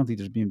 I don't think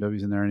there's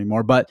BMWs in there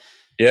anymore, but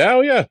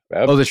yeah.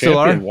 They still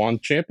are? Won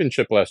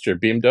championship last year.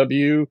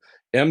 BMW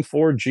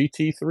M4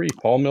 GT3,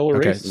 Paul Miller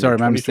Racing. Sorry,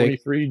 my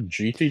mistake.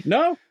 2023 GT.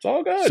 No, it's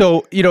all good.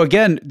 So,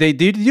 again, they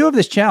do have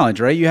this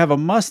challenge, right? You have a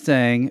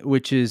Mustang,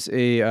 which is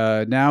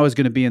now is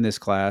going to be in this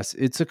class.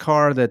 It's a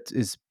car that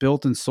is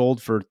built and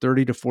sold for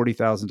 $30,000 to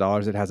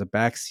 $40,000. It has a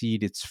back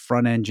seat. It's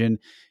front engine.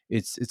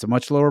 It's a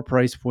much lower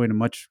price point.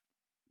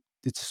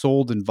 It's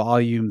sold in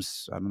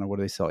volumes. I don't know, what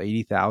do they sell?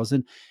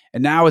 80,000.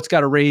 And now it's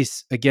got a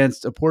race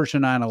against a Porsche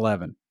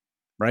 911,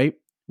 right?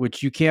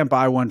 Which you can't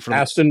buy one from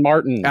Aston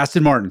Martin.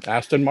 Aston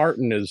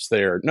Martin is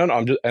there. No,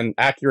 I'm just an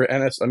Acura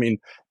NS. I mean,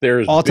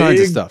 there's all big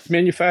kinds of stuff.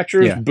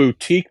 Manufacturers,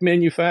 boutique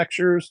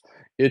manufacturers.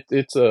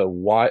 It's a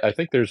wide. I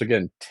think there's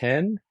again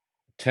 10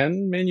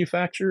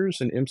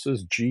 manufacturers in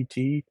IMSA's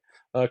GT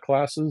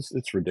classes.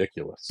 It's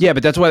ridiculous. Yeah,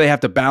 but that's why they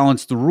have to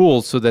balance the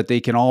rules so that they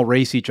can all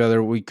race each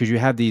other, because you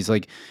have these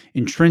like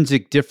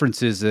intrinsic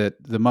differences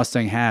that the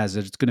Mustang has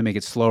that it's going to make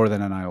it slower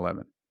than a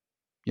 911.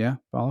 Yeah,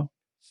 follow?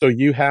 So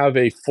you have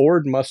a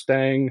Ford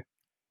Mustang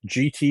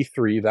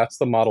GT3, that's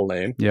the model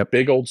name. Yep.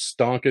 Big old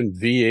stonking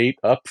V8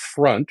 up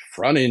front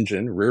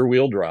engine, rear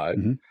wheel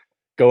drive,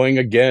 going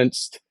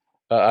against,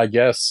 I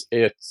guess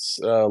it's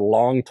a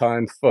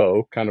longtime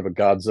foe, kind of a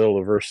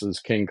Godzilla versus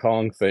King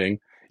Kong thing,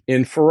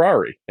 in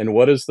Ferrari. And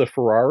what is the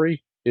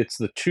Ferrari? It's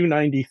the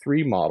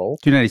 293 model.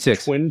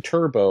 296. Twin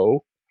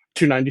turbo,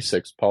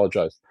 296,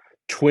 apologize.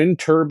 Twin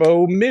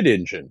turbo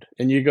mid-engined.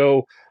 And you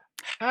go,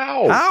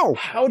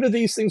 How do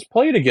these things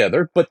play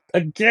together? But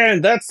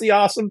again, that's the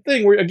awesome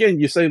thing. Where again,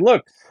 you say,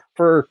 look,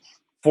 for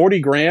 40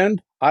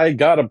 grand, I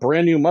got a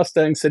brand new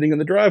Mustang sitting in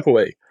the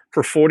driveway.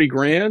 For 40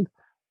 grand,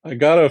 I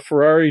got a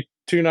Ferrari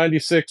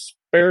 296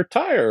 spare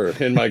tire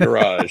in my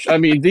garage. I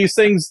mean, these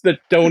things that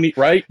don't eat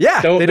right.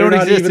 Yeah, they don't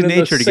exist in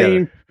nature together.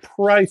 Same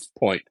price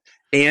point.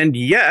 And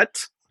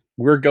yet,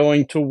 we're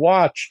going to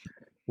watch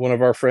one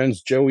of our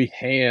friends, Joey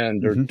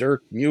Hand or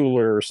Dirk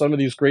Mueller, or some of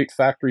these great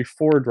factory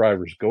Ford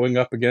drivers going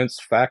up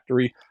against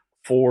factory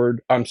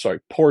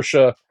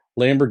Porsche,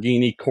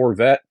 Lamborghini,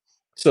 Corvette.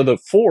 So the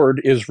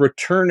Ford is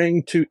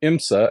returning to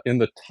IMSA in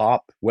the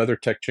top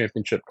WeatherTech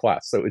Championship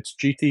class. So it's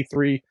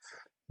GT3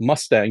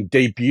 Mustang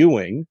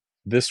debuting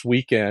this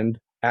weekend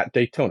at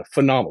Daytona.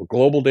 Phenomenal.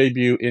 Global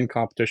debut in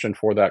competition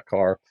for that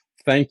car.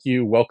 Thank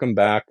you. Welcome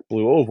back,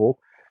 Blue Oval.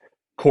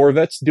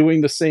 Corvette's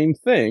doing the same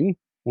thing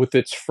with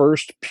its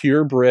first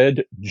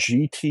purebred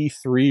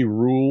GT3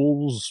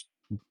 rules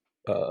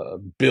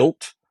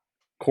built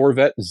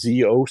Corvette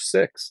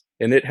Z06.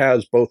 And it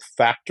has both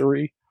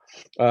factory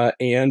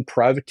and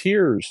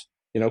privateers,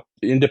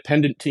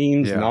 independent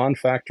teams,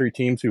 non-factory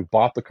teams who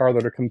bought the car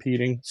that are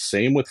competing.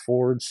 Same with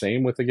Ford,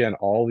 same with, again,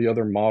 all the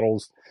other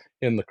models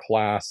in the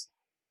class.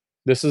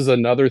 This is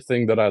another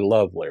thing that I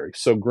love, Larry.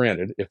 So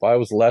granted, if I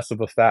was less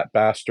of a fat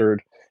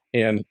bastard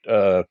and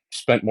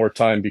spent more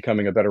time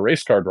becoming a better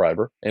race car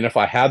driver, and if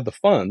I had the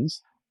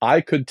funds,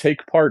 I could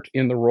take part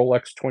in the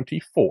Rolex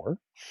 24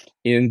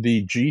 in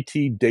the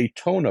GT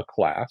Daytona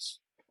class,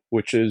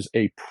 which is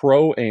a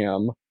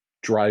Pro-Am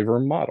driver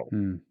model.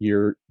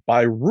 You're,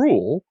 by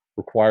rule,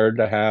 required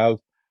to have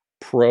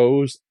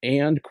pros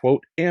and,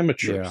 quote,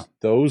 amateurs.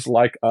 Those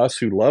like us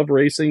who love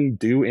racing,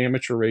 do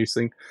amateur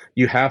racing.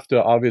 You have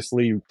to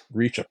obviously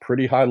reach a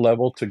pretty high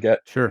level to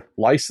get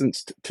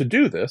licensed to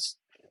do this.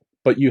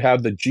 But you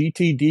have the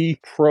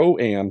GTD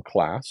Pro-Am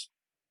class.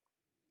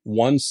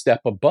 One step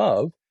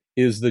above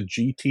is the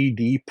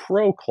GTD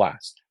Pro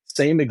class.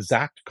 Same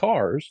exact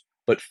cars,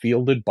 but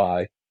fielded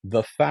by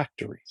the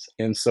factories.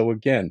 And so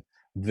again,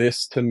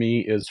 this to me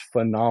is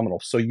phenomenal.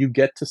 So you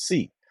get to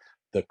see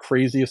the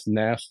craziest,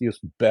 nastiest,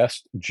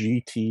 best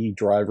GT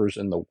drivers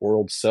in the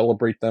world,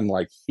 celebrate them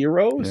like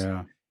heroes.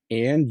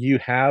 And you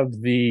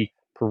have the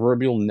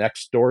proverbial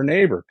next door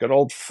neighbor, good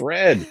old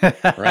Fred,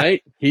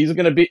 right? He's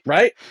going to be,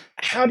 right?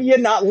 How do you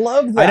not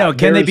love that? I know.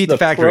 Can they beat the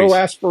factories? Pro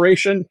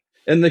aspiration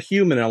and the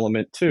human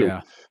element too.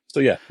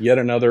 So yet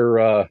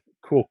another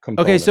cool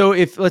component. Okay, so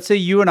if let's say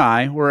you and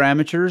I were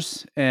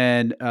amateurs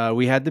and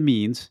we had the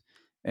means,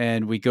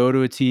 and we go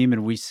to a team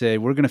and we say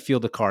we're going to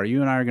field a car.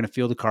 You and I are going to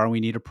field a car, and we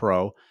need a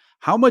pro.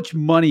 How much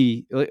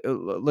money?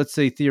 Let's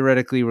say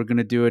theoretically we're going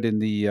to do it in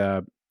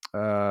the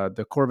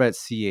Corvette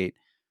C8.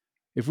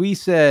 If we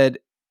said,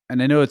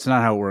 and I know it's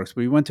not how it works,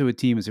 but we went to a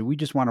team and said we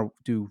just want to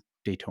do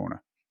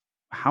Daytona.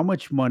 How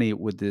much money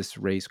would this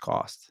race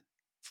cost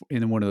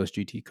in one of those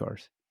GT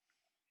cars?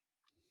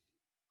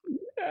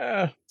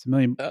 It's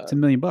 $1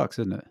 million,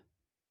 isn't it?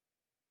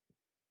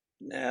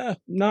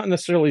 Not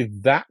necessarily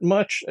that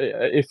much.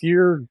 If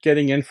you're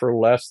getting in for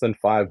less than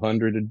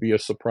 500, it'd be a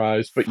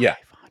surprise. But yeah,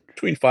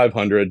 between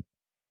 500.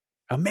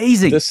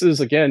 Amazing. This is,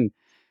 again,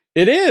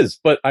 it is.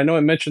 But I know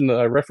I mentioned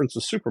I referenced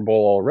the Super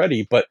Bowl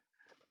already, but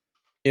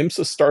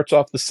IMSA starts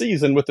off the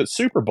season with its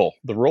Super Bowl,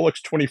 the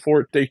Rolex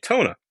 24 at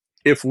Daytona.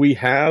 If we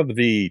have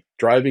the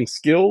driving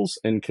skills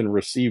and can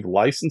receive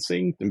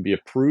licensing and be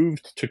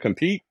approved to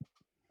compete,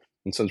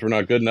 and since we're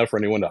not good enough for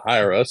anyone to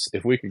hire us,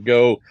 if we could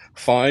go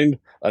find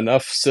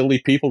enough silly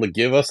people to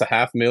give us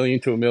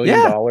 $500,000 to $1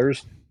 million,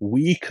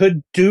 we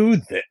could do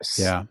this.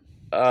 Yeah.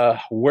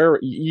 Where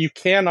you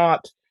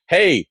cannot,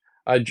 hey,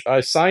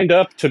 I signed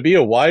up to be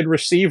a wide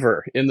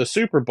receiver in the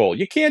Super Bowl.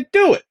 You can't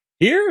do it.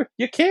 Here,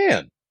 you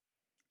can.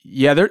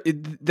 Yeah,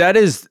 that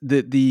is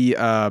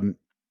the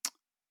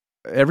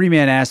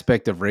everyman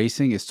aspect of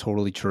racing is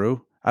totally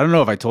true. I don't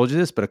know if I told you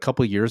this, but a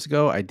couple of years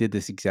ago, I did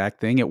this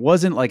exact thing. It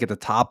wasn't like at the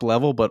top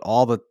level, but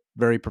all the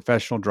very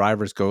professional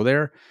drivers go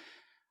there.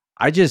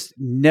 I just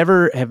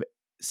never have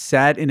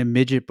sat in a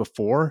midget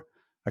before.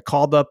 I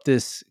called up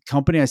this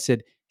company. I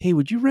said, "Hey,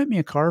 would you rent me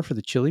a car for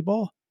the Chili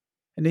Ball?"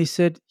 And they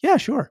said, "Yeah,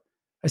 sure."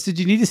 I said,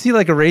 "You need to see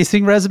like a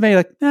racing resume?"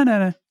 Like,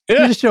 no. You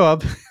just show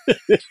up.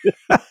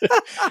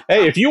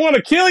 Hey, if you want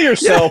to kill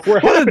yourself, we're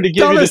happy to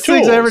give you the tools.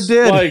 Things I ever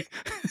did.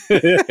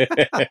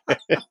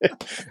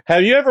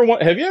 Have you ever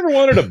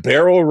wanted to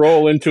barrel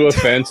roll into a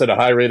fence at a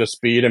high rate of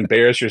speed,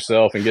 embarrass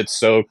yourself, and get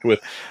soaked with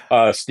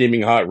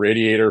steaming hot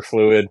radiator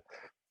fluid?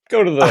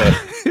 Go to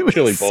the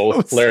Chili Bowl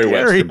with Larry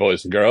Webster,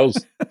 boys and girls.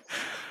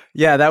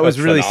 Yeah, that was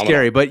really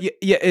scary. But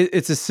yeah,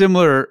 it's a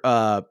similar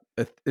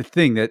a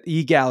thing, that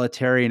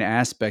egalitarian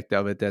aspect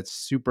of it that's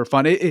super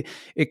fun.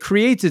 It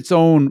creates its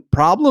own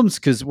problems,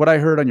 because what I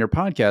heard on your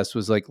podcast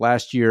was like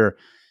last year,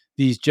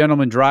 these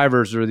gentlemen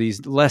drivers or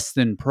these less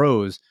than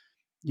pros,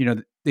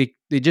 they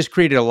just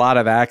created a lot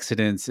of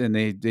accidents, and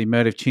they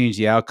might have changed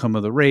the outcome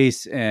of the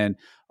race, and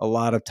a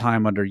lot of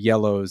time under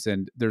yellows,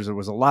 and there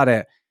was a lot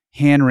of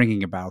hand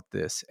wringing about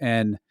this.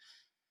 And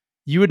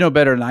you would know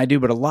better than I do,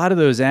 but a lot of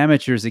those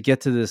amateurs that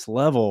get to this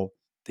level,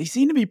 they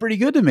seem to be pretty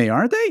good to me,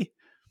 aren't they?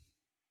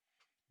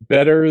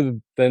 Better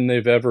than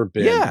they've ever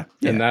been. Yeah.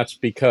 And that's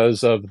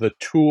because of the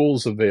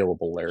tools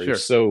available, Larry. Sure.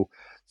 So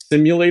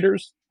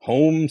simulators,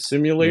 home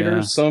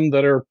simulators, some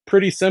that are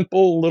pretty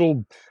simple,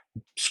 little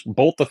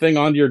bolt the thing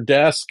onto your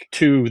desk,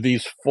 to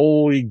these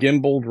fully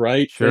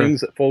gimbaled,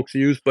 things that folks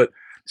use. But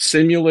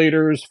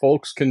simulators,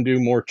 folks can do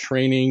more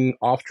training,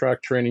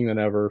 off-track training than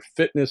ever.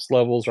 Fitness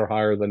levels are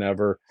higher than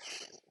ever.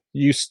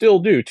 You still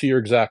do, to your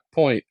exact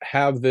point,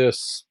 have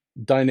this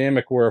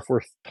dynamic where if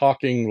we're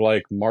talking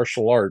like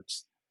martial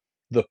arts,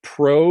 the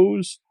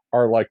pros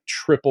are like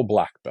triple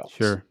black belts.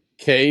 Sure.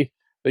 Okay?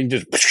 They can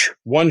just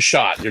one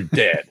shot, you're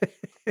dead.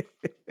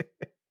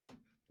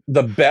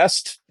 The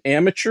best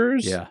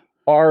amateurs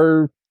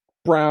are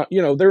brown,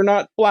 they're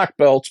not black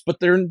belts, but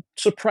they're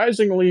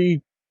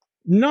surprisingly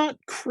not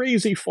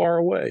crazy far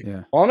away.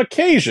 Yeah. On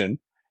occasion,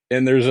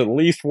 and there's at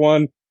least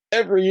one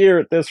every year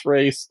at this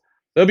race,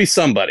 there'll be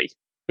somebody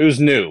who's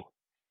new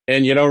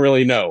and you don't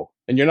really know,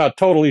 and you're not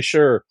totally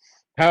sure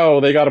how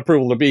they got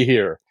approval to be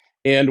here.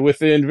 And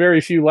within very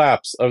few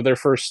laps of their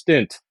first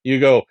stint, you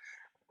go,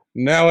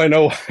 now I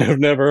know I've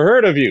never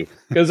heard of you,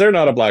 because they're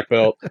not a black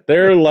belt.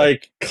 They're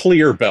like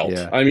clear belt.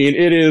 Yeah. I mean,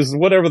 it is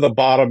whatever the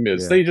bottom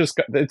is. They just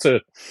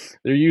they're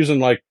using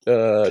like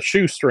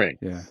shoestring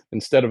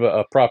instead of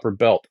a proper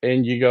belt.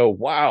 And you go,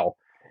 wow.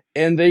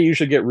 And they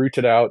usually get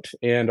rooted out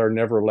and are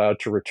never allowed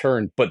to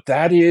return. But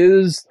that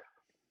is,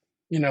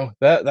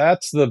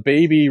 that's the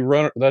baby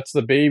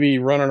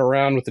running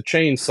around with the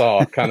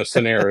chainsaw kind of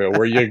scenario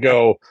where you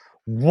go,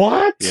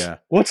 what? Yeah.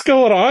 What's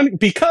going on?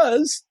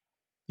 Because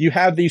you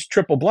have these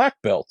triple black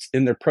belts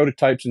in their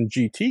prototypes and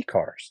GT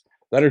cars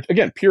that are,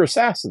 again, pure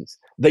assassins.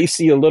 They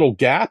see a little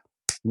gap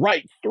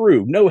right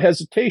through, no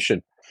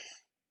hesitation.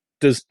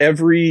 Does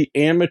every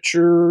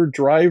amateur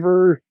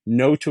driver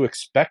know to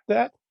expect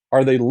that?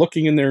 Are they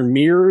looking in their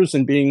mirrors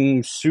and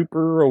being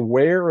super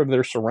aware of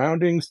their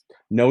surroundings,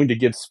 knowing to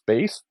give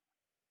space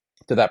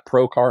to that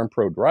pro car and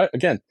pro drive?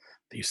 Again,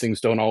 these things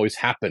don't always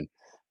happen.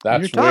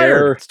 That's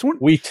where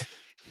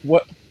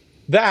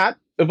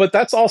but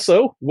that's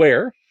also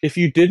where, if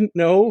you didn't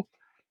know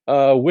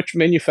which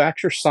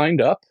manufacturer signed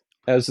up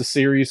as the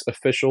series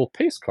official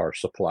pace car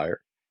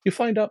supplier, you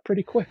find out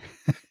pretty quick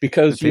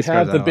because you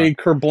have the big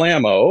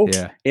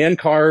kerblamo and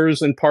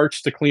cars and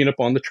parts to clean up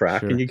on the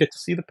track, and you get to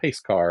see the pace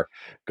car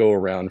go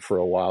around for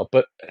a while.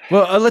 But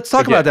let's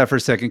talk about that for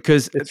a second,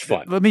 because it's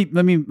fun. Let me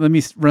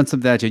run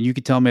something at you, and you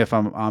can tell me if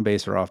I'm on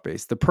base or off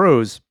base. The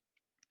pros,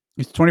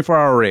 it's a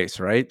 24-hour race,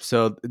 right?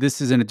 So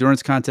this is an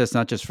endurance contest,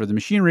 not just for the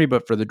machinery,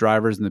 but for the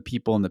drivers and the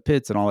people in the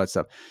pits and all that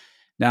stuff.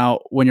 Now,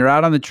 when you're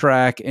out on the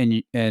track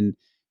and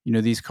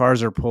these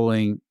cars are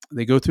pulling,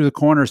 they go through the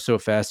corners so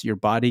fast, your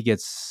body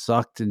gets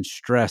sucked and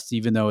stressed,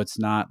 even though it's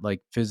not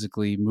like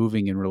physically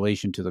moving in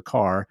relation to the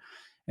car.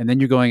 And then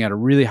you're going at a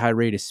really high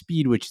rate of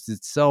speed, which is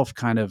itself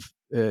kind of,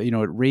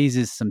 it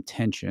raises some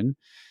tension.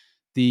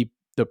 The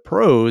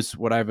pros,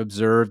 what I've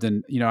observed,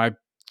 and, I've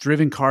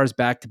driven cars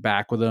back to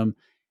back with them,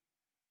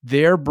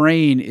 their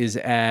brain is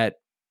at,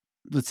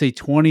 let's say,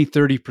 20,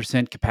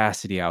 30%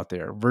 capacity out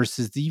there,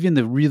 versus even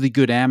the really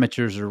good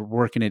amateurs are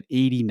working at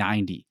 80,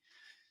 90.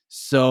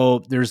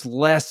 So there's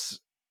less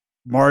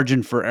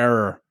margin for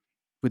error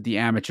with the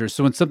amateurs.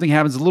 So when something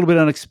happens a little bit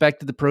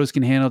unexpected, the pros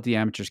can handle it, the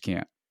amateurs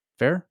can't.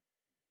 Fair?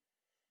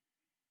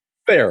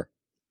 Fair.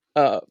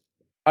 I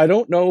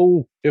don't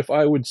know if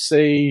I would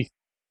say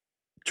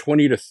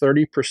 20 to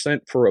 30%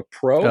 for a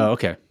pro. Oh,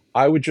 okay.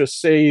 I would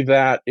just say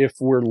that if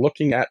we're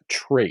looking at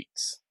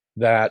traits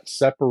that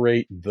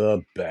separate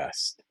the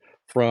best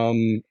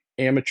from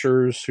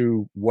amateurs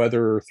who,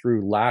 whether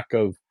through lack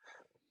of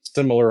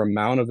similar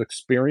amount of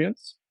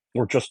experience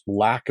or just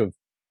lack of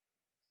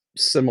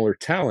similar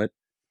talent,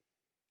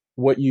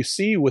 what you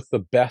see with the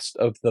best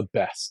of the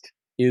best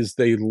is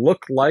they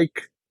look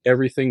like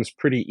everything's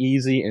pretty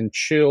easy and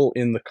chill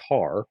in the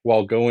car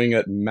while going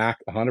at Mach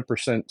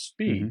 100%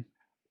 speed. Mm-hmm.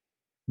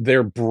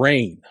 Their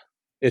brain,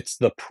 it's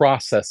the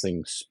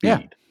processing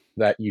speed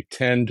that you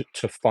tend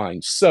to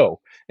find. So,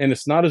 and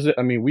it's not as if,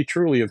 we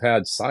truly have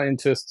had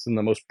scientists and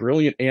the most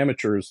brilliant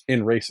amateurs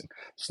in racing.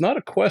 It's not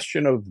a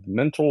question of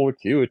mental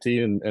acuity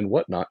and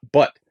whatnot,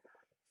 but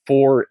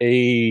for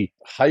a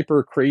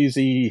hyper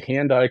crazy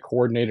hand-eye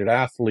coordinated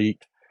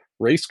athlete,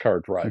 race car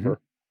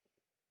driver,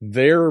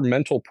 their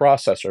mental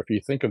processor, if you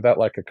think of that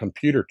like a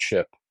computer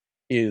chip,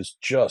 is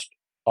just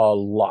a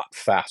lot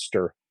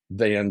faster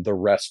than the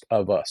rest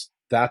of us.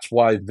 That's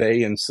why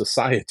they in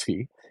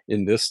society,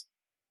 in this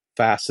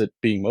facet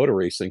being motor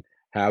racing,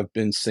 have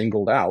been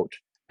singled out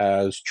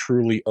as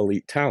truly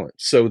elite talent.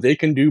 So they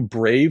can do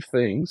brave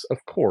things,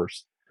 of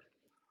course.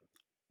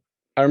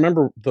 I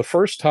remember the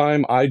first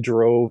time I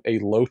drove a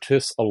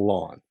Lotus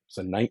Elan. It's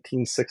a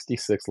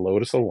 1966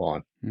 Lotus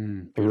Elan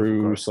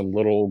through some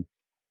little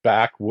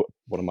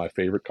one of my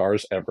favorite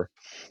cars ever,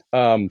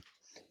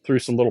 through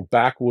some little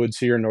backwoods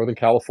here in Northern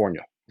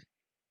California.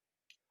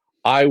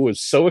 I was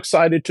so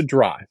excited to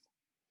drive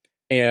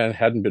and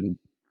hadn't been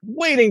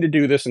waiting to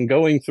do this and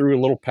going through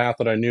a little path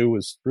that I knew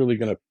was really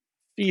going to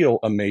feel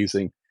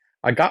amazing.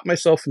 I got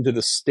myself into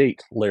the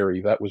state,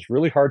 Larry, that was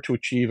really hard to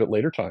achieve at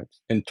later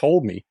times, and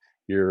told me,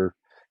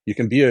 you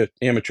can be an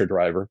amateur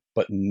driver,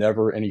 but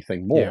never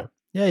anything more.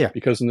 Yeah.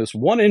 Because in this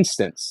one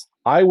instance,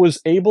 I was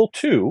able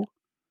to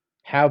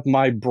have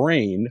my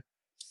brain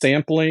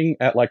sampling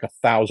at like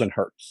 1,000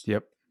 hertz.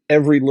 Yep.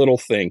 Every little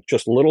thing,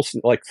 just little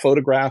like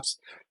photographs,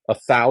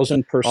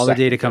 1,000 per second. All the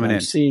data coming in.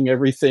 I'm seeing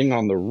everything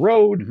on the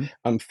road.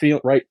 I'm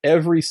feeling right.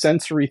 Every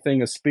sensory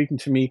thing is speaking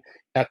to me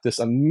at this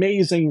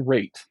amazing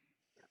rate.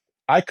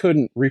 I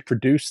couldn't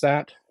reproduce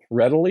that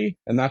readily.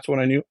 And that's when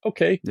I knew,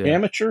 okay,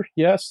 amateur,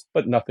 yes,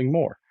 but nothing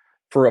more.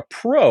 For a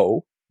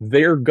pro,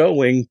 they're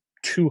going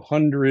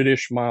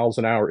 200-ish miles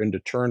an hour into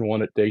turn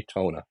one at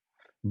Daytona,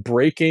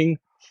 braking,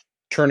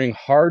 turning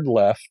hard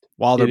left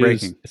while they're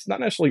braking. It's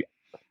not necessarily,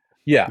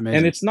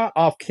 and it's not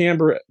off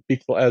camber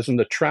as in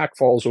the track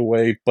falls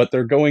away, but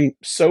they're going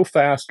so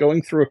fast,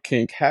 going through a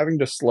kink, having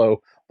to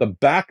slow. The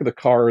back of the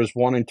car is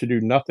wanting to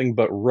do nothing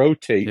but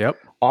rotate. Yep.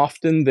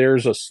 Often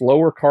there's a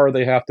slower car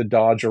they have to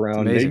dodge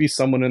around, maybe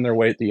someone in their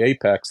way at the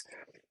apex.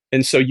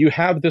 And so you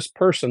have this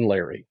person,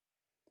 Larry,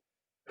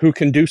 who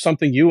can do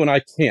something you and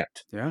I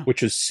can't,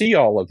 which is see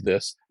all of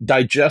this,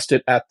 digest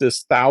it at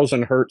this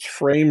 1,000 hertz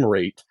frame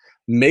rate,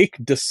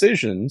 make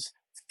decisions,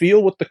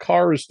 feel what the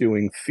car is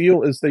doing,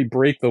 feel as they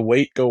brake the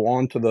weight go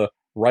onto the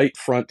right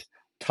front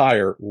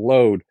tire,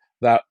 load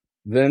that,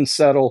 then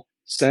settle,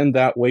 send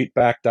that weight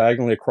back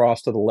diagonally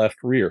across to the left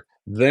rear.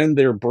 Then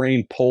their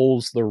brain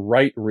pulls the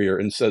right rear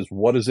and says,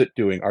 what is it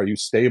doing? Are you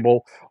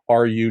stable?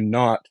 Are you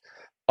not?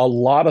 A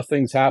lot of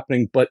things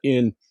happening, but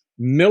in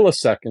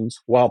milliseconds,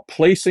 while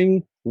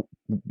placing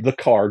the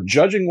car,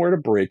 judging where to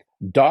brake,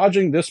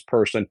 dodging this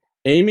person,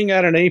 aiming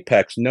at an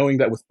apex, knowing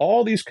that with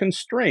all these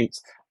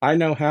constraints, I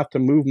now have to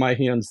move my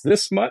hands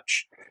this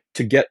much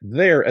to get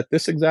there at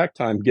this exact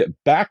time,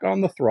 get back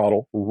on the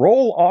throttle,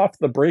 roll off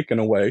the brake in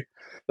a way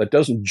that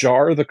doesn't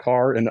jar the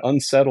car and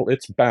unsettle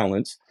its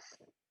balance.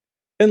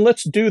 And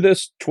let's do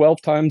this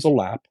 12 times a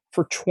lap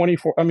for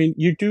 24.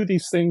 You do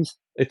these things,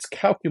 it's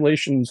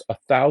calculations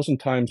 1,000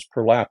 times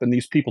per lap. And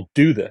these people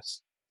do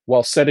this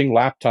while setting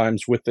lap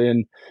times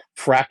within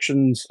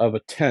fractions of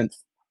a tenth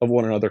of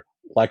one another,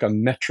 like a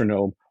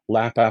metronome,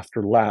 lap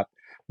after lap,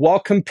 while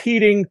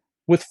competing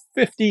with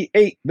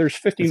 58. There's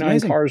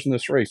 59 cars in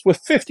this race with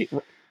 50.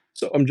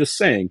 So I'm just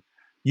saying,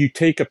 you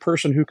take a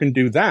person who can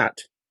do that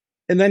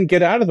and then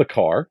get out of the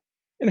car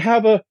and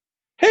have a,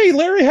 hey,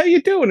 Larry, how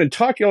you doing? And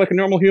talk to you like a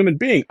normal human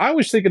being. I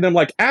was thinking them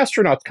like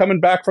astronauts coming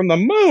back from the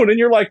moon. And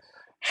you're like,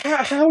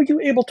 how are you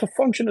able to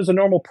function as a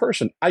normal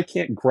person? I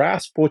can't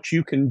grasp what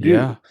you can do.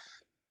 Yeah.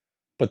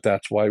 But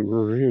that's why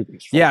we're here.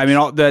 These folks. Yeah, I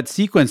mean, that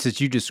sequence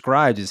that you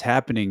described is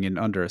happening in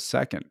under a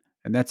second.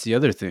 And that's the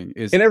other thing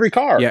is in every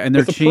car. Yeah, and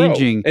they're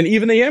changing, and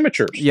even the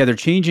amateurs. Yeah, they're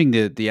changing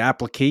the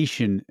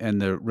application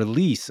and the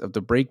release of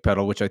the brake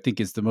pedal, which I think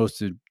is the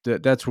most.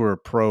 That's where a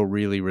pro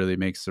really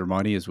makes their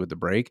money, is with the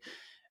brake.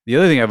 The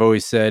other thing I've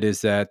always said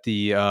is that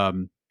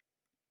the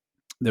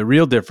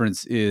real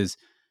difference is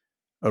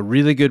a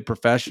really good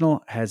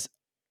professional has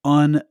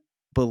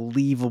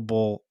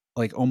unbelievable,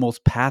 like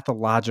almost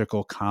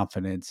pathological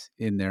confidence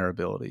in their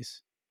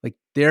abilities. Like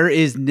there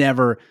is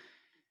never.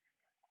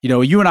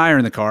 You and I are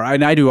in the car,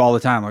 and I do all the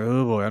time. Like,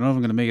 oh boy, I don't know if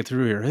I'm going to make it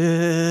through here.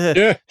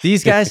 Yeah.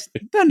 These guys,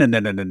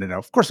 no.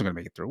 Of course I'm going to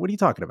make it through. What are you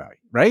talking about,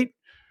 right?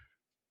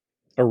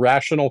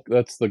 Irrational.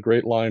 That's the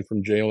great line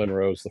from Jalen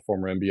Rose, the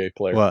former NBA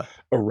player. What?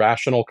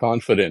 Irrational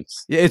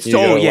confidence. Yeah, it's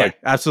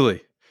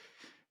absolutely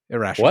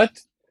irrational.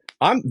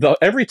 What?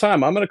 Every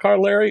time I'm in a car,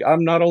 Larry,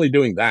 I'm not only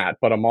doing that,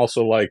 but I'm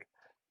also like,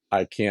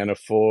 I can't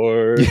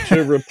afford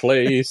to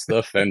replace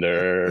the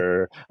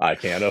fender. I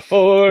can't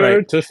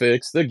afford to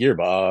fix the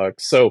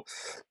gearbox. So,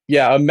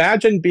 yeah,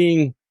 imagine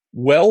being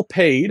well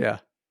paid,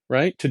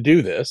 right, to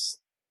do this,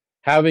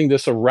 having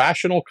this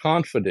irrational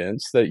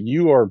confidence that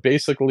you are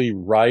basically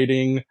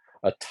riding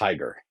a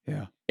tiger.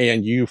 Yeah.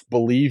 And you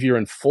believe you're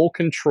in full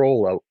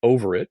control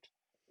over it.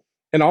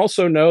 And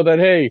also know that,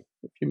 hey,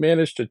 if you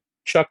manage to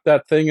chuck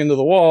that thing into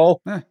the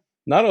wall,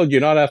 not only do you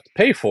not have to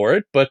pay for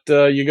it, but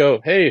you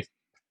go, hey,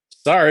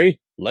 sorry,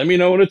 let me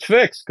know when it's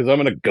fixed, because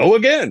I'm going to go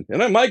again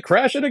and I might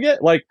crash it again.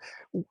 Like,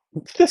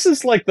 this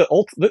is like the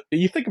ultimate.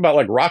 You think about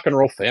like rock and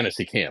roll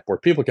fantasy camp where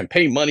people can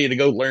pay money to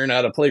go learn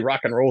how to play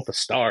rock and roll with the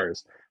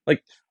stars.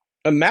 Like,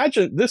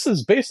 imagine this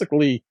is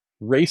basically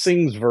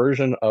racing's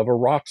version of a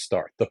rock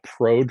star, the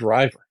pro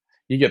driver.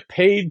 You get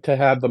paid to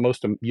have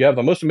you have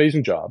the most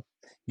amazing job.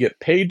 You get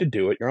paid to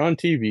do it. You're on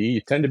TV.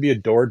 You tend to be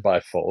adored by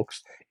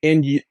folks.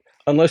 And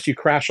unless you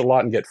crash a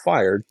lot and get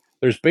fired,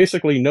 there's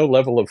basically no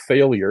level of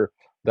failure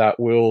that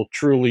will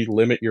truly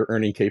limit your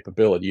earning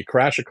capability. You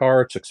crash a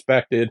car, it's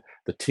expected.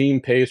 The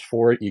team pays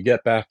for it. You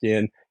get back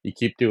in. You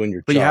keep doing your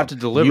job. But you have to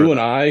deliver. You and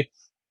I,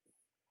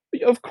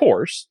 of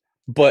course.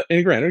 But,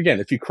 and granted, again,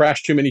 if you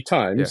crash too many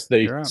times,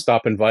 they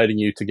stop inviting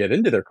you to get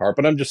into their car.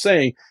 But I'm just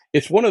saying,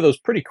 it's one of those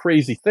pretty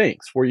crazy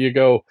things where you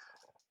go,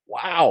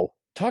 wow,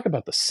 talk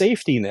about the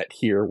safety net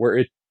here,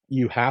 where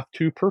you have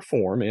to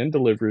perform and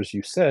deliver, as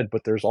you said,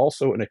 but there's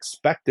also an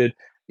expected,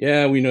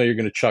 yeah, we know you're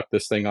going to chuck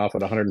this thing off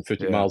at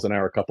 150 miles an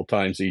hour a couple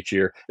times each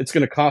year. It's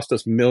going to cost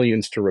us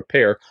millions to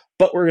repair,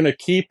 but we're going to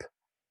keep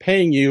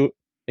paying you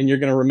and you're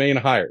going to remain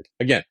hired.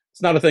 Again,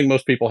 it's not a thing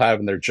most people have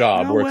in their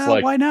job where it's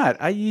like, why not?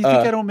 You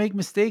think I don't make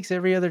mistakes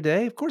every other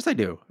day? Of course I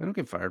do. I don't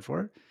get fired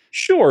for it.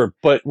 Sure,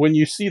 but when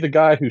you see the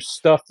guy who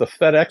stuffed the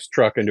FedEx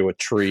truck into a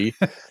tree,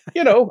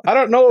 I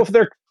don't know if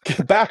they're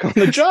back on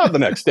the job the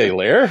next day,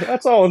 Lair.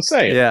 That's all I'm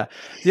saying. Yeah.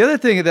 The other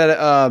thing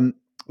that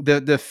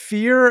the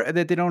fear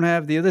that they don't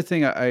have. The other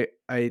thing the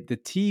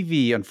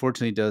TV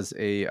unfortunately does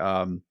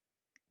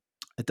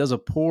a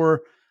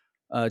poor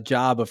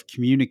job of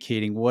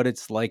communicating what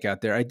it's like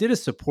out there. I did a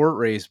support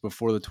race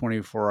before the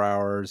 24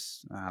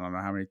 hours. I don't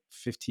know how many,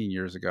 15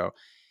 years ago.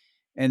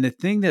 And the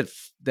thing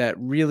that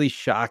really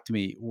shocked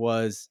me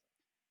was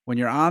when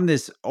you're on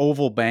this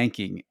oval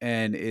banking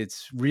and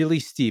it's really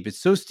steep. It's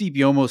so steep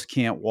you almost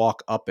can't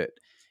walk up it.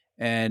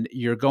 And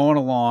you're going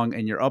along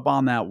and you're up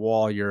on that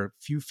wall. You're a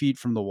few feet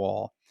from the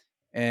wall.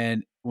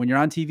 And when you're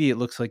on TV, it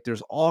looks like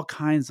there's all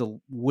kinds of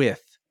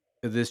width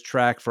of this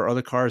track for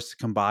other cars to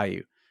come by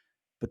you.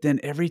 But then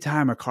every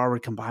time a car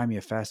would come by me,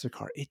 a faster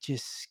car, it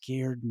just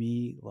scared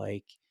me.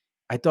 Like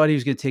I thought he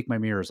was going to take my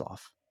mirrors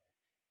off.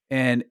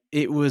 And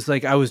it was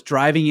like I was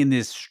driving in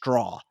this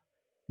straw,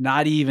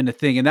 not even a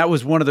thing. And that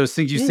was one of those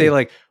things you say,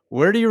 like,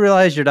 where do you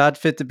realize you're not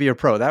fit to be a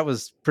pro? That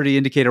was pretty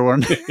indicator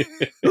one.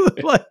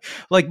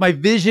 like my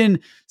vision,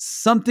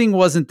 something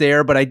wasn't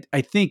there. But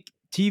I think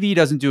TV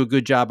doesn't do a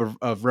good job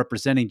of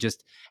representing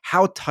just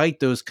how tight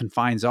those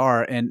confines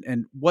are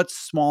and what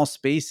small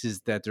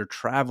spaces that they're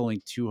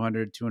traveling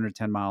 200,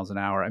 210 miles an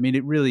hour. I mean,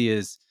 it really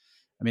is.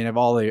 I mean, I have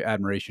all the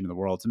admiration in the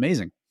world. It's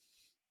amazing.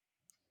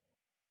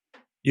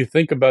 You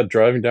think about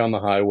driving down the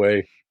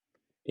highway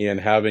and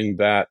having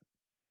that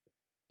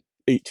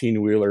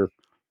 18-wheeler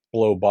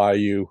blow by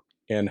you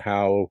and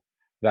how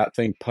that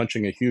thing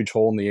punching a huge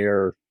hole in the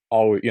air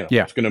always,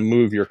 it's going to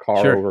move your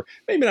car over.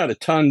 Maybe not a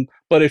ton,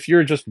 but if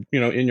you're just,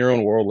 in your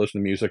own world,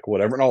 listening to music or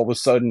whatever, and all of a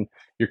sudden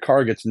your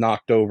car gets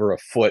knocked over a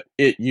foot,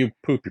 you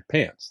poop your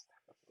pants.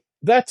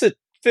 That's at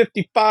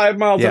 55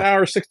 miles an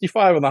hour,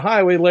 65 on the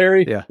highway,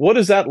 Larry. Yeah. What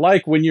is that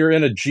like when you're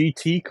in a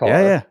GT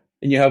car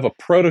and you have a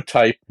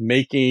prototype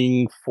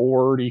making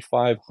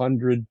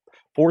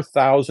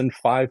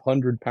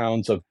 4,500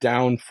 pounds of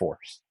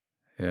downforce?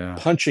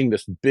 punching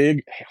this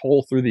big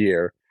hole through the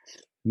air,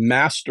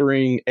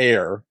 mastering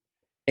air.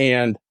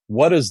 And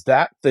what is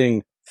that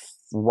thing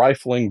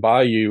rifling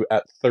by you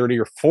at 30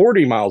 or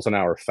 40 miles an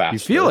hour faster? You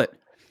feel it.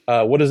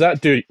 What does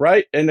that do?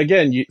 Right. And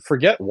again, you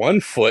forget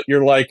 1 foot.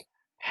 You're like,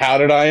 how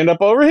did I end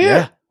up over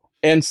here?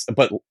 Yeah.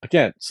 But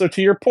again, so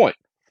to your point,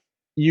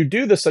 you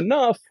do this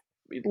enough.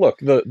 Look,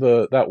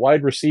 that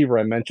wide receiver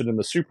I mentioned in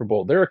the Super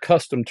Bowl, they're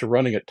accustomed to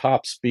running at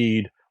top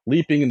speed,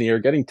 leaping in the air,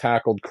 getting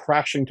tackled,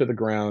 crashing to the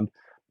ground,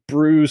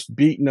 bruised,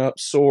 beaten up,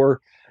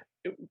 sore.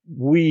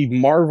 We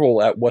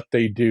marvel at what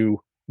they do.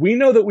 We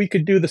know that we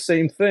could do the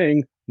same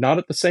thing, not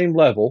at the same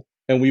level,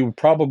 and we would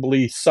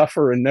probably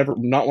suffer and never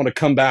not want to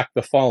come back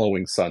the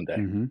following Sunday.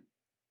 Mm-hmm.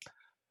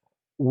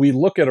 We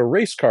look at a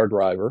race car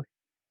driver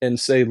and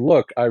say,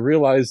 look, I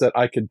realize that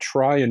I could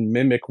try and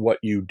mimic what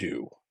you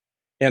do.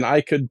 And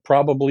I could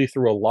probably,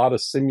 through a lot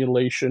of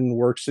simulation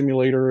work,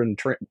 simulator, and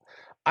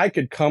I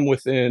could come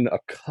within a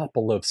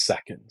couple of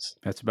seconds.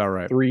 That's about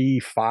right.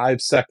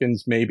 3-5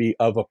 seconds maybe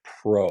of a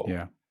pro.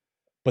 Yeah.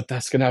 But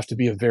that's going to have to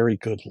be a very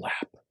good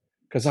lap,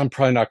 because I'm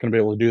probably not going to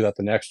be able to do that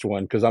the next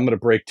one, because I'm going to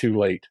brake too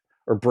late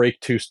or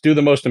do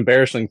the most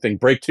embarrassing thing,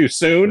 brake too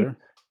soon,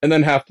 and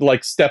then have to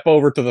step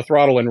over to the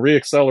throttle and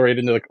reaccelerate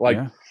into the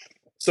Yeah.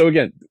 So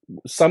again,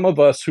 some of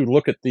us who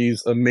look at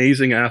these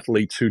amazing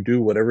athletes who do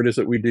whatever it is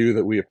that we do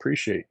that we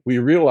appreciate, we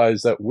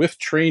realize that with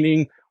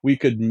training, we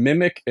could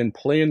mimic and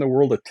play in the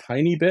world a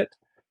tiny bit.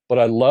 But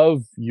I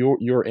love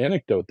your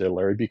anecdote there,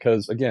 Larry,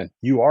 because again,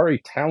 you are a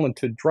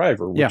talented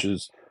driver, which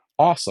is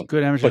awesome.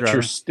 Good amateur driver.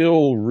 You're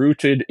still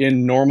rooted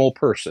in normal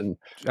person.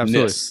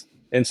 Absolutely.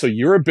 And so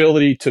your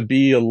ability to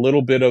be a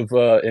little bit of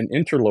an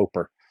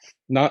interloper,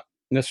 not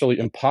necessarily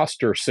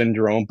imposter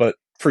syndrome, but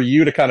for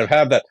you to kind of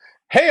have that,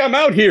 hey, I'm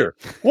out here.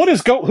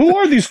 Who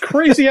are these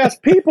crazy ass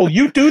people?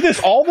 You do this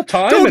all the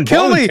time. Don't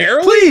kill me,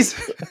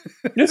 please.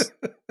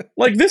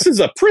 This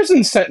is a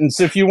prison sentence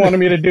if you wanted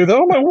me to do that.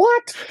 Oh my,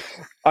 what?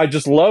 I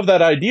just love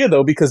that idea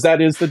though, because that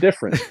is the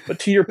difference. But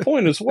to your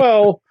point as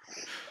well,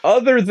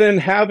 other than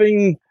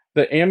having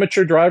the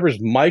amateur drivers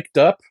mic'd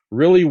up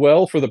really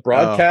well for the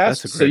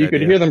broadcast, so you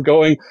could hear them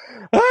going,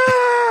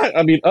 ah!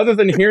 I mean, other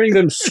than hearing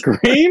them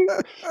scream,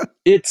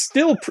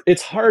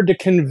 it's hard to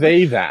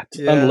convey that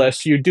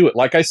unless you do it.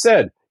 Like I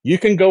said, you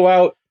can go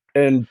out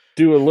and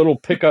do a little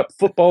pickup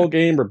football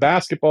game or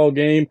basketball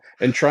game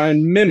and try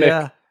and mimic.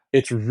 Yeah.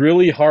 It's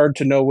really hard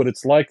to know what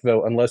it's like,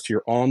 though, unless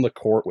you're on the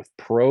court with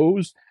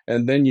pros,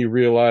 and then you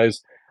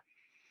realize,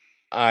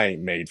 I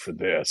ain't made for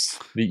this.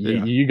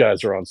 You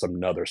guys are on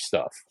some other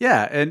stuff.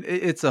 Yeah, and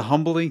it's a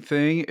humbling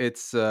thing.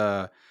 It's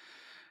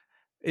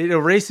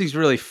racing's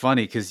really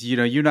funny because you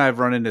and I have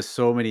run into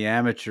so many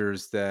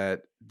amateurs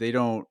that they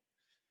don't.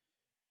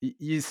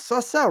 You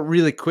suss out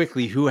really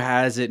quickly who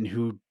has it and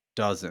who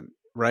doesn't,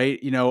 right?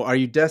 Are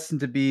you destined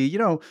to be,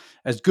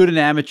 as good an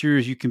amateur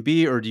as you can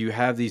be, or do you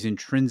have these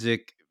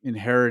intrinsic,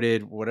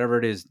 inherited, whatever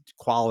it is,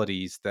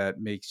 qualities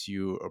that makes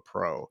you a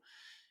pro?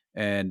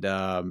 And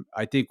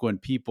I think when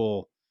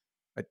people,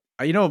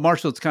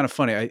 Marshall, it's kind of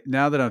funny.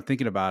 Now that I'm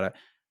thinking about it,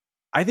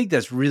 I think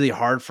that's really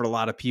hard for a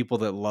lot of people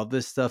that love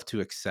this stuff to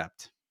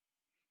accept.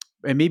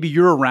 And maybe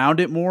you're around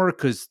it more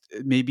because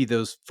maybe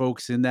those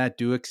folks in that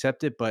do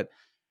accept it. But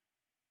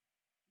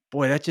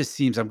boy, that just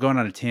seems, I'm going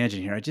on a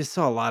tangent here. I just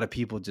saw a lot of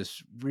people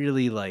just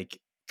really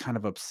kind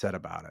of upset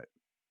about it.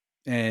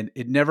 And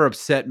it never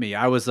upset me.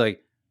 I was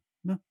like,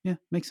 no, yeah,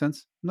 makes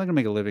sense. I'm not going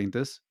to make a living at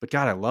this, but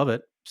God, I love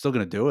it. I'm still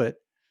going to do it.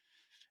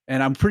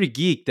 And I'm pretty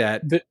geeked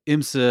that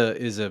IMSA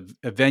is a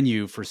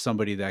venue for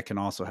somebody that can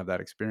also have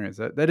that experience.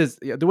 That is,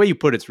 the way you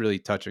put it's really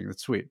touching.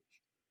 That's sweet.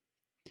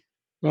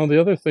 Well,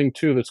 the other thing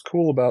too that's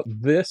cool about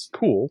this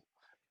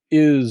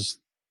is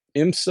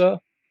IMSA,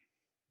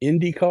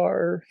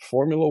 IndyCar,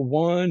 Formula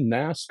One,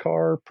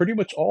 NASCAR, pretty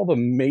much all the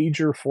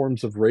major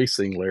forms of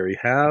racing, Larry,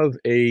 have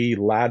a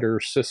ladder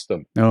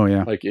system. Oh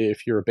yeah. Like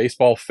if you're a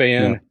baseball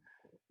fan,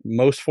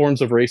 most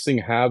forms of racing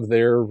have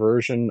their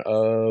version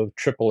of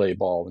AAA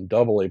ball and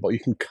AA ball. You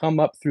can come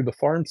up through the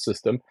farm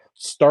system,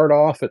 start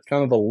off at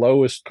kind of the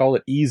lowest, call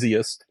it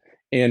easiest.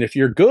 And if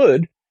you're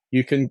good,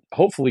 you can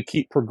hopefully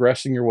keep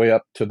progressing your way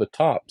up to the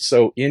top.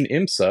 So in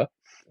IMSA,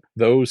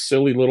 those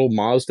silly little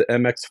Mazda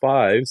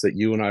MX-5s that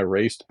you and I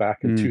raced back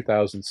in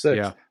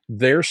 2006,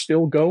 they're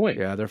still going.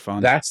 Yeah, they're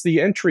fun. That's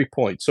the entry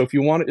point. So if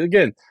you want it,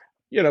 again,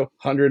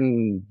 100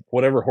 and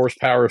whatever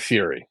horsepower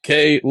Fury.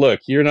 Okay,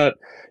 look,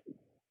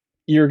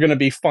 you're going to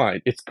be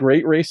fine. It's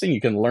great racing.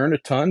 You can learn a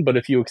ton, but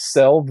if you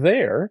excel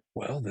there,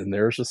 well, then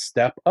there's a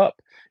step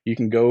up. You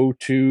can go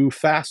to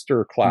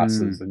faster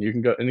classes and you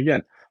can go, and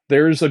again,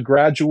 there's a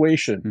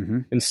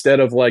graduation instead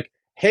of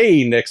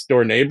hey, next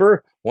door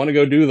neighbor, want to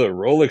go do the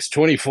Rolex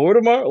 24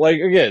 tomorrow?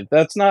 Again,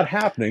 that's not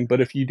happening. But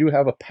if you do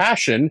have a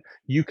passion,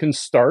 you can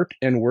start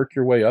and work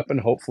your way up and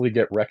hopefully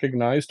get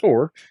recognized.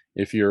 Or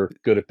if you're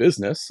good at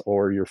business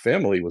or your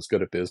family was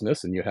good at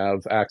business and you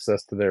have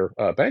access to their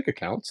bank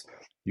accounts,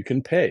 you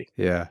can pay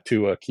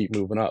to keep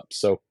moving up.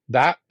 So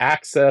that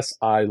access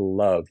I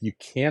love. You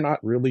cannot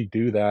really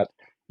do that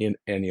in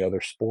any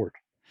other sport.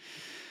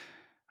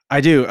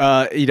 I do.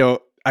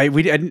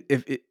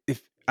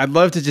 If I'd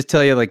love to just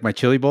tell you like my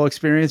Chili Bowl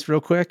experience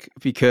real quick,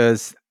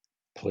 because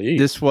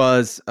this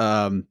was,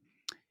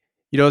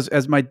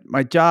 as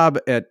my job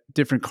at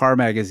different car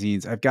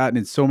magazines, I've gotten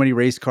in so many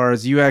race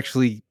cars. You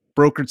actually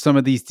brokered some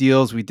of these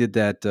deals. We did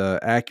that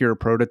Acura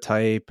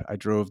prototype. I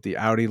drove the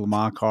Audi Le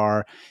Mans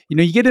car.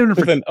 You get in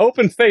with an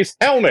open face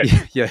helmet.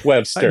 Yeah,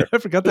 Webster. I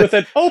forgot that. With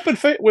an open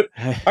face.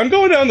 I'm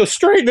going down the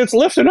street and it's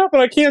lifting up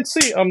and I can't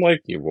see. I'm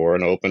like, you wore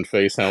an open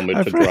face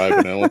helmet to drive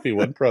an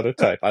LMP1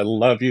 prototype. I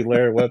love you,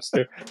 Larry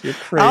Webster. You're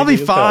crazy. I'll be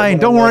fine.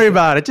 Don't worry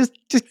about it. Just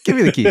give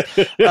me the keys.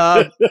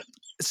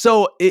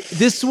 So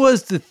this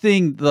was the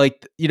thing,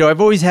 like,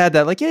 I've always had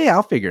that, like, yeah,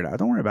 I'll figure it out.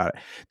 Don't worry about it.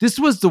 This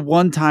was the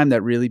one time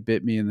that really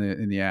bit me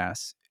in the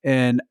ass.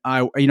 And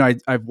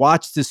I've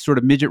watched this sort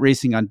of midget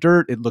racing on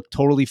dirt. It looked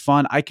totally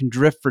fun. I can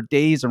drift for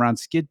days around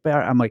skid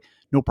bar. I'm like,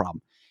 no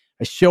problem.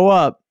 I show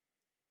up,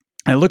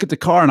 and I look at the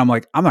car, and I'm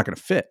like, I'm not going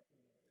to fit.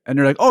 And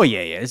they're like, oh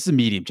yeah, this is a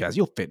medium, Jazz.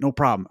 You'll fit, no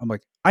problem. I'm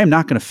like, I am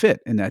not going to fit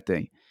in that thing.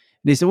 And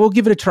they said, well,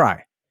 give it a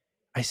try.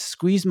 I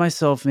squeezed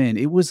myself in.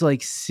 It was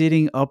like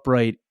sitting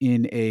upright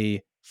in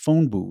a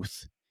phone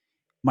booth.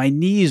 My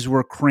knees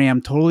were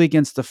crammed totally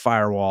against the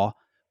firewall.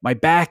 My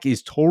back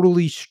is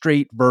totally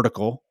straight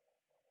vertical.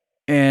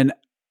 And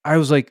I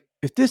was like,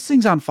 if this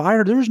thing's on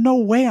fire, there's no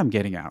way I'm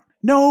getting out.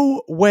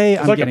 No way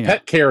I'm getting out. It's like a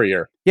pet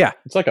carrier. Yeah.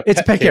 It's like a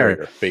pet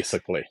carrier,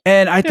 basically.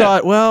 And I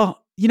thought,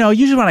 well,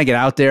 usually when I get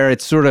out there,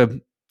 it's sort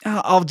of,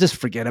 I'll just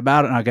forget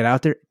about it and I'll get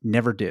out there.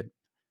 Never did.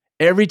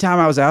 Every time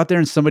I was out there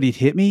and somebody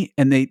hit me,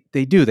 and they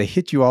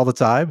hit you all the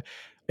time.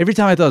 Every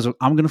time I thought,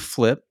 I'm going to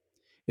flip.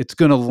 It's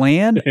going to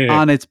land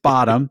on its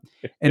bottom,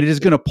 and it is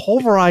going to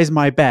pulverize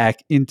my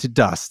back into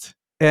dust.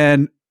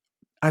 And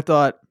I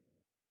thought,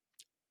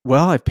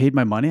 well, I've paid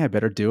my money. I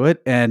better do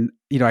it. And,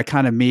 I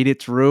kind of made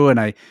it through,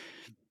 and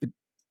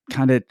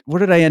where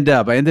did I end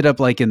up? I ended up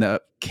like in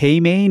the K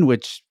main,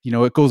 which,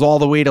 it goes all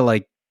the way to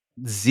like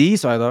Z.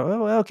 So I thought,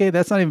 oh, okay,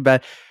 that's not even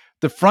bad.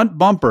 The front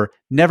bumper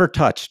never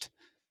touched.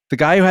 The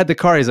guy who had the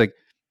car, he's like,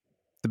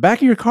 the back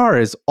of your car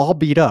is all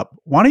beat up.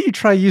 Why don't you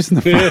try using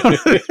the front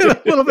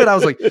a little bit? I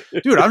was like,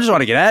 dude, I just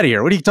want to get out of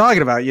here. What are you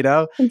talking about?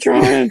 I'm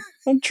trying.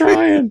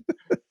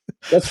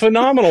 That's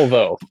phenomenal,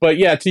 though. But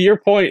yeah, to your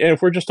point, and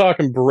if we're just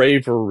talking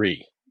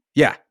bravery,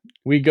 yeah,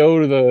 we go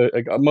to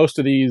most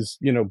of these,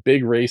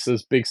 big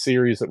races, big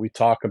series that we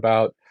talk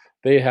about.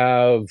 They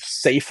have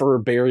safer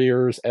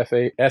barriers,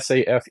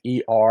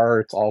 SAFER.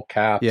 It's all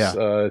caps.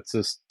 Yeah. It's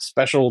a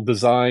special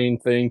design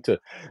thing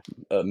to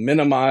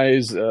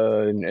minimize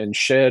and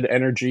shed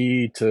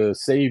energy to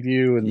save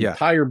you. And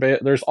tire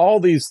there's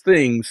all these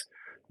things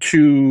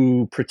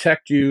to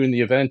protect you in the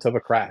event of a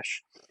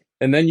crash.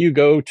 And then you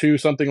go to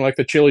something like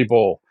the Chili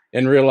Bowl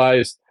and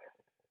realize,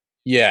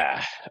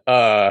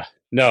 no,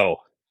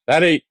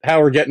 that ain't how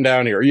we're getting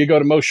down here. Or you go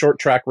to most short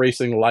track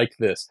racing like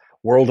this,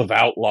 World of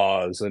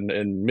Outlaws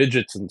and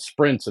midgets and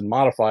sprints and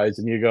modifieds,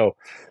 and you go,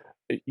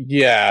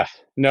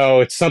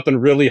 no, it's something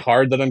really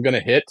hard that I'm going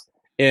to hit.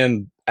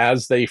 And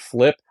as they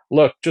flip,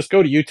 look, just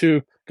go to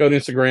YouTube, go to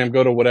Instagram,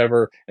 go to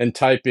whatever, and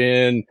type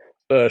in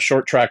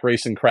short track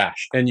racing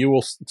crash, and you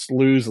will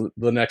lose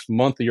the next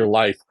month of your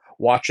life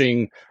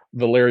watching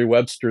the Larry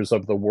Websters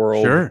of the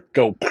world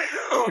go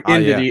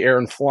into the air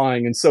and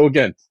flying. And so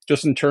again,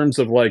 just in terms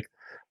of like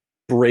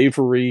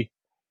bravery,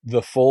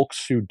 the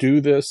folks who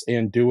do this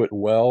and do it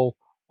well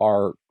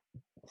are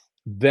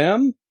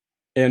them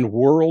and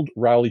World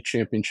Rally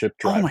Championship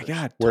drivers. Oh my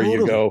God, where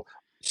you go.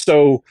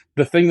 So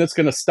the thing that's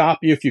going to stop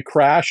you if you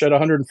crash at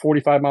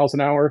 145 miles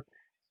an hour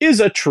is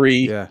a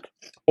tree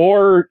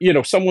or,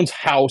 someone's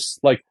house.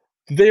 Like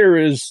there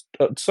is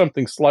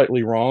something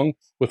slightly wrong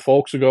with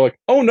folks who go like,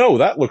 oh no,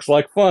 that looks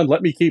like fun.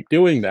 Let me keep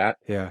doing that.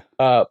 Yeah.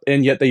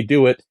 And yet they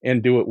do it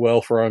and do it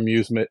well for our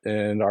amusement,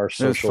 and our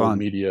social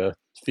media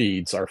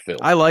feeds are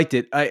filled. I liked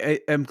it.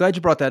 I'm glad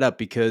you brought that up,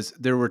 because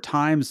there were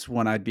times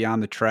when I'd be on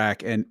the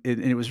track, and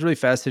it was really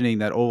fascinating,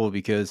 that oval,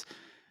 because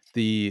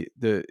the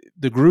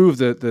groove,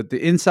 the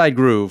inside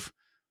groove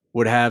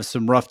would have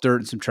some rough dirt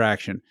and some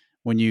traction.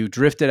 When you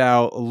drifted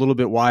out a little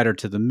bit wider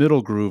to the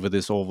middle groove of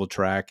this oval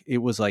track, it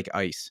was like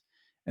ice.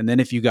 And then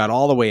if you got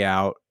all the way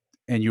out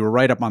and you were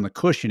right up on the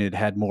cushion, it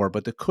had more.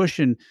 But the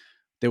cushion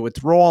that would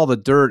throw all the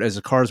dirt as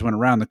the cars went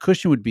around, the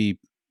cushion would be,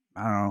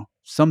 I don't know,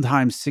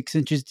 sometimes 6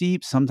 inches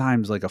deep,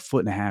 sometimes like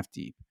 1.5 feet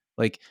deep,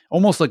 like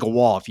almost like a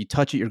wall. If you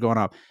touch it, you're going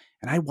up.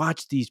 And I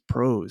watched these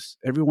pros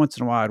every once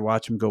in a while. I'd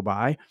watch them go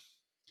by,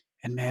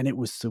 and man, it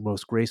was the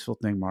most graceful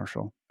thing,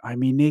 Marshall. I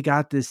mean, they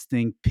got this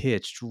thing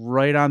pitched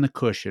right on the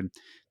cushion.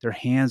 Their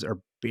hands are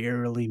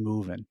barely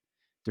moving.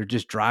 They're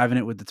just driving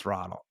it with the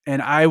throttle.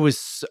 And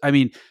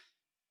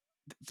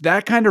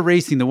that kind of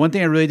racing, the one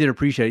thing I really did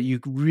appreciate, you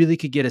really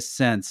could get a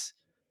sense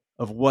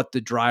of what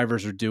the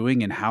drivers are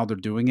doing and how they're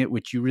doing it,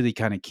 which you really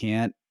kind of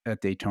can't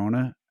at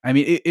Daytona. I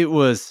mean,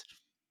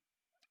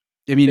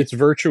 it's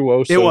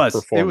virtuoso. It was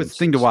a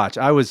thing to watch.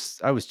 I was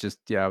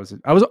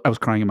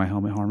crying in my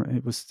helmet.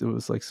 It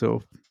was like,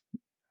 so.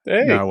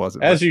 Hey, no, I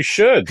wasn't. As you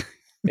should.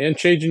 And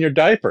changing your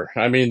diaper.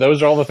 I mean,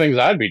 those are all the things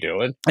I'd be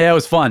doing. Yeah, it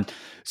was fun.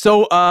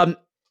 So,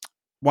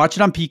 watch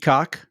it on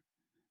Peacock.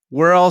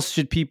 Where else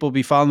should people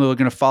be following? They're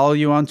going to follow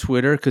you on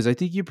Twitter because I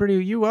think you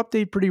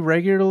update pretty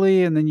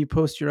regularly, and then you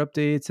post your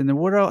updates. And then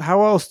what else?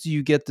 How else do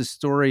you get the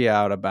story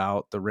out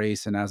about the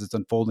race and as it's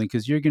unfolding?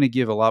 Because you're going to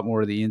give a lot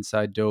more of the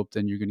inside dope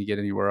than you're going to get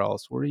anywhere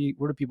else. Where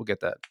do people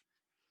get that?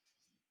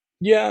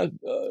 Yeah,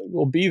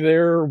 we'll be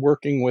there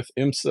working with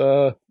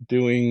IMSA,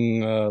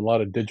 doing a lot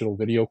of digital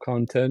video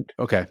content.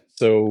 Okay.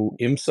 So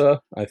IMSA,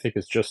 I think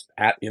it's just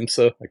at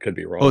IMSA. I could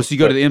be wrong. Oh, so you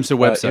go to the IMSA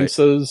website.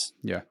 IMSA's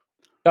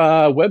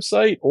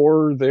website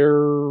or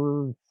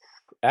their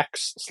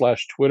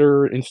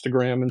X/Twitter,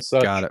 Instagram, and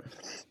such. Got it.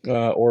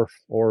 Or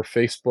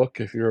Facebook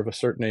if you're of a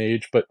certain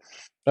age. But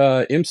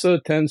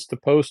IMSA tends to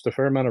post a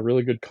fair amount of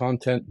really good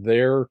content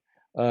there.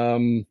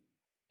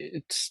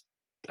 It's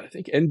I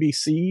think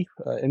NBC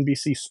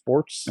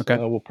Sports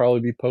will probably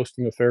be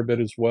posting a fair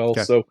bit as well.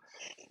 Okay. So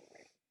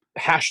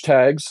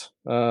hashtags,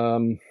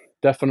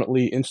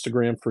 definitely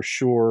Instagram for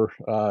sure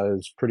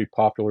is pretty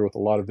popular with a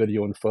lot of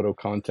video and photo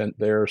content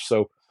there.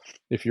 So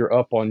if you're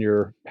up on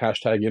your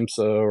hashtag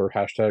IMSA or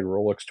hashtag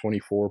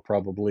Rolex24,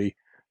 probably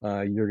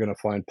you're going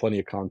to find plenty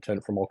of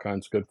content from all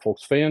kinds of good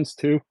folks. Fans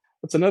too.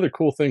 That's another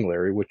cool thing,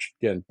 Larry, which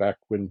again, back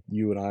when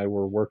you and I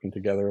were working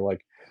together,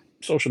 like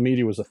social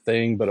media was a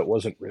thing, but it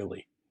wasn't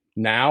really.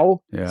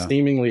 Now,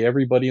 seemingly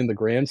everybody in the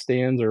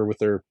grandstands or with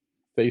their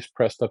face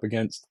pressed up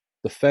against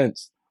the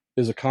fence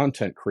is a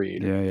content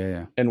creator.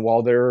 Yeah. And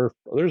while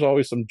there's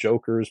always some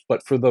jokers,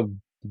 but for the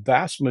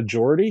vast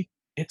majority,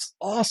 it's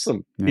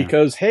awesome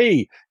because,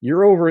 hey,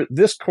 you're over at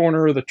this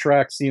corner of the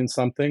track seeing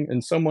something,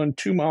 and someone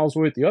 2 miles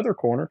away at the other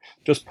corner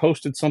just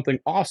posted something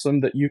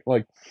awesome that you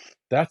like.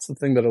 That's the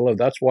thing that I love.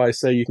 That's why I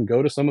say you can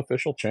go to some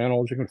official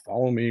channels. You can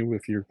follow me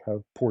if you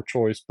have poor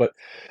choice, but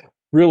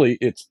really,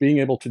 it's being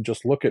able to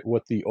just look at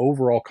what the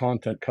overall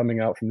content coming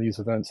out from these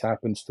events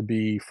happens to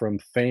be from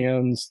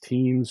fans,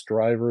 teams,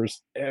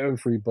 drivers.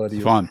 Everybody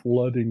is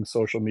flooding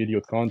social media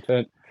with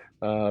content.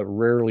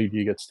 Rarely do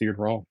you get steered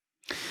wrong.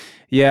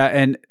 Yeah,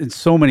 and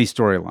so many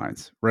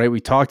storylines, right?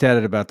 We talked at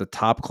it about the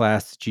top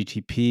class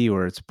GTP,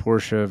 where it's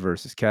Porsche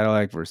versus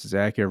Cadillac versus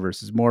Acura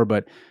versus more.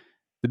 But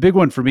the big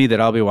one for me that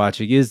I'll be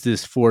watching is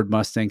this Ford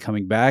Mustang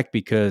coming back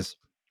because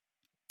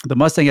the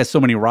Mustang has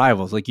so many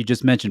rivals. Like you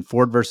just mentioned,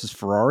 Ford versus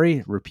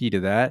Ferrari, repeat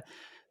of that.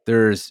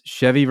 There's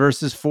Chevy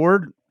versus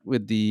Ford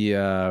with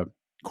the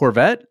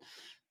Corvette.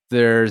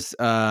 There's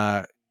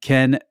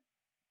Can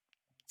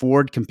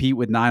Ford compete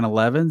with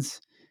 911s?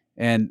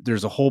 And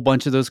there's a whole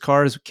bunch of those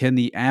cars. Can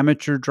the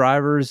amateur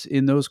drivers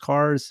in those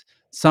cars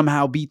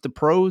somehow beat the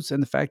pros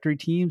and the factory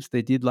teams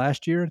they did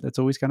last year? That's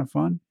always kind of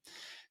fun.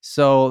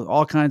 So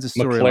all kinds of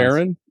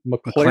storylines.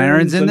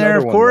 McLaren's in there,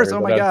 of course.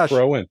 Oh my gosh.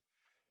 Throw in.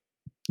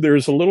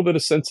 There's a little bit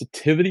of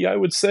sensitivity, I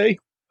would say,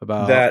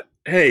 about that.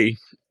 Hey,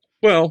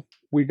 well,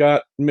 we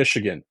got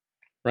Michigan,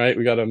 right?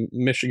 We got a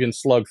Michigan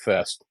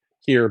slugfest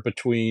here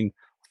between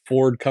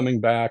Ford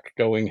coming back,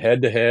 going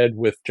head to head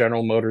with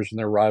General Motors and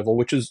their rival,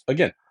 which is,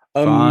 again,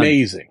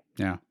 amazing.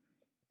 Yeah.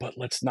 But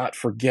let's not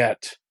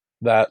forget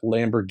that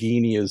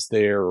Lamborghini is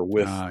there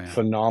with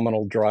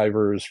phenomenal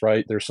drivers,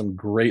 right? There's some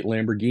great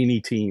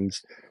Lamborghini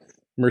teams.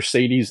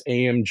 Mercedes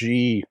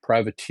AMG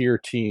privateer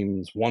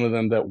teams, one of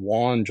them that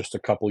won just a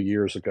couple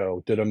years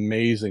ago, did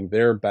amazing.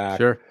 They're back.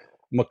 Sure.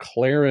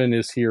 McLaren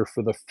is here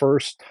for the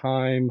first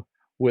time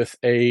with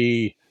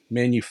a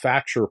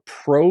manufacturer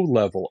pro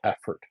level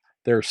effort.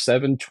 Their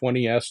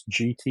 720S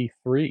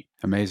GT3.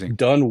 Amazing.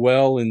 Done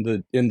well in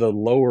the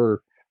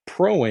lower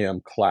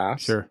Pro-Am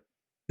class. Sure.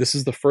 This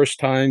is the first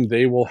time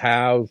they will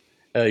have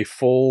a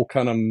full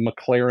kind of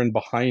McLaren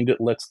behind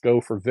it. Let's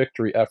go for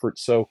victory effort.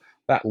 So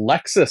that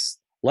Lexus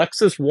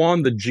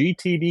won the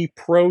GTD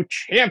Pro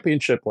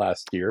Championship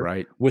last year,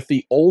 right, with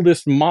the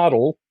oldest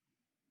model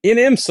in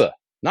IMSA,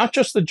 not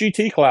just the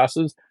GT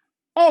classes,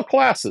 all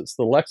classes.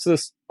 The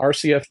Lexus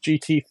RCF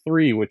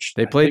GT3, which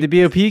they played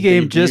the BOP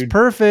game just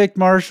perfect,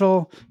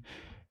 Marshall.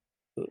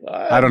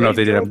 I don't know if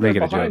they did make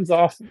it a joke.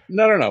 Off.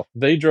 No.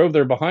 They drove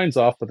their behinds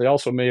off, but they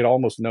also made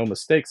almost no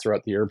mistakes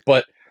throughout the year.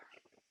 But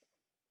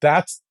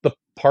that's the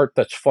part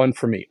that's fun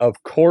for me.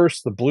 Of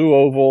course, the Blue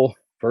Oval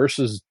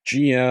versus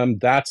GM,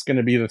 that's going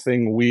to be the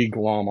thing we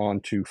glom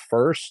onto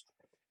first.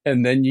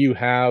 And then you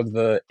have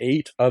the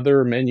 8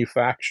 other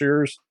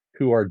manufacturers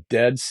who are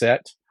dead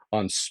set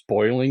on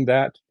spoiling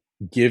that,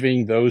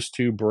 giving those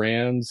 2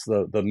 brands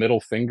the middle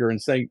finger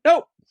and saying,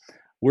 nope,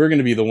 we're going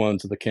to be the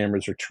ones that the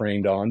cameras are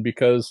trained on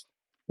because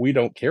we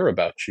don't care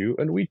about you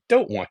and we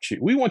don't want you.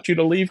 We want you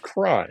to leave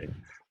crying.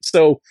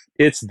 So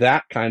it's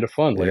that kind of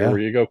fun, Larry, where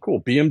you go,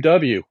 cool.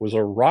 BMW was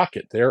a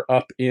rocket. They're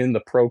up in the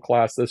pro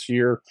class this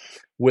year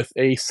with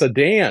a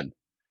sedan.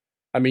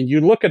 I mean,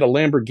 you look at a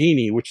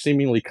Lamborghini, which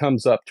seemingly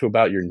comes up to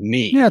about your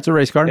knee. Yeah, it's a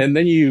race car. And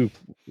then you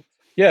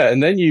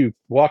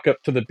walk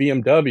up to the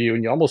BMW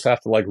and you almost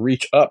have to like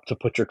reach up to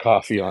put your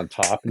coffee on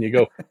top. And you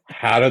go,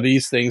 how do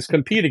these things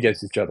compete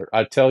against each other?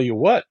 I tell you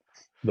what,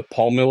 the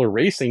Paul Miller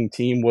Racing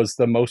team was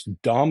the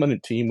most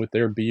dominant team with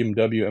their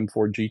BMW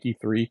M4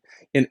 GT3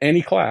 in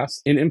any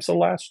class in IMSA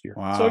last year.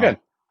 Wow. So again,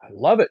 I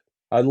love it.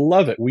 I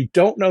love it. We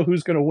don't know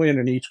who's going to win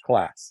in each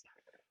class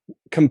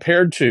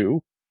compared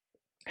to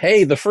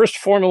hey, the first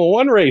Formula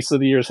One race of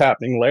the year is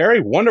happening,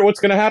 Larry. Wonder what's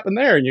going to happen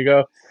there. And you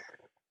go,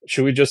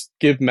 should we just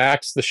give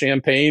Max the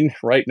champagne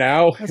right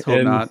now Let's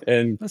hope not.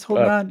 Let's hope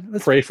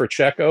not. Pray for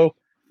Checo?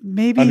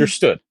 Maybe.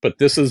 Understood. But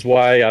this is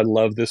why I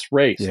love this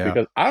race,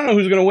 because I don't know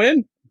who's going to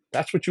win.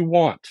 That's what you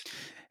want.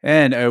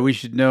 And we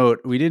should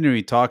note, we didn't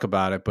really talk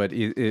about it, but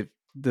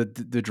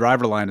the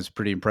driver line is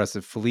pretty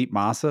impressive. Felipe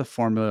Massa,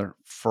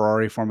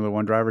 Ferrari Formula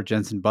One driver.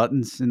 Jenson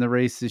Button's in the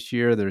race this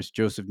year. There's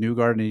Joseph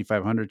Newgarden,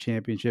 8500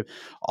 championship,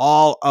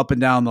 all up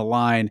and down the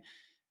line.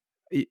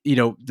 You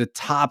know, the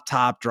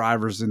top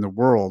drivers in the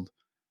world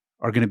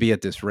are going to be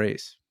at this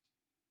race.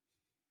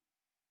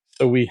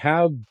 So we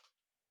have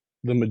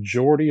the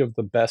majority of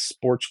the best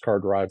sports car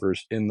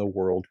drivers in the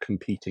world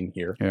competing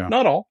here. Yeah.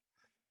 Not all.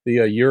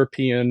 The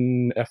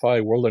European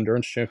FI World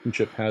Endurance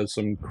Championship has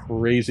some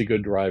crazy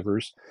good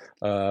drivers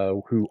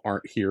who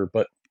aren't here,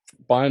 but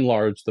by and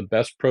large, the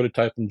best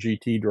prototype and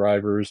GT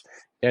drivers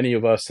any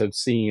of us have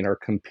seen are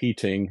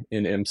competing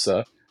in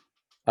IMSA.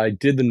 I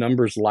did the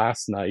numbers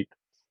last night.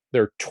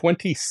 There are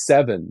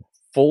 27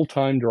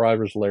 full-time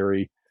drivers,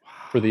 Larry,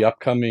 for the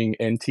upcoming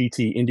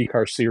NTT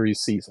IndyCar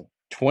Series season.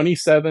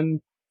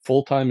 27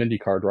 full-time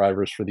IndyCar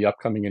drivers for the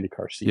upcoming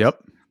IndyCar season.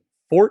 Yep.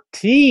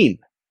 14,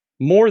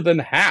 more than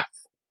half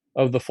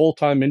of the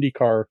full-time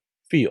IndyCar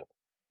field,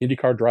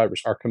 IndyCar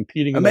drivers are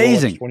competing in the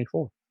Rolex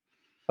 24.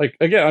 Like,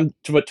 again,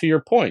 but to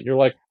your point, you're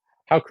like,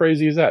 how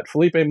crazy is that?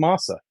 Felipe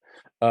Massa,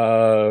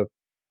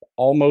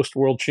 almost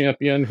world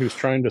champion, who's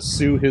trying to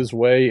sue his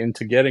way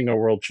into getting a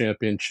world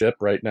championship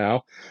right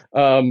now.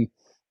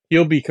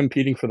 He'll be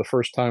competing for the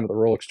first time at the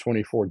Rolex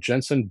 24.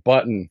 Jenson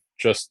Button,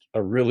 just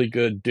a really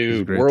good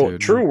dude,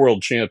 true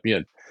world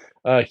champion.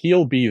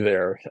 He'll be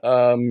there.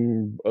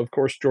 Of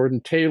course,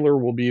 Jordan Taylor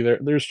will be there.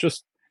 There's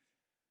just,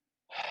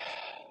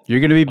 you're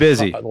going to be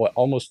busy.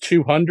 Almost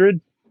 200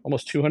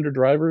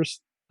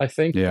 drivers, I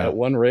think, at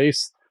one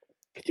race.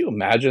 Could you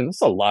imagine?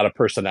 That's a lot of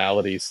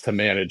personalities to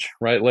manage,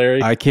 right,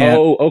 Larry? I can't.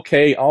 Oh,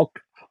 okay. I'll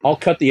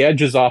cut the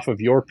edges off of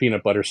your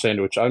peanut butter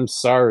sandwich. I'm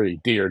sorry,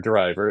 dear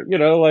driver. You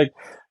know, like,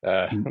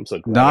 I'm so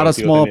glad not a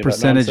small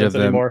percentage of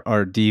them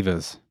are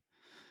divas.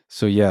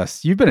 So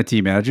yes, you've been a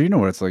team manager. You know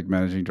what it's like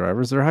managing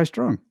drivers. They're high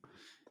strung.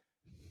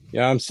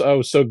 Yeah, I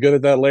was so good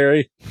at that,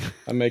 Larry.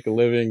 I make a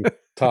living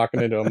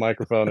talking into a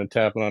microphone and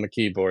tapping on a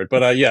keyboard.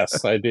 But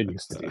yes, I did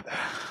used to do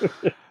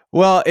that.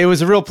 Well, it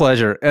was a real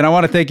pleasure. And I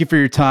want to thank you for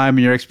your time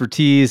and your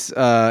expertise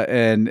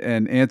and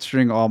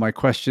answering all my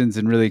questions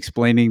and really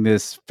explaining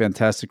this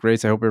fantastic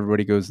race. I hope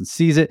everybody goes and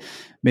sees it.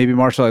 Maybe,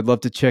 Marshall, I'd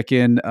love to check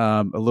in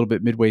a little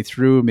bit midway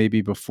through,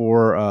 maybe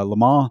before Le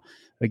Mans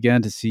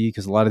again to see,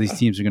 because a lot of these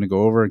teams are going to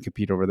go over and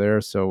compete over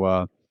there.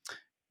 So,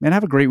 man,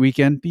 have a great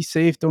weekend. Be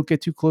safe. Don't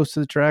get too close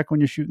to the track when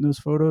you're shooting those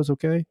photos,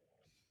 okay?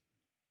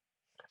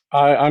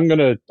 I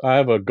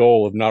have a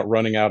goal of not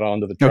running out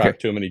onto the track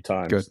too many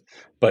times. Good.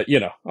 But,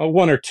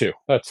 one or two,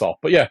 that's all.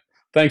 But yeah,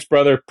 thanks,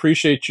 brother.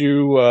 Appreciate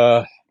you.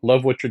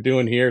 Love what you're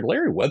doing here.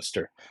 Larry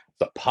Webster,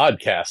 it's a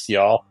podcast,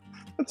 y'all.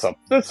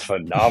 That's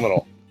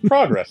phenomenal.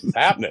 Progress is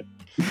happening.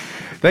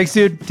 Thanks,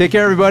 dude. Take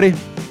care, everybody.